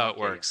 that's how it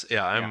works.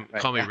 Yeah,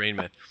 call me Rain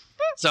Man.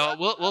 So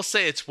we'll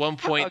say it's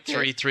 1.33.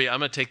 Okay. I'm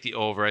going to take the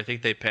over. I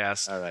think they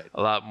pass a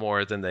lot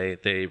more than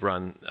they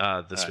run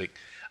this week.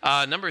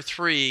 Number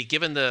 3,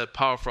 given the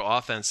powerful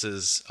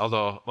offenses,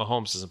 although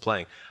Mahomes isn't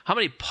playing, how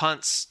many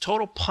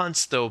total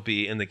punts there'll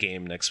be in the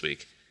game next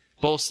week?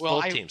 Both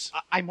teams.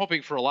 I'm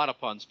hoping for a lot of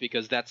punts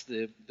because that's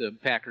the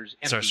Packers' MVP.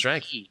 It's our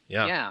strength.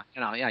 Yeah.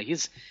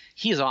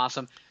 He's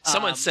awesome.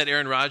 Someone said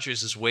Aaron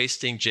Rodgers is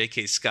wasting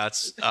J.K.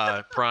 Scott's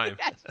prime.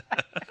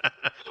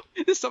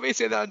 Did somebody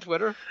say that on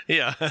Twitter?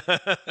 Yeah.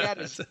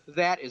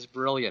 that is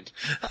brilliant.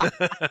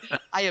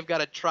 I have got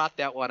to trot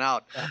that one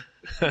out.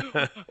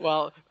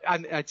 Well,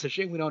 it's a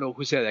shame we don't know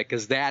who said that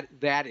because that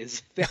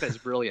is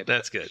brilliant.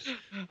 That's good.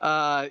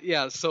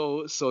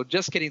 So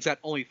just kidding. He's got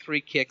only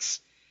 3 kicks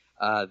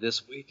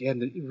this week,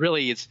 and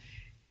really, it's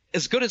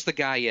as good as the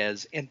guy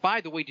is. And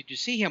by the way, did you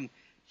see him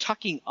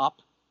tucking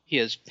up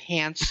his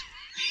pants?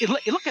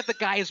 Look at the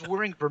guy is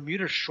wearing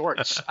Bermuda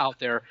shorts out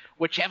there,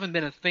 which haven't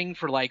been a thing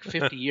for like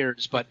 50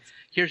 years. But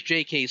here's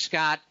J.K.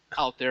 Scott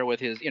out there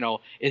with his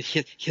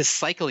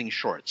cycling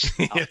shorts.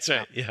 That's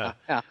right. Yeah.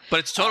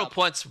 But it's total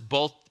points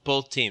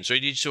both teams. Or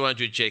you just want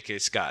to do J.K.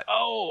 Scott?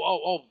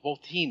 Oh,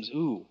 both teams.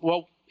 Ooh.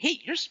 Well, hey,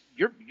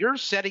 you're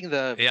setting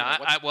the.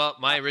 Yeah. Well,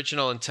 my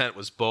original intent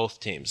was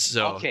both teams.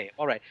 So. Okay.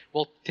 All right.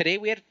 Well, today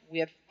we had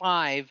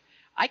 5.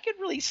 I could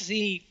really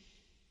see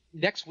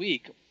next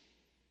week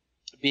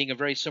being a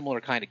very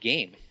similar kind of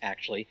game,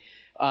 actually.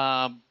 But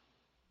I'm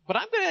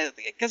gonna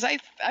because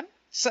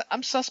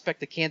I'm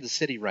suspect of Kansas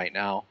City right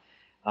now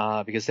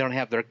because they don't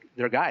have their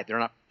guy. They're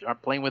not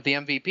playing with the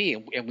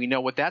MVP, and we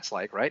know what that's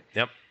like, right?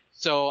 Yep.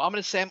 So I'm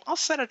gonna say I'll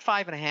set it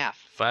 5.5.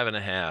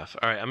 5.5.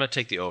 All right, I'm gonna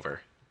take the over.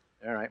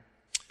 All right.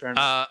 Fair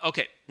enough.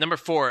 Okay, number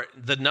 4,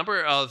 the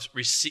number of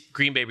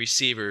Green Bay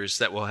receivers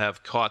that will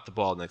have caught the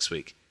ball next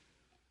week.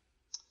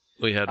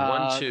 We had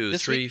 1, 2,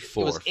 3,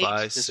 4,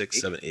 5,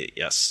 6, 7, 8.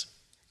 Yes.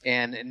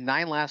 And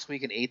 9 last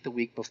week and 8 the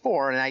week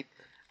before. And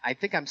I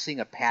think I'm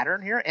seeing a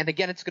pattern here. And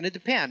again, it's going to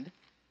depend.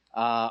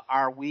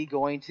 Are we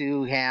going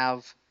to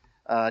have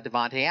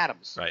Devontae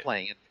Adams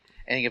playing?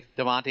 And if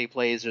Devontae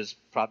plays, there's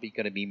probably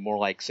going to be more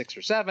like 6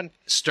 or 7.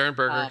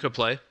 Sternberger could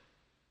play.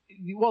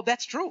 Well,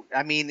 that's true.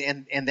 I mean,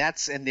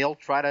 and they'll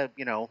try to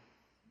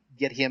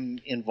get him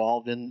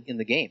involved in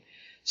the game.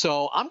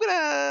 So I'm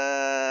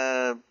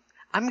gonna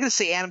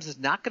say Adams is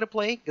not gonna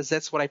play because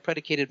that's what I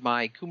predicated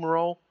my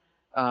Kumaro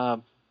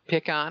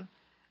pick on.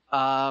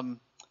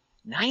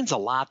 9's a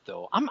lot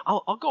though.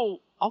 I'll go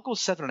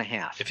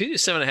 7.5. If you do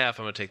 7.5, I'm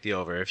gonna take the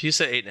over. If you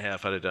say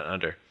 8.5, I'd have done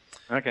under.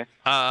 Okay.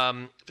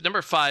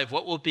 Number 5,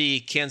 what will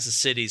be Kansas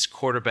City's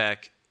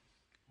quarterback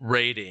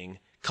rating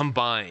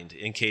combined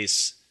in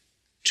case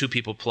 2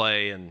 people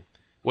play and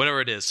whatever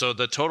it is? So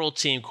the total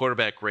team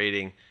quarterback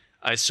rating,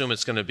 I assume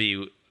it's going to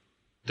be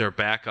their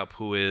backup,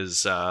 who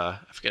is I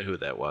forget who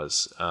that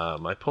was.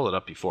 I pulled it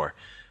up before,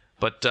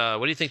 but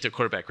what do you think their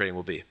quarterback rating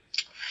will be?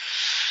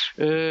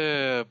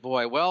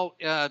 Boy, well,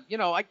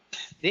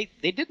 they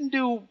didn't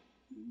do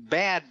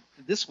bad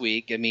this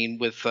week. I mean,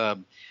 with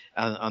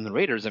on the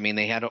Raiders, I mean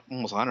they had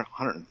almost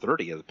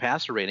 130 as a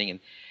passer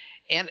rating,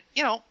 and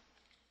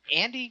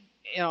Andy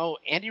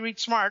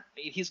Reid's smart.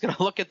 He's going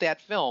to look at that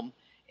film.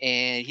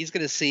 And he's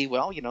going to see,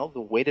 well, the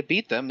way to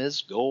beat them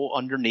is go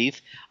underneath.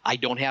 I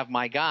don't have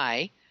my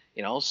guy,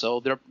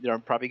 so they're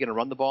probably going to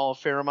run the ball a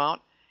fair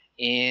amount,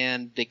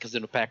 and because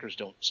the Packers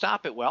don't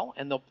stop it well,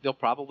 and they'll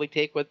probably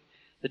take what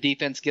the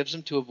defense gives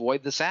them to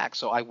avoid the sack.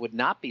 So I would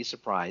not be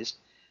surprised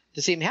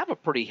to see him have a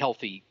pretty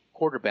healthy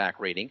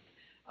quarterback rating.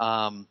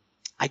 I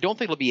don't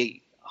think it'll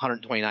be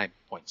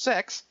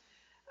 129.6,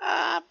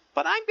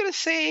 but I'm going to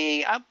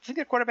say I think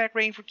the quarterback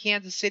rating for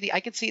Kansas City, I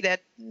could see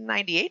that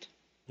 98.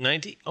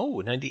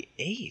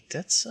 98.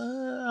 That's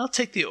I'll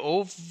take the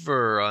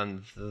over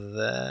on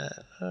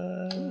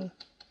that.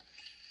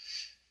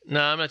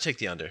 No, I'm gonna take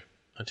the under.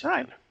 All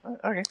right.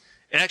 Okay.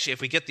 And actually,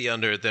 if we get the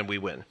under, then we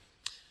win.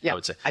 Yeah, I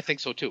would say. I think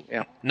so too.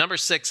 Yeah. Number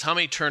 6. How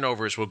many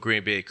turnovers will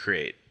Green Bay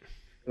create?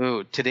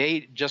 Ooh,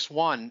 today just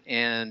 1,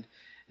 and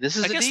this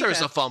is. I guess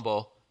there's a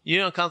fumble. You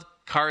don't count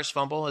Carr's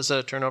fumble as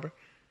a turnover?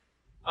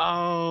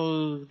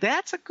 Oh,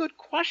 that's a good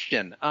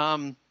question.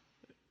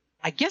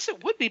 I guess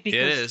it would be because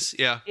it is,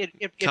 yeah.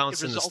 It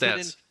counts in the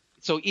stats.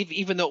 So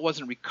even though it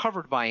wasn't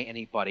recovered by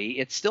anybody,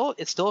 it's still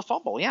a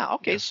fumble. Yeah.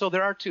 Okay. Yeah. So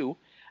there are 2,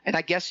 and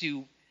I guess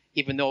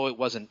even though it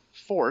wasn't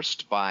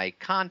forced by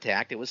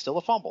contact, it was still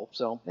a fumble.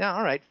 So yeah.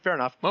 All right. Fair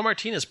enough. Well,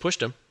 Martinez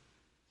pushed him.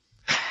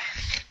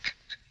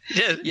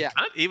 Yeah.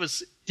 He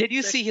was. Did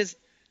you see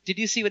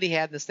what he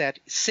had in the stat?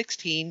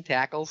 16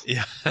 tackles.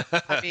 Yeah.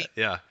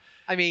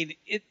 I mean,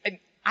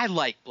 I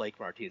like Blake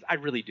Martinez. I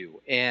really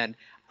do, and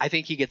I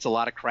think he gets a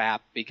lot of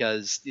crap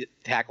because the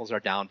tackles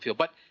are downfield,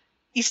 but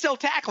he's still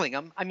tackling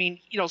them. I mean,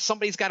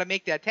 somebody's got to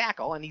make that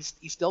tackle, and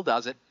he still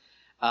does it.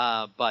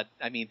 But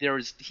I mean,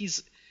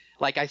 he's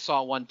like I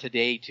saw one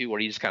today too, where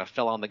he just kind of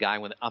fell on the guy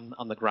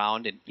on the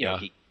ground, and you know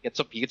he gets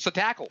the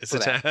tackle. It's for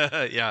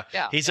that. yeah.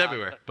 He's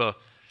everywhere. But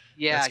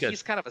yeah,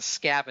 he's kind of a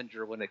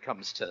scavenger when it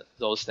comes to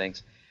those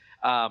things.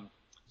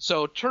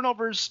 So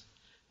turnovers,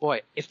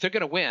 boy, if they're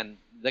going to win,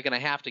 they're going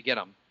to have to get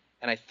them,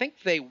 and I think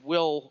they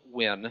will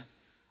win.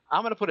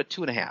 I'm going to put a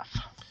 2.5.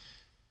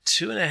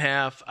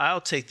 2.5.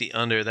 I'll take the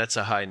under. That's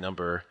a high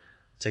number.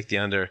 Take the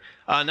under.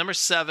 Number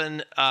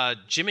 7,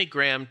 Jimmy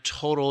Graham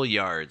total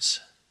yards.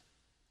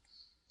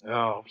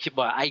 Oh,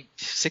 but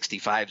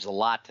 65 is a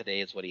lot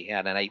today, is what he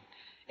had, and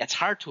it's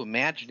hard to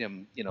imagine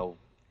him,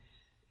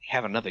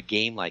 have another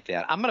game like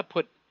that. I'm gonna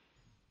put,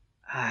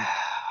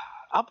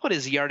 I'll put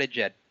his yardage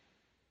at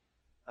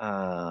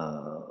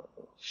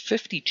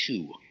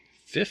 52.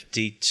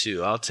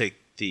 52. I'm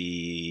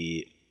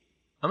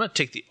gonna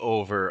take the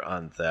over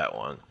on that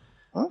one.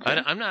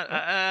 Okay. I'm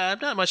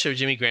not much of a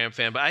Jimmy Graham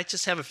fan, but I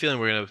just have a feeling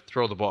we're gonna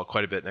throw the ball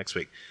quite a bit next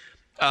week.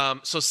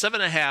 So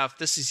 7.5.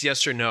 This is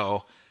yes or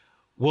no.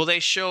 Will they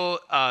show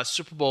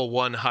Super Bowl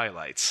I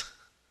highlights?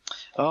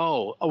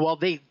 Oh, well,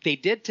 they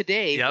did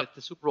today with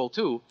the Super Bowl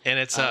II. And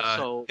it's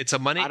a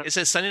Monday. Is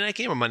it a Sunday night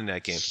game or Monday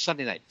night game?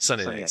 Sunday night.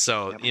 Sunday night.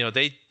 So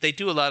they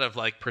do a lot of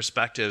like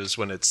perspectives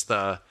when it's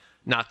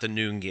not the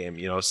noon game.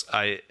 I'm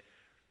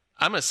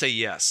gonna say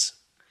yes.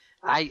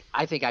 I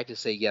think I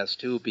just say yes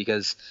too,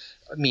 because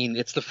I mean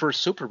it's the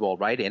first Super Bowl,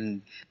 right?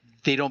 And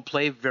they don't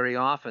play very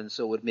often,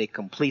 so it would make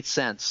complete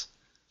sense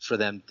for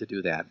them to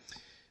do that.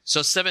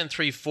 So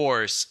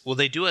 7.75. Will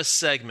they do a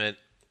segment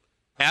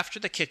after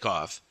the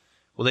kickoff?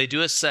 Will they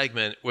do a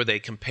segment where they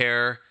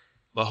compare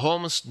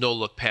Mahomes'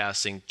 no-look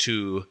passing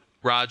to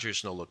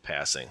Rodgers' no-look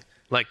passing?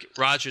 Like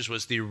Rodgers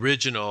was the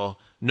original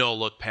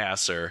no-look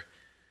passer,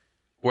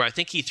 where I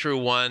think he threw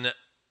one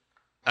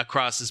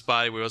across his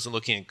body where he wasn't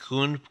looking, and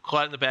Kuhn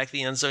caught in the back of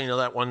the end zone.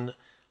 That one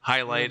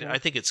highlight? Mm-hmm. I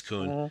think it's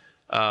Kuhn.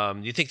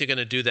 Mm-hmm. You think they're going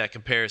to do that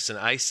comparison?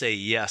 I say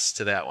yes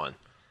to that one.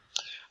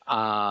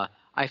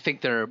 I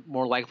think they're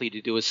more likely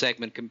to do a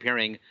segment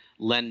comparing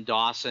Len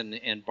Dawson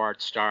and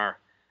Bart Starr.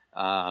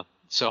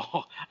 So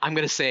I'm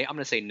going to say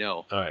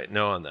no. All right,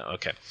 no on that.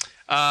 Okay.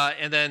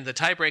 And then the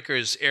tiebreaker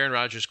is Aaron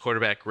Rodgers'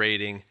 quarterback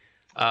rating.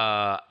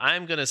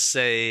 I'm going to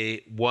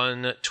say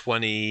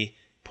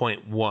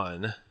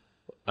 120.1.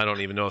 I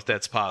don't even know if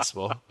that's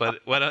possible,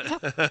 but what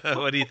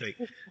do you think?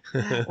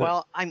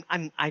 Well,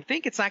 I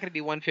think it's not going to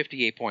be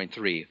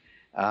 158.3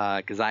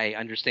 because I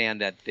understand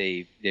that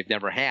they've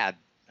never had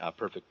a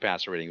perfect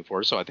passer rating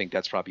before, so I think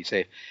that's probably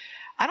safe.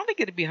 I don't think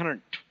it'd be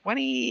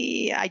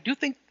 120. I do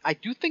think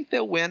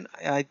they'll win.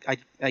 I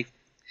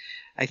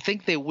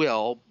think they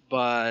will,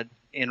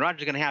 and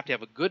Rodgers is going to have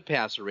a good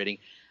passer rating.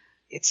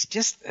 It's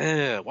just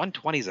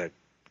 120 is a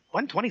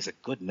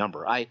good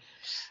number. Maybe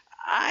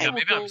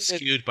I'm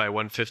skewed by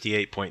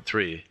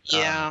 158.3.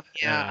 Yeah,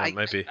 it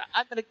might be.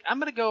 I'm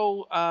gonna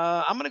go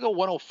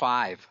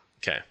 105.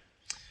 Okay.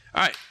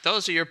 All right,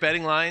 those are your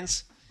betting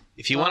lines.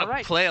 If you want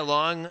to play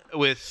along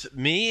with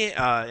me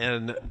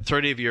and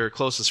 30 of your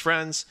closest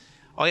friends,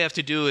 all you have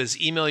to do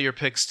is email your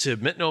picks to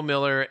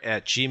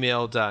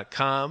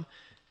mitnoMiller@gmail.com.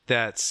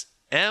 That's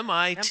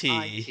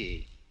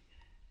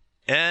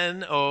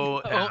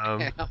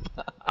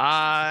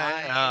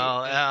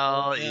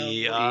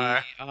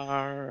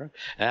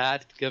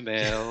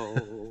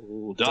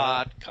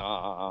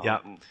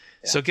Yep.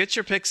 So get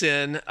your picks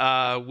in.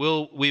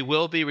 We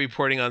will be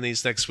reporting on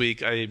these next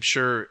week. I'm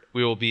sure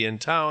we will be in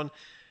town.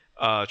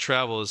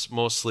 Travel is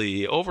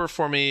mostly over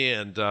for me,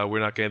 and we're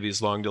not going to have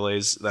these long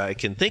delays that I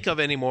can think of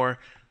anymore.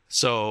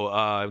 So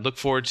I look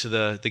forward to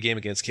the game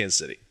against Kansas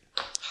City.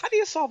 How do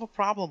you solve a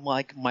problem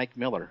like Mike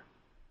Miller?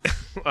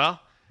 Well,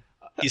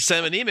 you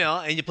send him an email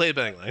and you play the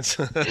betting lines.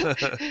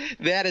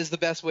 That is the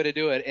best way to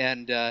do it.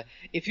 And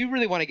if you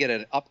really want to get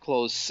an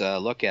up-close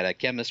look at a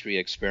chemistry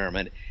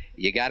experiment,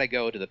 you got to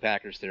go to the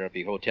Packers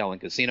Therapy Hotel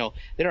and Casino.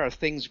 There are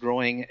things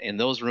growing in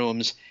those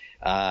rooms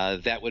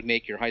that would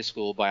make your high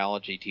school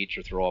biology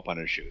teacher throw up on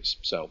his shoes.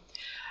 So,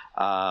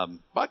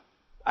 but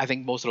I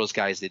think most of those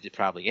guys did it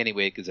probably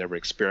anyway because they were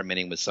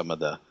experimenting with some of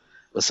the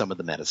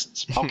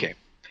medicines. Okay,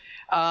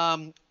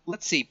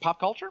 let's see. Pop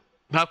culture.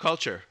 Pop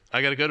culture.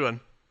 I got a good one.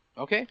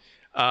 Okay.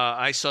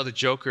 I saw The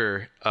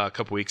Joker a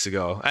couple weeks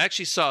ago. I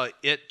actually saw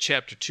It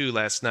Chapter 2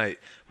 last night,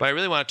 but I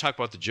really want to talk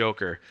about The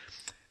Joker.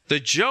 The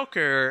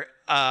Joker.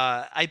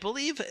 I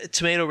believe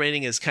tomato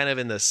rating is kind of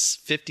in the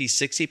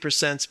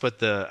 50-60%,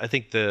 but I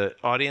think the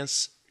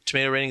audience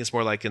tomato rating is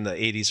more like in the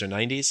 80s or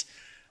 90s.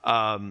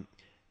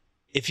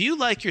 If you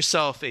like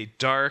yourself a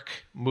dark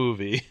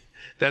movie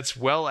that's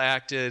well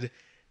acted,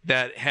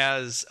 that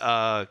has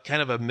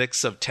kind of a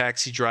mix of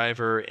Taxi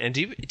Driver, and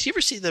do you ever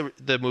see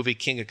the movie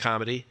King of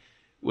Comedy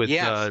with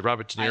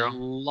Robert De Niro? I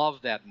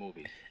love that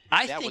movie.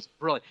 That was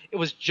brilliant. It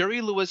was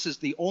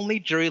the only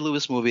Jerry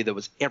Lewis movie that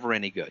was ever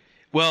any good.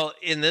 Well,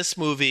 in this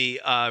movie,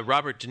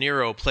 Robert De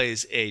Niro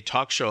plays a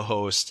talk show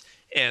host,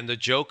 and the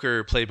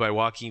Joker, played by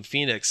Joaquin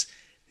Phoenix,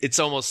 it's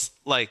almost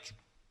like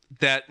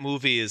that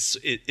movie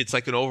it's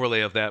like an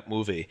overlay of that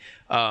movie.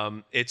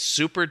 It's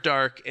super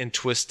dark and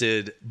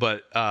twisted,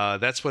 but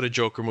that's what a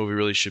Joker movie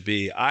really should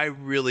be. I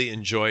really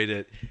enjoyed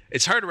it.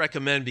 It's hard to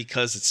recommend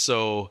because it's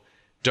so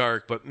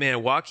dark, but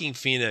man, Joaquin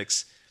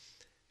Phoenix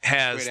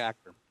has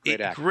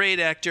great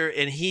actor,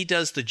 and he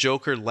does the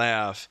Joker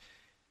laugh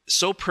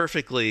so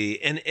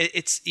perfectly, and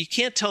it's you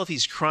can't tell if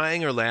he's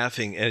crying or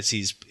laughing as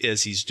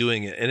he's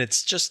doing it, and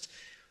it's just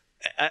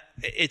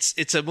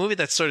it's a movie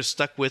that sort of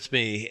stuck with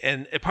me,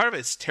 and part of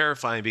it's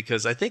terrifying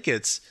because I think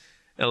it's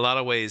in a lot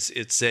of ways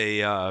it's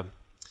a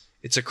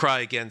cry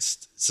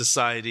against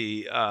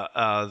society,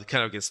 kind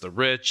of against the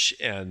rich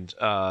and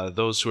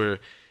those who are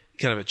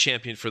kind of a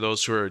champion for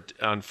those who are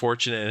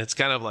unfortunate, and it's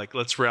kind of like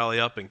let's rally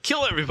up and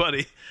kill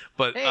everybody,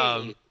 but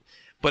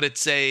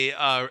it's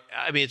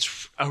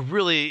it's a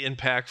really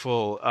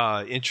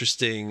impactful,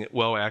 interesting,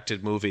 well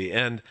acted movie,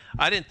 and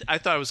I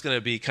thought it was going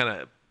to be kind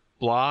of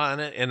blah on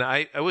it, and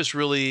I was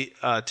really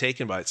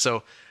taken by it.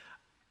 So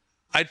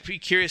I'd be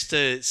curious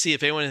to see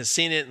if anyone has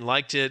seen it and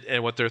liked it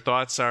and what their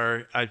thoughts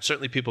are.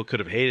 Certainly people could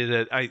have hated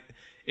it.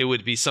 It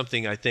would be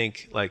something I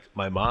think like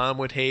my mom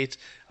would hate,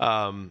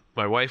 my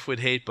wife would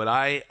hate, but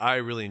I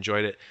really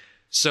enjoyed it.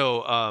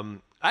 So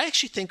I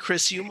actually think,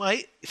 Chris, you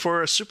might,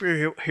 for a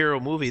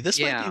superhero movie, this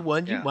might be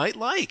one you might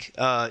like.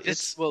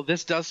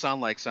 This does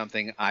sound like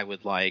something I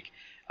would like.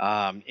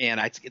 And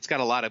it's got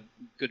a lot of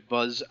good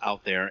buzz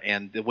out there,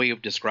 and the way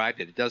you've described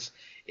it,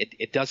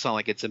 it does sound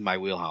like it's in my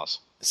wheelhouse.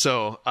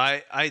 So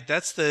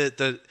that's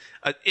the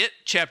It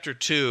Chapter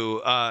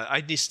 2.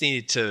 I just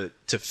needed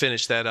to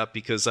finish that up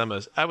because I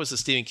was a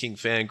Stephen King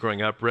fan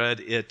growing up. Read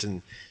it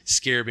and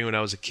scared me when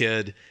I was a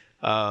kid.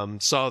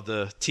 Saw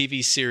the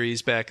TV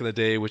series back in the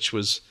day, which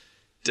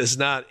does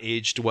not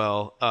aged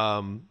well.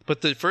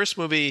 But the first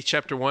movie,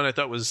 Chapter 1, I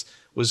thought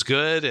was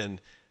good,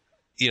 and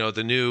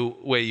the new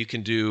way you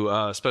can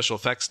do special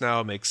effects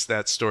now makes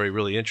that story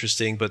really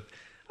interesting. But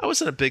I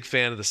wasn't a big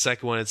fan of the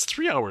second one. It's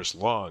 3 hours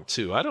long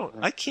too.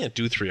 I can't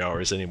do 3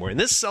 hours anymore. In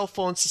this cell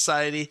phone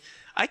society,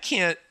 I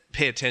can't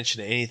pay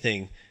attention to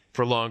anything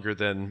for longer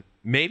than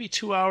maybe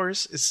 2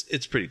 hours.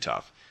 It's pretty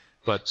tough.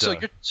 But so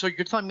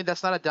you're telling me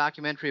that's not a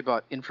documentary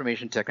about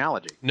information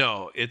technology?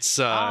 No, it's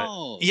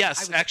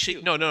yes,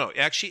 actually no,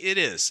 actually it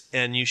is,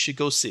 and you should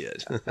go see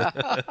it.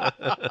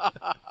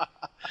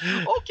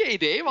 Okay,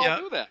 Dave, I'll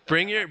do that.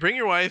 Bring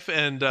your wife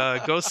and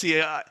go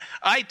see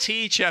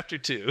IT Chapter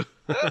 2.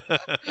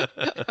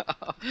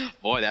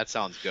 Boy, that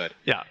sounds good.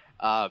 Yeah.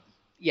 I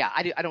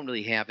don't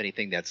really have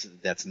anything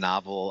that's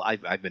novel.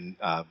 I've been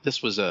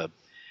this was a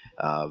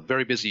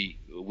very busy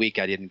week.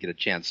 I didn't get a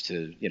chance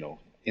to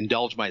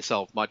indulge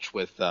myself much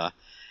with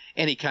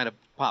any kind of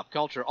pop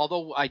culture.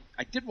 Although I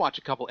did watch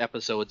a couple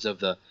episodes of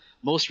the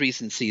most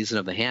recent season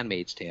of The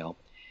Handmaid's Tale,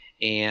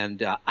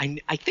 and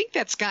I think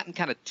that's gotten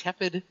kind of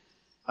tepid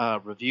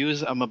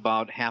reviews. I'm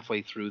about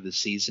halfway through the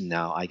season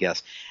now, I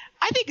guess.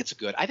 I think it's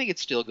good. I think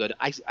it's still good.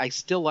 I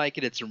still like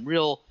it. It's some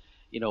real,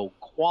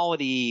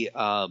 quality.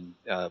 I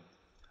was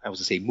gonna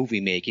say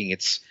movie making.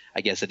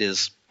 I guess it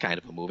is kind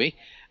of a movie,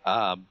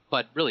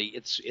 but really,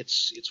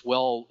 it's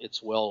well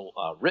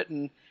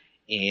written,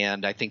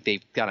 and I think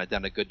they've kind of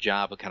done a good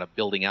job of kind of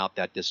building out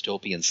that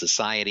dystopian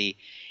society.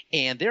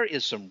 And there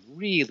is some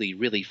really,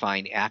 really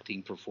fine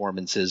acting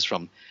performances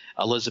from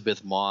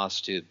Elizabeth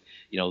Moss to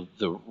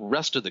the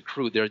rest of the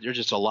crew. There's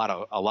just a lot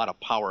of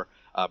power.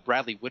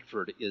 Bradley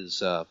Whitford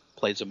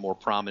plays a more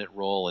prominent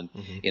role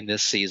in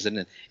this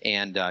season,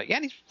 and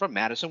he's from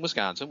Madison,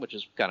 Wisconsin, which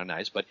is kind of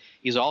nice. But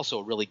he's also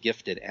a really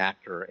gifted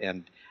actor,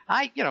 and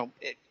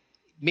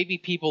maybe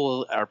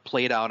people are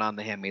played out on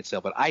The Handmaid's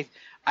Tale, but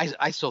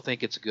I still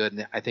think it's good,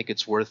 and I think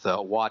it's worth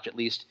a watch at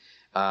least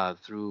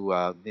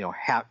through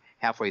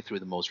halfway through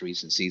the most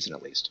recent season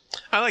at least.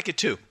 I like it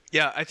too.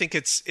 Yeah, I think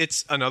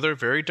it's another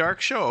very dark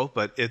show,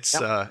 but it's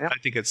I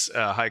think it's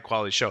a high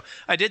quality show.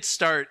 I did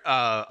start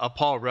a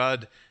Paul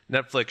Rudd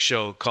Netflix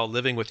show called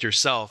Living with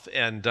Yourself,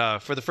 and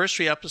for the first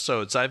 3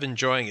 episodes, I've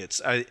enjoying it.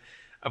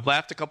 I've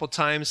laughed a couple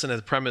times, and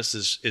the premise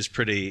is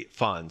pretty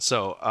fun.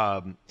 So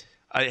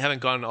I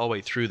haven't gone all the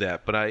way through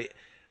that, but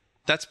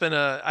that's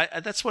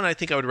one I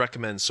think I would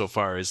recommend so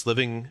far is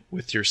Living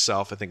with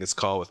Yourself. I think it's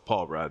called, with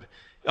Paul Rudd.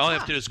 All you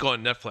have to do is go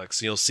on Netflix,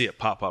 and you'll see it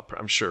pop up,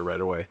 I'm sure,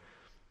 right away.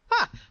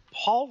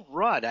 Paul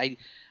Rudd.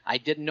 I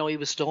didn't know he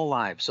was still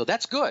alive, so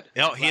that's good.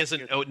 No, he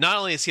hasn't. Not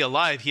only is he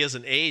alive, he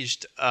hasn't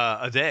aged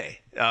a day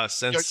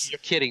since. You're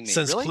kidding me.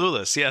 Since really?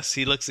 Clueless, yes,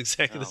 he looks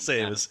exactly the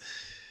same. As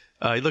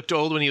he looked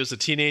old when he was a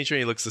teenager, and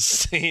he looks the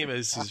same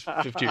as he's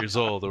 50 years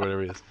old or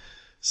whatever he is.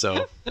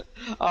 So,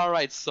 all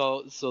right.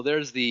 So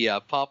there's the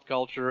pop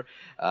culture.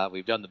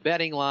 We've done the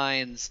betting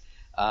lines.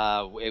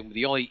 And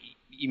the only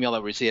email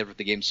that we received for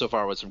the game so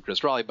far was from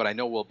Chris Raleigh, but I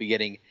know we'll be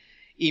getting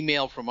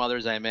email from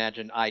others. I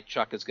imagine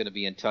Chuck is going to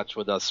be in touch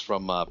with us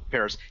from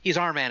Paris. He's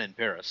our man in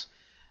Paris.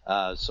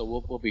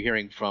 So we'll be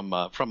hearing from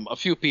a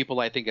few people,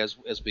 I think, as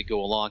we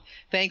go along.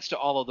 Thanks to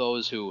all of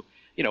those who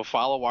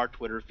follow our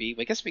Twitter feed.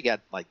 I guess we got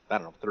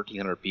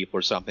 1,300 people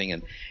or something,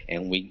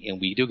 and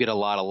we do get a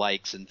lot of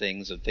likes and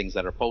things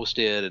that are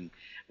posted, and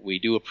We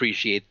do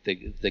appreciate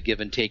the give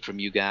and take from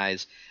you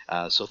guys.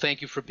 So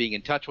thank you for being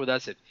in touch with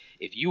us.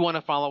 If you want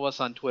to follow us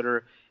on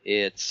Twitter,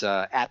 it's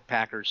at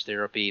Packers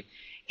Therapy.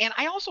 And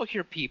I also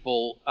hear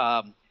people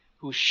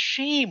who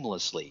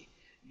shamelessly,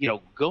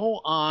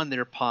 go on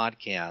their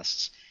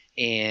podcasts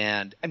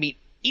and,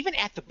 even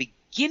at the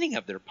beginning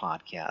of their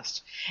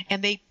podcasts,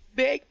 and they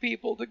beg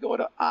people to go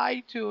to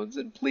iTunes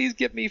and please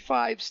give me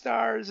 5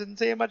 stars and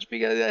say how much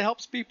because it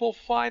helps people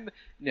find.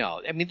 No,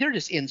 they're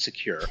just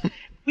insecure.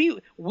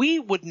 We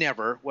would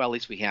never, well, at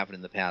least we haven't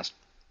in the past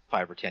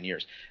 5 or 10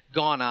 years,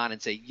 gone on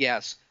and say,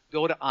 yes,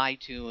 go to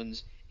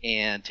iTunes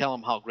and tell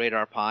them how great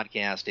our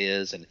podcast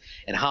is and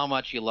how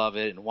much you love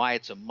it and why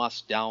it's a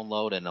must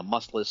download and a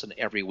must listen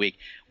every week.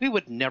 We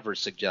would never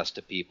suggest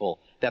to people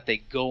that they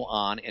go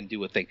on and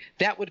do a thing.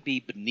 That would be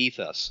beneath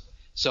us.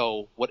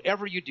 So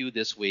whatever you do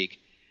this week,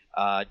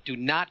 do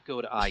not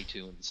go to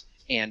iTunes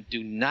and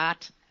do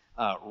not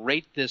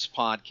rate this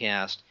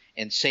podcast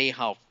and say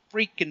how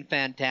freaking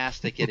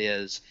fantastic it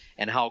is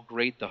and how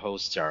great the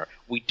hosts are.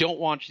 We don't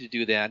want you to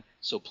do that,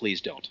 so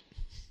please don't.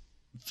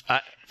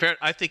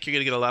 I think you're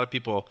going to get a lot of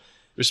people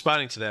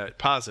responding to that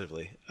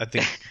positively. I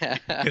think you're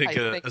going to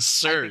get a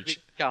surge. I think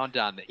we count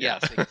on that.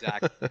 Yes,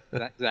 exactly.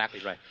 Exactly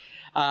right.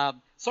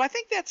 So I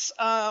think that's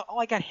all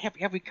I got.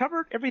 Have we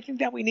covered everything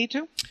that we need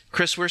to?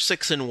 Chris, we're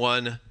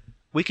 6-1.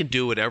 We can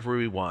do whatever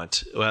we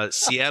want.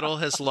 Seattle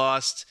has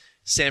lost.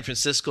 San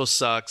Francisco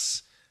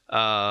sucks.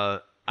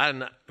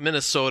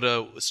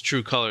 Minnesota's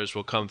true colors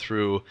will come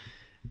through.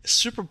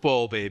 Super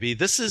Bowl, baby.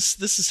 This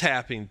is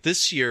happening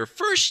this year.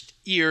 First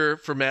year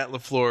for Matt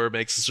LaFleur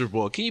makes the Super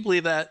Bowl. Can you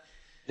believe that?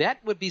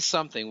 That would be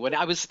something. When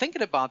I was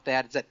thinking about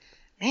that, is that,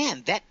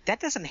 man, that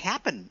doesn't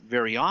happen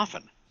very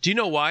often. Do you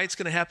know why it's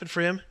going to happen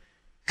for him?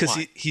 Because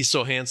he's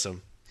so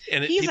handsome.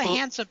 And he's a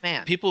handsome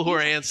man. People who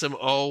are handsome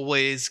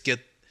always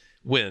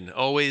win.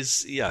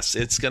 Always, yes,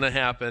 it's going to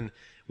happen.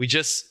 We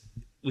just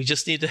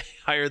need to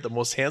hire the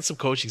most handsome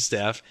coaching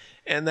staff,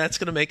 and that's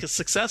going to make us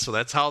successful.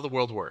 That's how the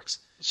world works.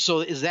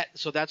 So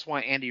that's why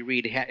Andy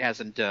Reid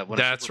hasn't won.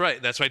 That's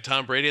right. That's why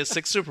Tom Brady has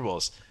 6 Super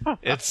Bowls.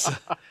 It's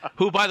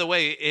who, by the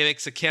way, it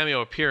makes a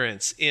cameo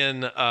appearance in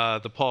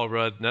the Paul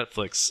Rudd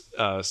Netflix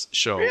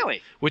show.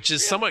 Really? Which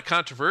is somewhat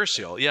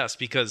controversial, yes,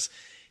 because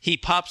he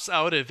pops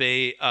out of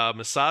a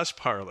massage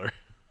parlor.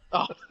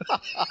 Oh.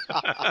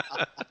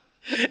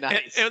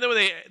 Nice. And then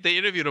when they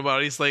interviewed him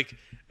about it, he's like,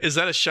 "Is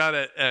that a shot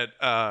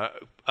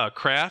at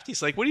Kraft?"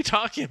 He's like, "What are you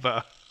talking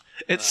about?"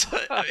 It's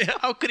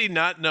how could he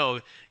not know?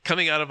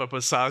 Coming out of a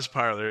massage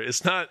parlor,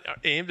 it's not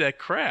aimed at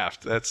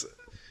Kraft. That's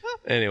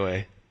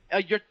anyway.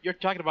 You're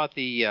talking about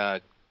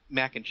the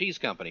mac and cheese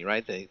company,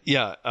 right?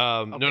 No,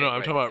 I'm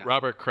talking about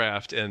Robert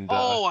Kraft and.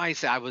 I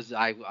see. I was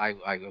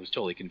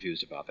totally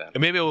confused about that.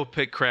 Maybe we'll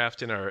pick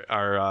Kraft in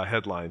our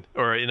headline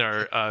or in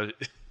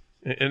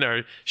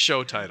our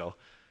show title.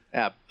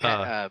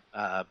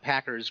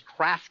 Packers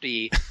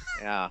Krafty.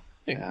 Yeah.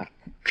 Yeah.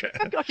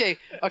 Okay.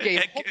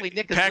 Hopefully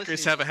Nick is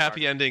Packers have a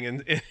happy ending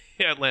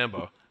at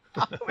Lambeau.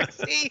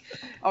 See?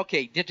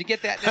 Okay. Did you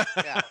get that, Nick?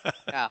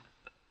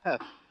 Yeah.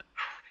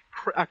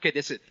 Okay.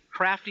 This is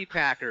Krafty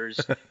Packers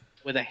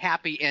with a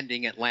happy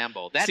ending at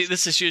Lambeau.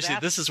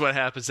 This is what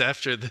happens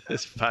after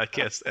this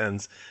podcast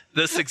ends.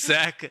 This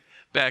exact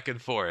back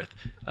and forth.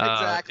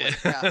 Exactly.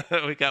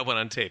 Yeah. We got one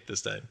on tape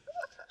this time.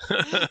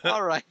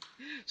 All right.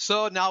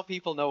 So now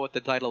people know what the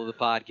title of the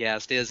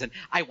podcast is, and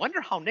I wonder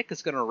how Nick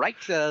is going to write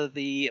well,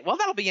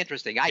 that'll be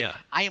interesting. I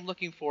am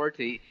looking forward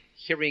to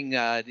hearing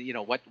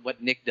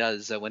what Nick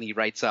does when he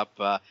writes up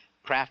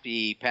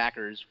Krafty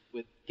Packers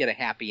get a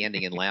happy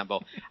ending in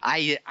Lambeau.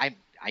 I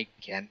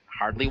can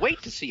hardly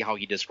wait to see how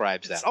he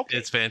describes that. Okay.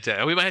 It's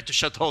fantastic. We might have to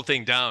shut the whole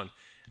thing down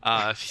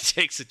if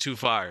he takes it too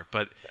far,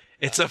 but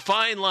it's a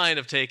fine line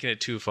of taking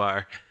it too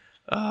far.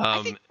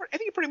 I think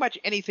pretty much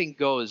anything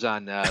goes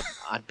on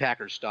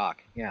Packers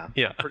stock. Yeah.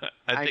 Yeah.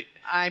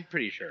 I'm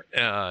pretty sure.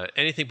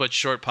 Anything but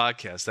short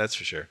podcasts, that's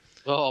for sure.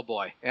 Oh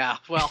boy. Yeah.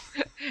 Well,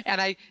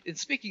 and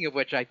speaking of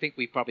which, I think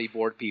we probably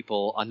bored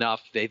people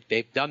enough.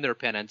 They've done their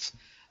penance.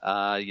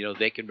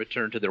 They can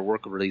return to their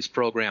work release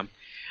program.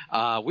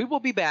 We will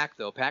be back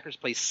though. Packers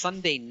play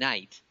Sunday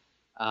night.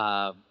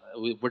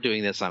 We're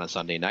doing this on a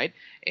Sunday night,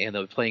 and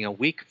they'll be playing a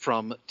week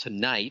from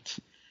tonight.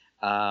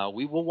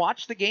 We will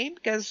watch the game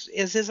because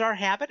as is our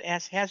habit,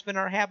 as has been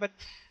our habit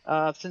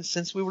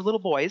since we were little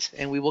boys,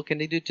 and we will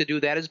continue to do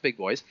that as big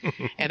boys.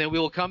 And then we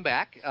will come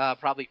back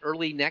probably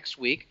early next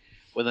week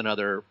with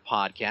another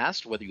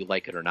podcast, whether you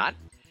like it or not.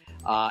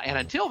 And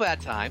until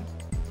that time,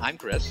 I'm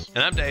Chris.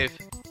 And I'm Dave.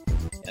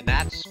 And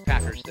that's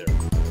Packers Therapy.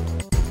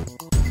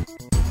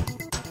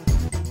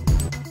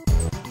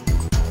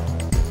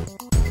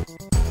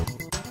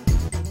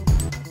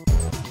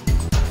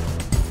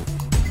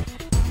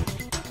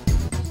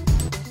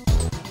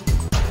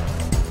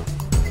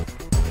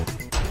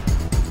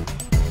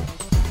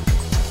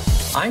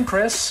 I'm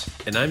Chris.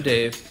 And I'm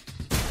Dave.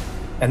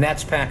 And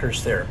that's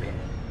Packers Therapy.